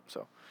 I don't.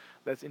 So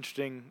that's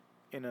interesting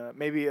in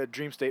maybe a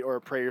dream state or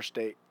a prayer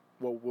state.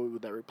 What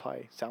would that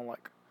reply sound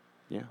like?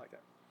 Yeah. Like that.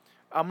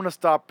 I'm going to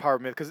stop Power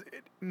Myth because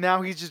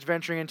now he's just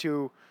venturing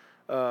into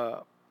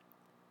how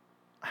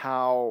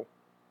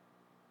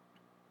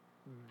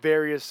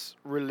various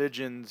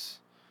religions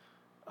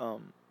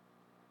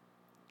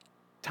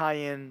tie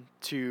in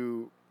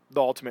to the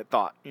ultimate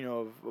thought,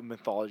 of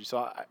mythology.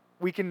 So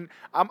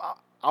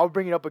I'll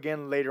bring it up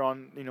again later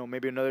on,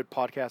 maybe another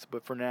podcast,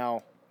 but for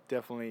now,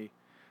 definitely...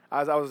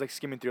 I was like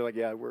skimming through, like,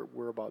 yeah,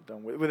 we're about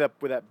done with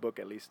that book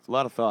at least. A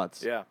lot of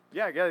thoughts. Yeah.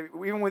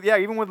 Even with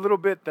a little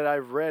bit that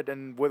I've read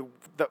and with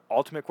the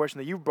ultimate question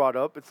that you brought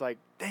up, it's like,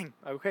 dang,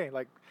 okay,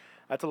 like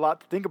that's a lot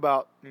to think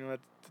about.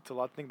 It's a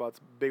lot to think about.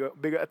 It's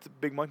big. That's a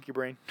big monkey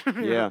brain.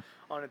 Yeah.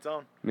 On its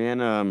own.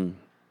 Man,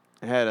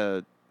 I had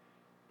a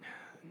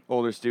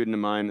older student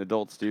of mine,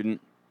 adult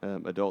student,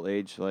 adult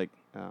age, like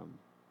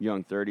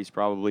young 30s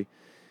probably.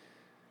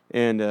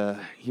 And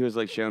he was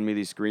like showing me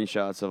these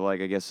screenshots of like,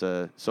 I guess,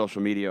 a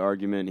social media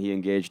argument he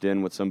engaged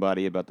in with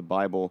somebody about the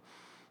Bible.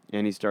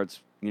 And he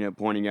starts,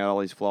 pointing out all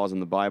these flaws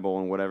in the Bible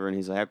and whatever. And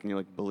he's like, how can you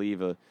like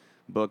believe a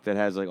book that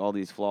has like all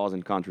these flaws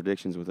and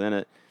contradictions within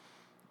it?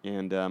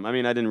 And I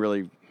didn't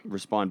really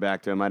respond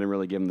back to him. I didn't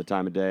really give him the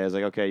time of day. I was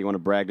like, okay, you want to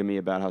brag to me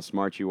about how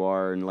smart you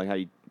are and like how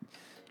you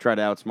try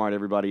to outsmart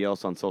everybody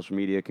else on social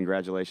media.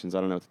 Congratulations.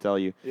 I don't know what to tell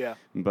you. Yeah.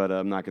 But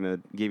I'm not going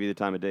to give you the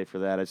time of day for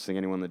that. I just think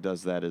anyone that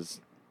does that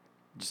is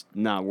just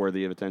not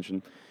worthy of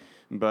attention.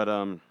 But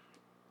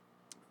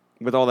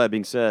with all that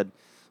being said,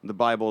 the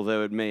Bible,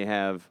 though it may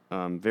have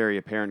very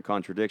apparent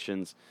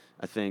contradictions,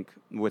 I think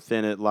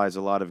within it lies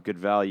a lot of good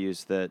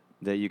values that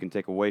you can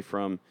take away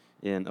from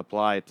and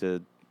apply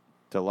to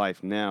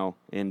life now,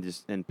 and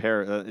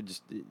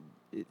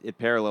it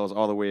parallels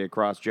all the way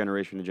across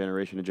generation to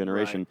generation to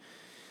generation. Right.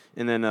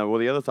 And then, well,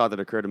 the other thought that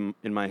occurred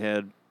in my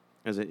head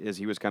as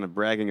he was kind of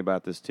bragging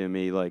about this to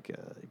me, like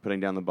putting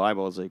down the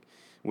Bible, is like,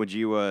 would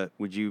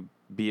you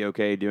be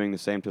okay doing the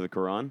same to the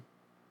Quran?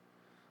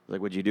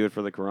 Like, would you do it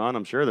for the Quran?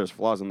 I'm sure there's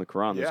flaws in the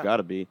Quran. There's Yeah. got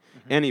to be.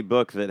 Any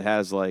book that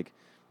has, like,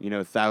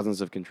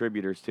 thousands of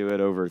contributors to it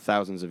over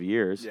thousands of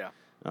years, Yeah.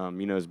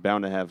 Is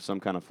bound to have some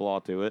kind of flaw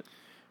to it.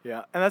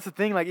 Yeah, and that's the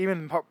thing. Like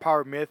even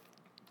Power of Myth,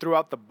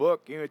 throughout the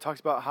book, it talks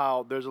about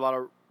how there's a lot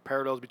of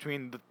parallels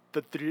between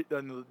the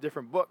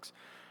different books,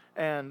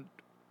 and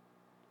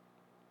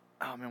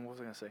oh man, what was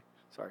I gonna say?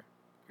 Sorry,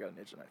 I got an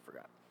itch and I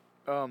forgot.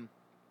 Hold on.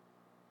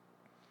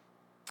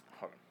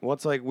 Well,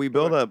 it's like we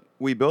build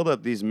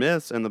up these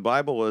myths, and the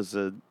Bible is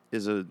a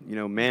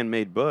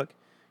man-made book.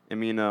 I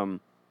mean,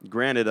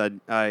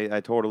 granted, I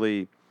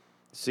totally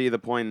see the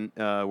point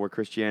where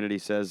Christianity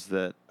says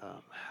that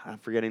I'm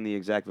forgetting the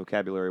exact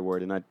vocabulary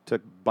word, and I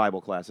took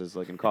Bible classes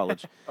like in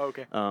college.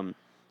 Okay.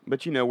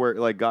 But where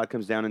like God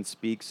comes down and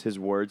speaks His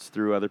words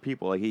through other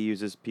people, like He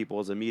uses people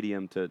as a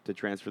medium to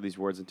transfer these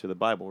words into the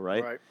Bible,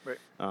 right?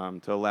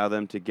 Right. To allow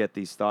them to get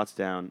these thoughts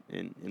down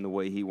in the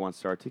way He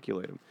wants to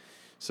articulate them.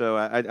 So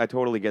I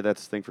totally get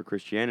that's the thing for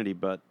Christianity,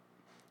 but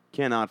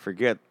cannot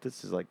forget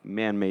this is like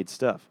man-made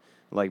stuff.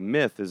 Like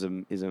myth is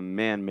a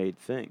man-made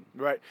thing.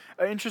 Right.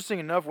 Interesting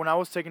enough, when I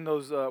was taking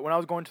those, when I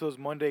was going to those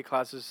Monday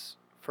classes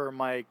for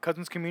my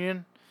cousin's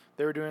communion,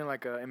 they were doing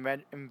like a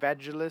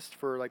evangelist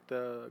for like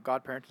the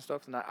godparents and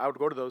stuff, and I would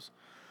go to those.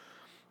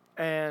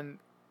 And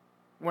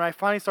when I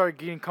finally started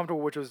getting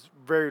comfortable, which was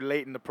very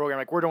late in the program,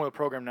 like we're done with the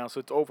program now, so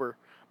it's over.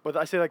 But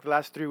I say like the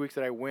last 3 weeks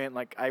that I went,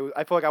 like I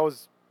felt like I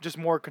was just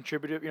more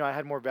contributive. I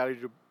had more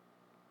value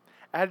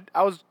to.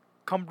 I was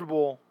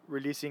comfortable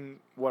releasing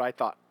what I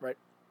thought, right?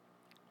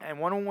 And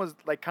one of them was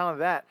like kind of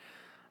that,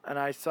 and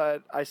I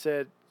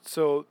said,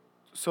 so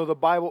the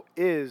Bible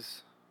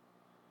is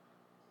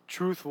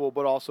truthful,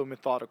 but also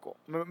mythological.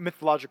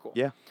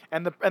 Yeah.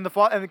 And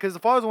because the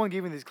father's the one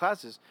giving these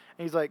classes,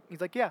 and he's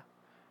like, yeah,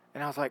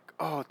 and I was like,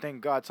 oh,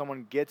 thank God,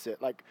 someone gets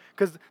it. Like,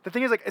 because the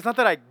thing is, like, it's not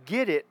that I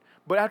get it,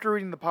 but after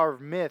reading The Power of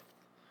Myth,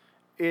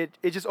 it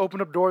just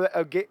opened up door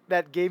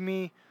that gave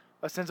me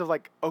a sense of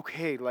like,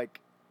 okay, like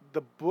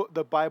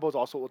the Bible is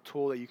also a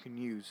tool that you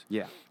can use.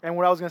 Yeah. And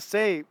what I was gonna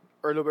say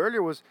a little bit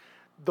earlier was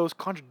those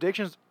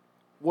contradictions.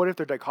 What if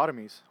they're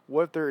dichotomies?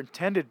 What if they're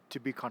intended to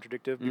be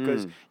contradictive?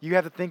 Because you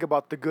have to think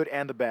about the good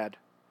and the bad.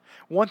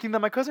 One thing that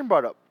my cousin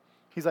brought up,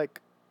 he's like,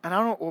 and I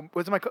don't know,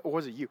 or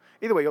was it you?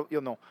 Either way,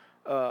 you'll know.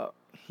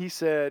 He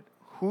said,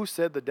 "Who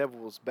said the devil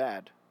was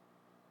bad?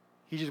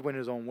 He just went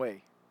his own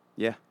way."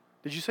 Yeah.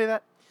 Did you say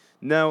that?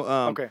 No.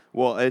 Okay.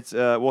 Well, it's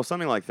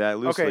something like that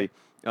loosely.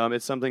 Okay.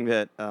 It's something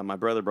that my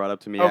brother brought up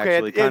to me. Okay,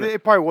 actually,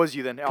 it probably was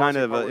you then. It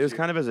was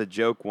kind of as a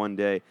joke one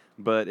day,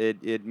 but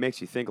it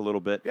makes you think a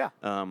little bit. Yeah.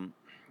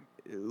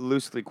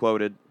 Loosely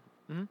quoted,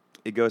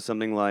 It goes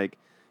something like,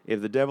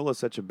 "If the devil is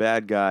such a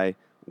bad guy,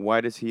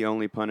 why does he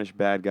only punish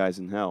bad guys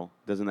in hell?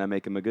 Doesn't that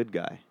make him a good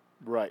guy?"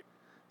 Right.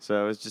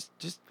 So it's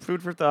just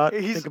food for thought.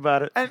 Think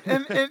about it.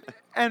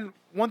 And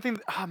one thing,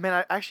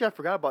 man, I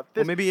forgot about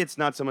this. Well, maybe it's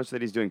not so much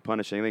that he's doing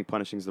punishing. I think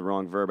punishing is the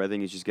wrong verb. I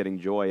think he's just getting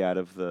joy out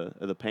of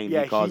the pain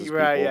he causes people.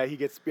 Yeah, he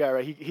gets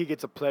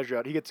a pleasure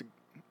out. He gets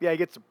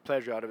a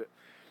pleasure out of it.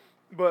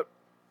 But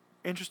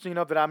interesting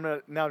enough that I'm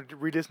gonna now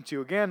re-listen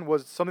to again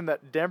was something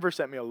that Denver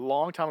sent me a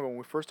long time ago when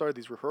we first started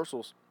these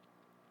rehearsals.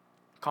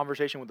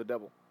 Conversation with the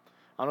Devil.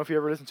 I don't know if you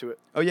ever listened to it.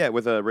 Oh yeah,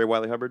 with Ray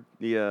Wiley Hubbard,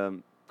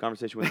 the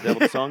Conversation with the Devil,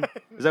 the song.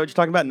 Is that what you're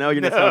talking about? No,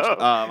 you're not. No.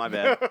 Oh, my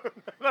bad.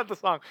 Not the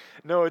song.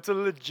 No, it's a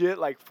legit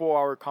like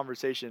 4-hour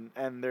conversation,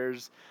 and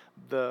there's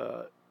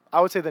I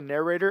would say the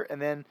narrator,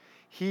 and then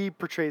he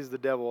portrays the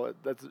devil.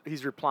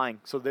 He's replying,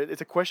 so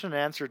it's a question and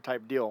answer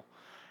type deal,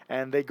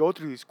 and they go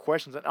through these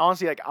questions. And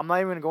honestly, like I'm not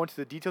even gonna go into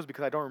the details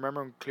because I don't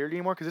remember them clearly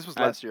anymore because this was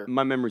last year.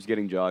 My memory's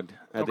getting jogged.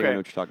 I think I know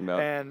what you're talking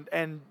about.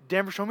 And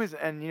Denver showed me this,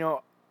 and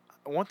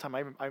one time I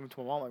even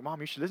told my mom, like,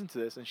 "Mom, you should listen to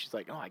this," and she's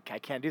like, "No, I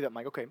can't do that." I'm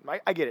like, "Okay,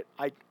 I get it.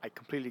 I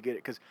completely get it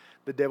because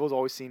the devil's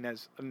always seen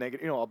as a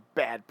negative, a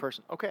bad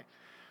person." Okay,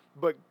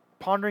 but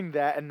pondering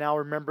that and now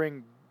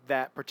remembering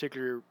that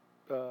particular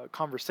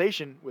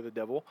conversation with the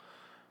devil,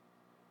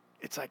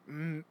 it's like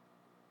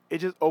it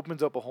just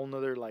opens up a whole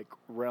nother like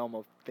realm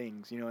of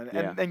things,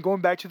 And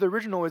going back to the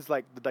original is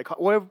like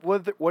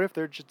what if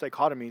they're just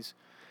dichotomies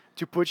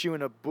to put you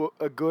in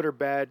a good or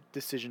bad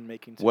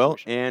decision-making situation. Well,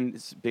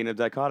 and speaking of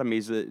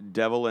dichotomies, the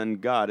devil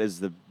and God is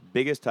the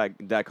biggest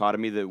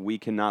dichotomy that we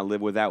cannot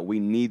live without.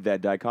 We need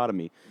that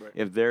dichotomy. Right.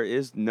 If there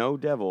is no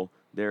devil,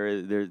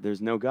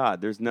 there's no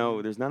God. There's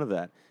none of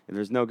that. If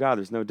there's no God,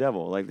 there's no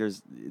devil. Like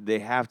they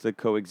have to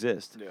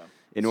coexist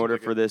in order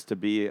for this to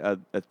be a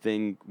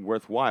thing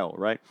worthwhile,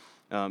 right?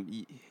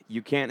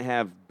 You can't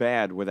have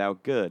bad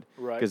without good,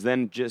 because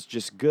then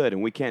just good,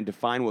 and we can't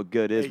define what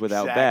good is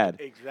without bad.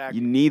 Exactly.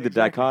 You need the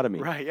dichotomy.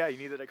 Right? Yeah, you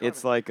need the dichotomy.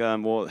 It's like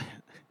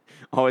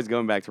always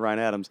going back to Ryan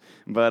Adams,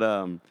 but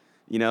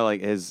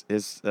like his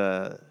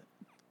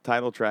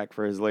title track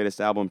for his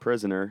latest album,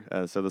 Prisoner.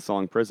 So the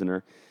song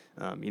Prisoner,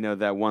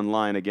 That one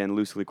line, again,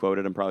 loosely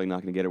quoted, I'm probably not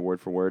going to get it word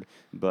for word,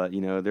 but,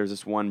 there's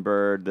this one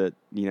bird that,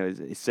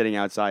 is sitting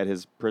outside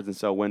his prison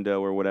cell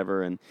window or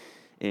whatever,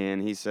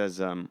 and he says,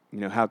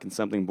 how can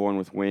something born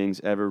with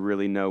wings ever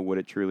really know what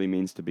it truly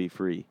means to be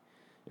free?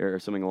 Or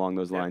something along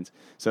those lines.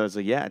 So it's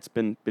like, it's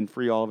been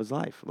free all of his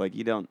life. Like,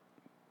 he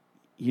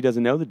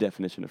doesn't know the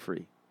definition of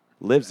free.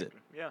 Lives it.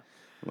 Yeah.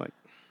 Like,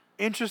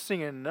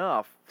 interesting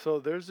enough, so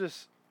there's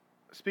this,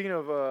 speaking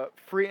of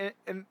free,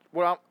 and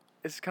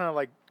it's kind of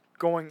like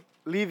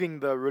leaving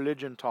the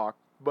religion talk,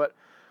 but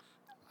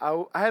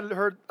I had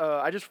heard,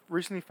 I just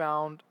recently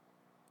found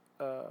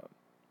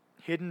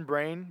Hidden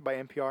Brain by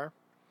NPR.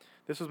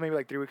 This was maybe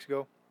like 3 weeks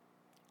ago.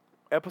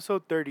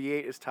 Episode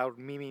 38 is titled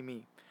Me, Me,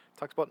 Me. It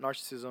talks about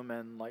narcissism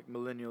and like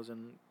millennials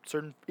and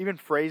certain, even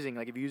phrasing,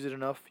 like if you use it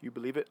enough, you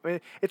believe it. I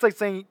mean, it's like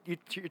saying you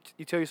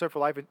tell yourself a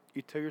lie,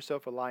 you tell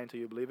yourself a lie until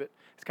you believe it.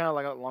 It's kind of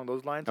like along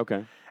those lines.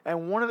 okay.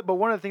 And one of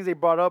the things they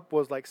brought up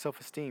was like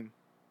self-esteem.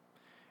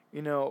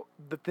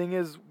 The thing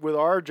is with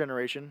our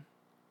generation,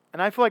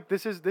 and I feel like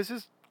this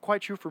is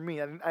quite true for me.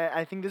 And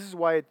I think this is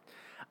why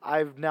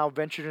I've now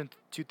ventured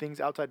into things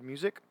outside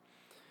music.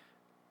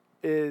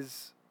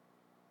 Is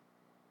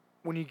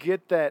when you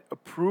get that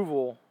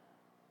approval,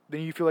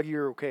 then you feel like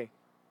you're okay.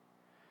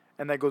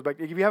 And that goes back.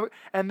 If you have,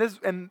 and it's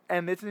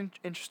an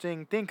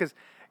interesting thing because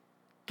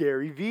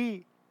Gary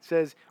Vee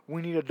says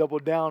we need to double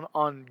down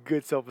on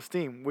good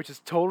self-esteem, which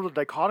is total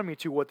dichotomy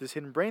to what this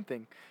hidden brain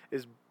thing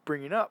is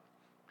bringing up.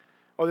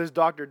 Oh, this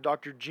Dr.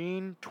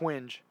 Jean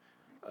Twenge.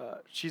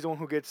 She's the one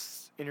who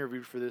gets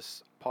interviewed for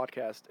this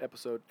podcast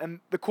episode. And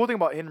the cool thing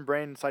about Hidden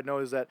Brain, side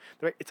note, is that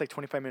it's like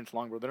 25 minutes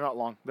long, bro. They're not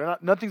long.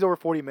 Nothing's over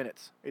 40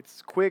 minutes.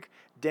 It's quick,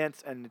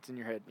 dense, and it's in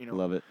your head.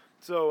 Love it.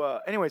 So,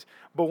 anyways,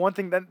 but one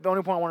thing the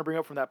only point I want to bring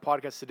up from that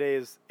podcast today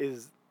is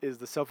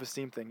the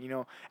self-esteem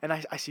thing. And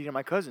I see it in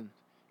my cousin.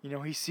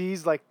 He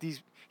sees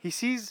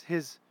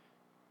his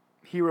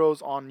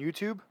heroes on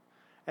YouTube,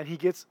 and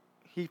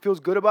he feels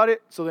good about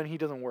it. So then he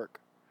doesn't work.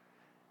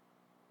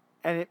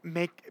 And it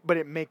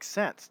makes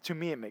sense to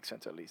me. It makes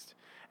sense at least,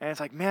 and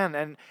it's like,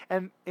 man,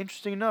 and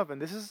interesting enough,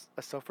 and this is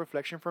a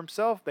self-reflection for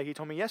himself that he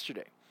told me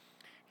yesterday.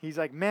 He's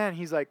like, man,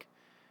 he's like,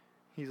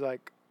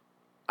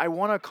 I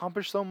want to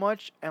accomplish so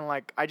much, and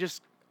like I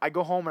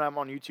go home and I'm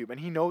on YouTube,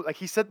 and he knows, like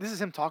he said, this is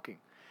him talking,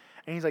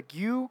 and he's like,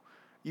 you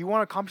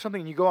want to accomplish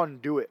something and you go out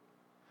and do it,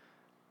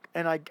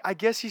 and I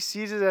guess he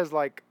sees it as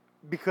like,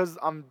 because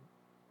I'm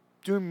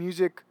doing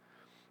music,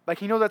 like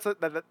he knows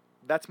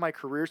that's my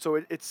career, so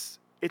it's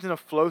in a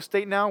flow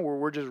state now where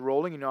we're just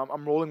rolling.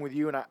 I'm rolling with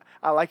you, and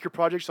I like your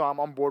project, so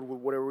I'm on board with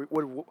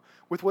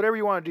whatever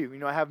you want to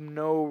do. I have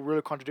no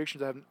real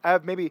contradictions. I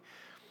have maybe,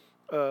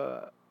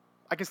 I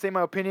can say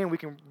my opinion. We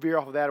can veer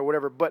off of that or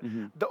whatever. But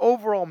the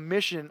overall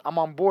mission, I'm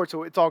on board.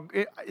 So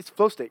it's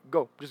flow state.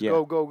 Go, just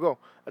go.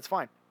 That's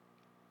fine.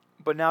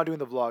 But now doing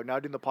the vlog, now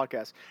doing the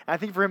podcast, and I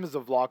think for him it's a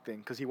vlog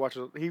thing because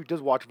he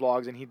does watch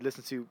vlogs and he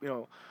listens to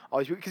all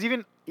these people,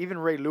 because even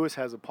Ray Lewis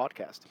has a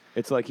podcast.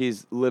 It's like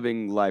he's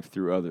living life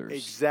through others.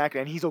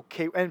 Exactly, and he's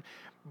okay,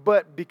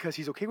 but because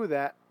he's okay with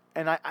that,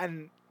 and like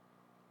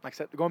I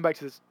said, going back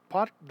to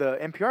the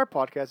NPR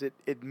podcast,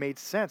 it made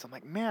sense. I'm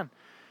like, man,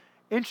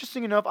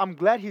 interesting enough. I'm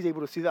glad he's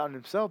able to see that on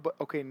himself. But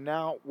okay,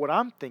 now what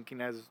I'm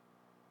thinking as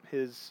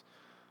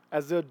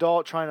the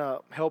adult trying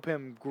to help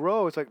him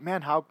grow, it's like,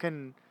 man, how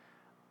can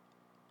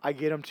I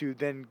get him to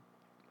then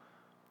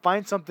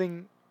find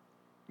something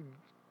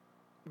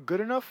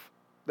good enough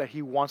that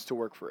he wants to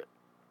work for it?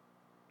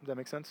 Does that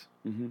make sense?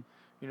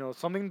 Mm-hmm.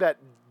 Something that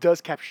does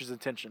capture his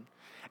attention.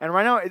 And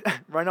right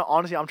now,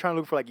 honestly, I'm trying to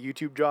look for like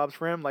YouTube jobs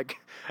for him.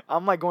 Like,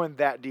 I'm like going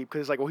that deep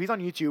because it's like, well, he's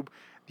on YouTube.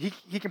 He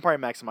can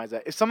probably maximize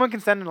that. If someone can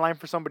stand in line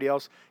for somebody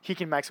else, he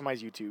can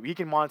maximize YouTube. He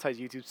can monetize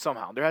YouTube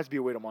somehow. There has to be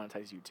a way to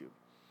monetize YouTube.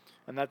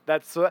 And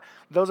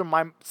those are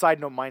my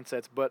side note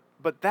mindsets. But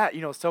that,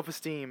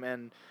 self-esteem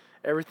and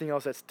everything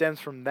else that stems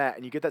from that,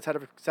 and you get that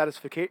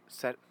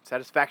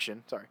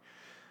satisfaction. Sorry,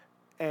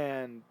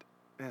 and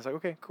it's like,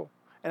 okay, cool.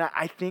 And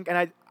I think, and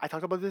I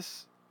talked about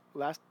this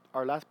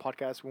our last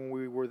podcast when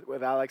we were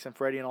with Alex and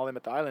Freddie and all them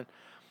at the island.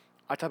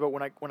 I talked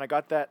about when I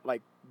got that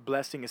like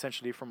blessing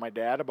essentially from my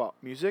dad about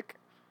music.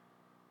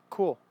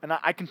 Cool, and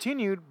I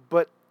continued,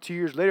 but 2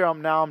 years later,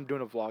 I'm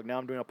doing a vlog. Now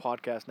I'm doing a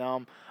podcast.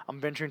 Now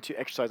I'm venturing to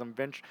exercise.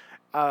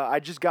 I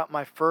just got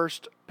my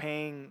first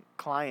paying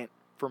client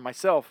for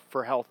myself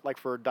for health, like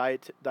for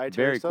dietary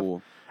Very stuff.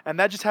 cool. And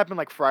that just happened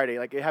like Friday.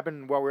 Like it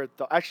happened while we were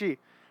actually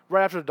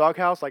right after the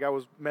doghouse. Like I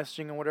was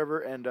messaging and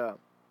whatever, and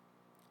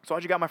so I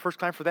just got my first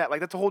client for that. Like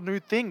that's a whole new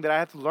thing that I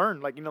have to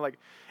learn. Like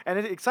and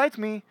it excites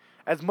me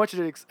as much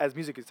as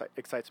music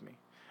excites me.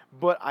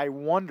 But I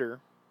wonder,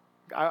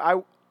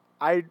 I'm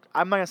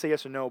not gonna say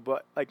yes or no,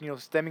 but like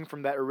stemming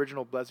from that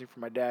original blessing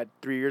from my dad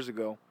 3 years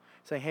ago,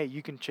 saying, hey,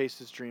 you can chase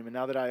this dream, and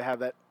now that I have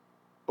that,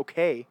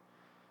 okay,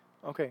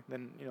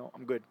 then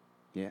I'm good.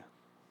 Yeah.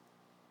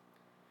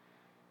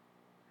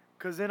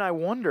 Because then I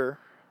wonder,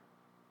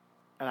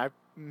 and I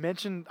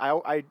mentioned,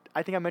 I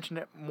think I mentioned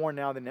it more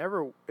now than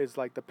ever, is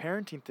like the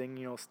parenting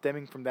thing,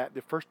 stemming from that,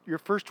 your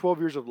first 12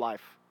 years of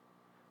life.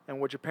 and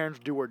what your parents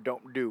do or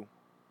don't do,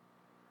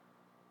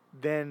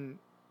 then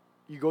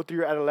you go through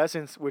your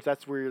adolescence, which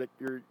that's where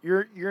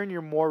you're in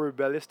your more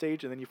rebellious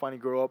stage, and then you finally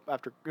grow up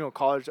after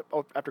college.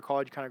 After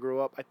college, you kind of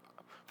grow up.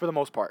 For the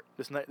most part,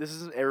 this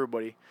isn't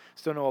everybody.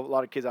 Still know a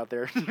lot of kids out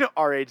there,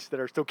 our age that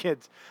are still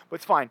kids, but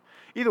it's fine.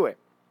 Either way,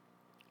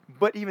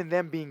 but even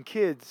them being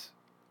kids,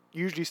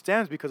 usually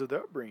stems because of their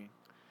upbringing.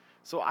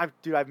 So I've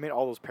made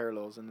all those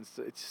parallels, and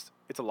it's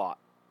a lot.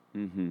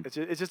 Mm-hmm.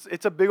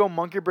 It's a big old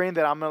monkey brain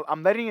that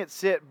I'm letting it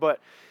sit, but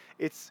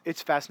it's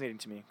fascinating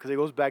to me because it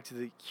goes back to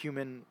the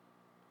being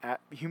a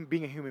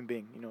human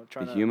being,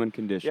 trying The to human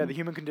condition. yeah, the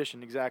human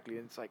condition, exactly.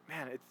 And it's like,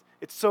 man,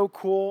 it's so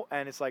cool,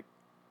 and it's like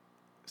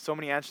so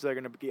many answers that are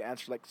gonna be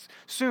answered like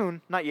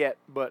soon, not yet,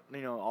 but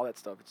all that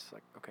stuff. It's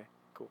like, okay,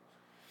 cool.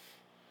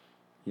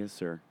 Yes,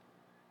 sir.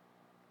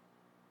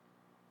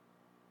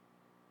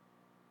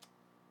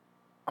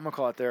 I'm gonna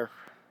call it there.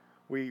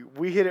 We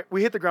hit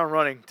the ground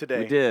running today.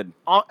 We did.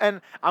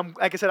 And I'm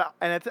like I said,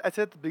 and I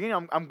said at the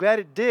beginning, I'm glad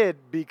it did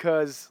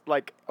because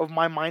like of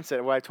my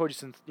mindset. What I told you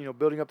since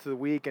building up to the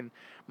week and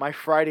my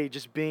Friday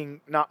just being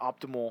not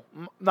optimal,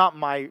 not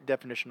my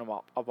definition of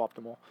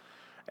optimal,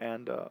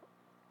 and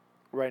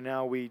right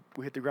now we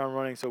hit the ground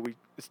running. So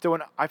it's still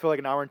I feel like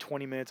an hour and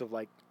 20 minutes of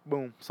like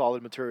boom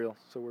solid material.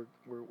 So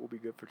we'll be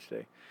good for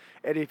today.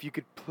 Eddie, if you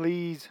could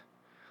please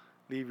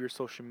leave your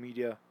social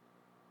media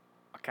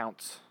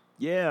accounts.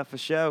 Yeah, for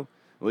sure.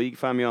 Well, you can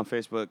find me on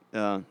Facebook,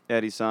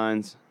 Eddie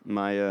Signs.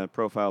 My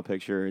profile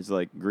picture is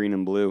like green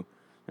and blue,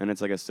 and it's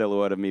like a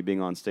silhouette of me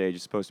being on stage.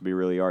 It's supposed to be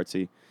really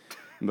artsy,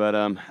 but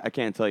I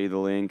can't tell you the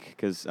link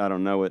because I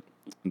don't know it.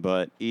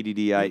 But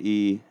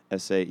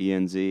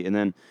EDDIESAENZ, and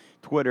then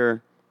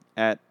Twitter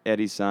at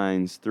Eddie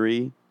Signs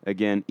 3.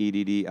 Again,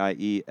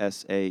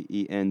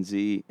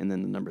 EDDIESAENZ, and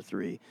then the number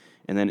 3.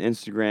 And then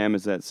Instagram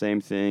is that same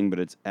thing, but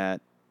it's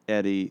at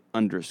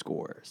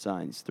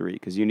Eddie_Signs 3,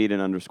 because you need an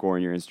underscore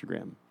in your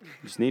Instagram.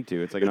 You just need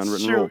to. It's like an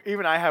unwritten true. rule.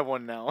 Even I have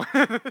one now.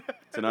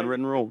 It's an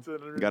unwritten rule.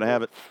 You gotta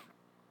have it.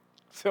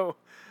 So,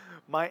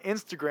 my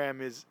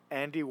Instagram is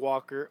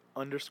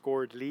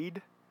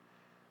AndyWalker_lead.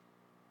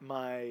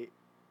 My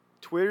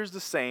Twitter's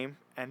the same,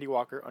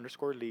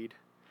 AndyWalker_lead.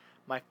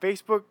 My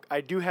Facebook,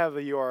 I do have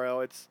a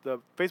URL. It's the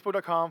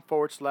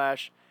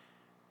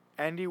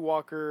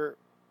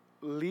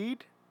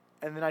facebook.com/AndyWalkerLead.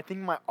 And then I think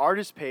my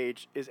artist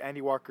page is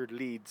Andy Walker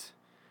Leads.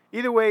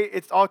 Either way,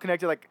 it's all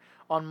connected. Like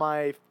on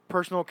my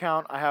personal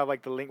account, I have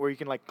like the link where you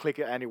can like click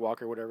it Andy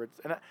Walker, whatever.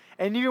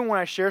 And even when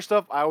I share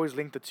stuff, I always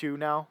link the two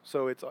now,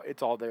 so it's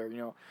all there.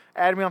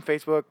 Add me on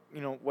Facebook.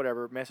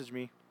 Whatever. Message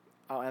me,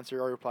 I'll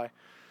answer or reply.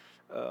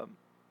 That's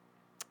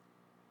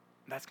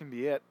gonna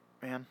be it,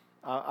 man.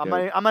 I'm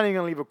not even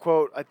gonna leave a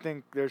quote. I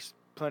think there's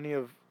plenty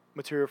of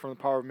material from the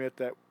Power of Myth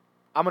that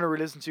I'm gonna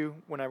re-listen to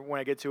when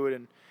I get to it,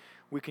 and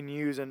we can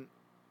use. And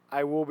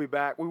I will be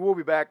back. We will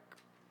be back.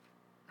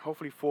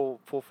 Hopefully, full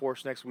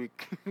force next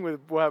week. We'll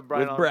have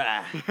Brian on.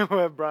 We'll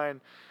have Brian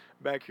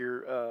back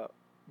here.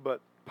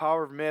 But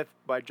Power of Myth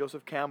by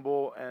Joseph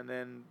Campbell, and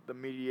then The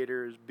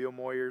Mediator is Bill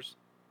Moyers.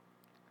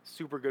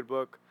 Super good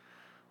book.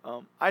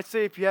 I'd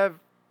say if you have,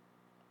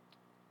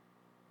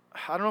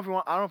 I don't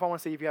know if I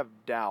want to say if you have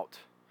doubt,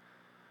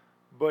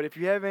 but if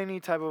you have any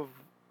type of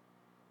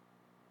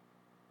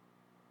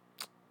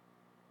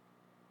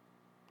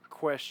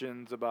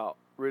questions about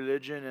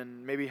religion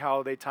and maybe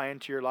how they tie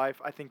into your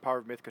life, I think Power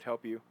of Myth could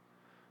help you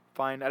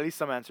find at least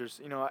some answers.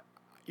 You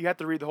have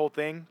to read the whole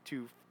thing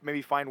to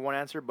maybe find one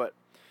answer, but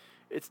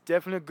it's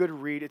definitely a good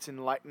read. It's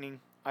enlightening.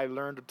 I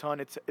learned a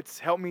ton. It's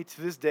helped me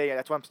to this day.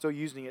 That's why I'm still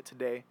using it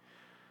today,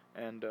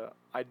 and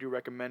I do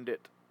recommend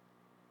it.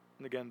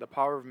 And again, The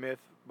Power of Myth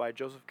by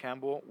Joseph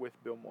Campbell with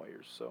Bill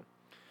Moyers. So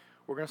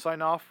we're gonna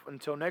sign off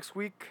until next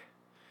week.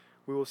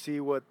 We will see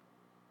what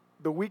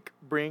the week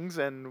brings,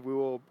 and we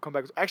will come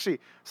back. Actually,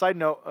 side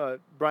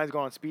note, Brian's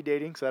going on speed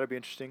dating, so that'll be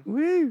interesting.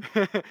 Woo!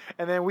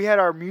 And then we had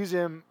our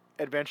museum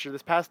adventure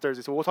this past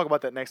Thursday, so we'll talk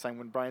about that next time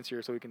when Brian's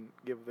here, so we can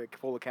give the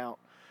full account,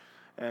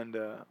 and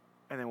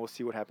then we'll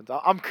see what happens.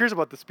 I'm curious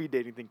about the speed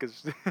dating thing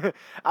because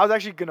I was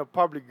actually gonna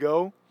probably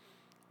go,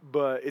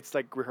 but it's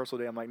like rehearsal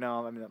day. I'm like,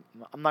 no,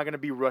 I'm not gonna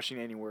be rushing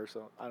anywhere,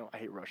 so I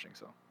hate rushing.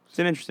 So It's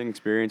an interesting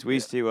experience. We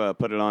used to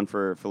put it on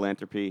for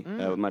philanthropy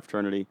with my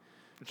fraternity.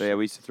 So yeah,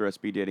 we used to throw a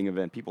speed dating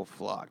event. People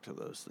flock to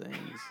those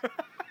things.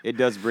 It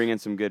does bring in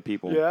some good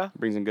people. Yeah? It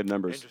brings in good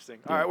numbers. Interesting.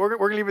 Yeah. All right, we're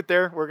gonna leave it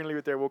there.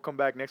 We'll come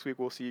back next week.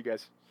 We'll see you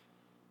guys.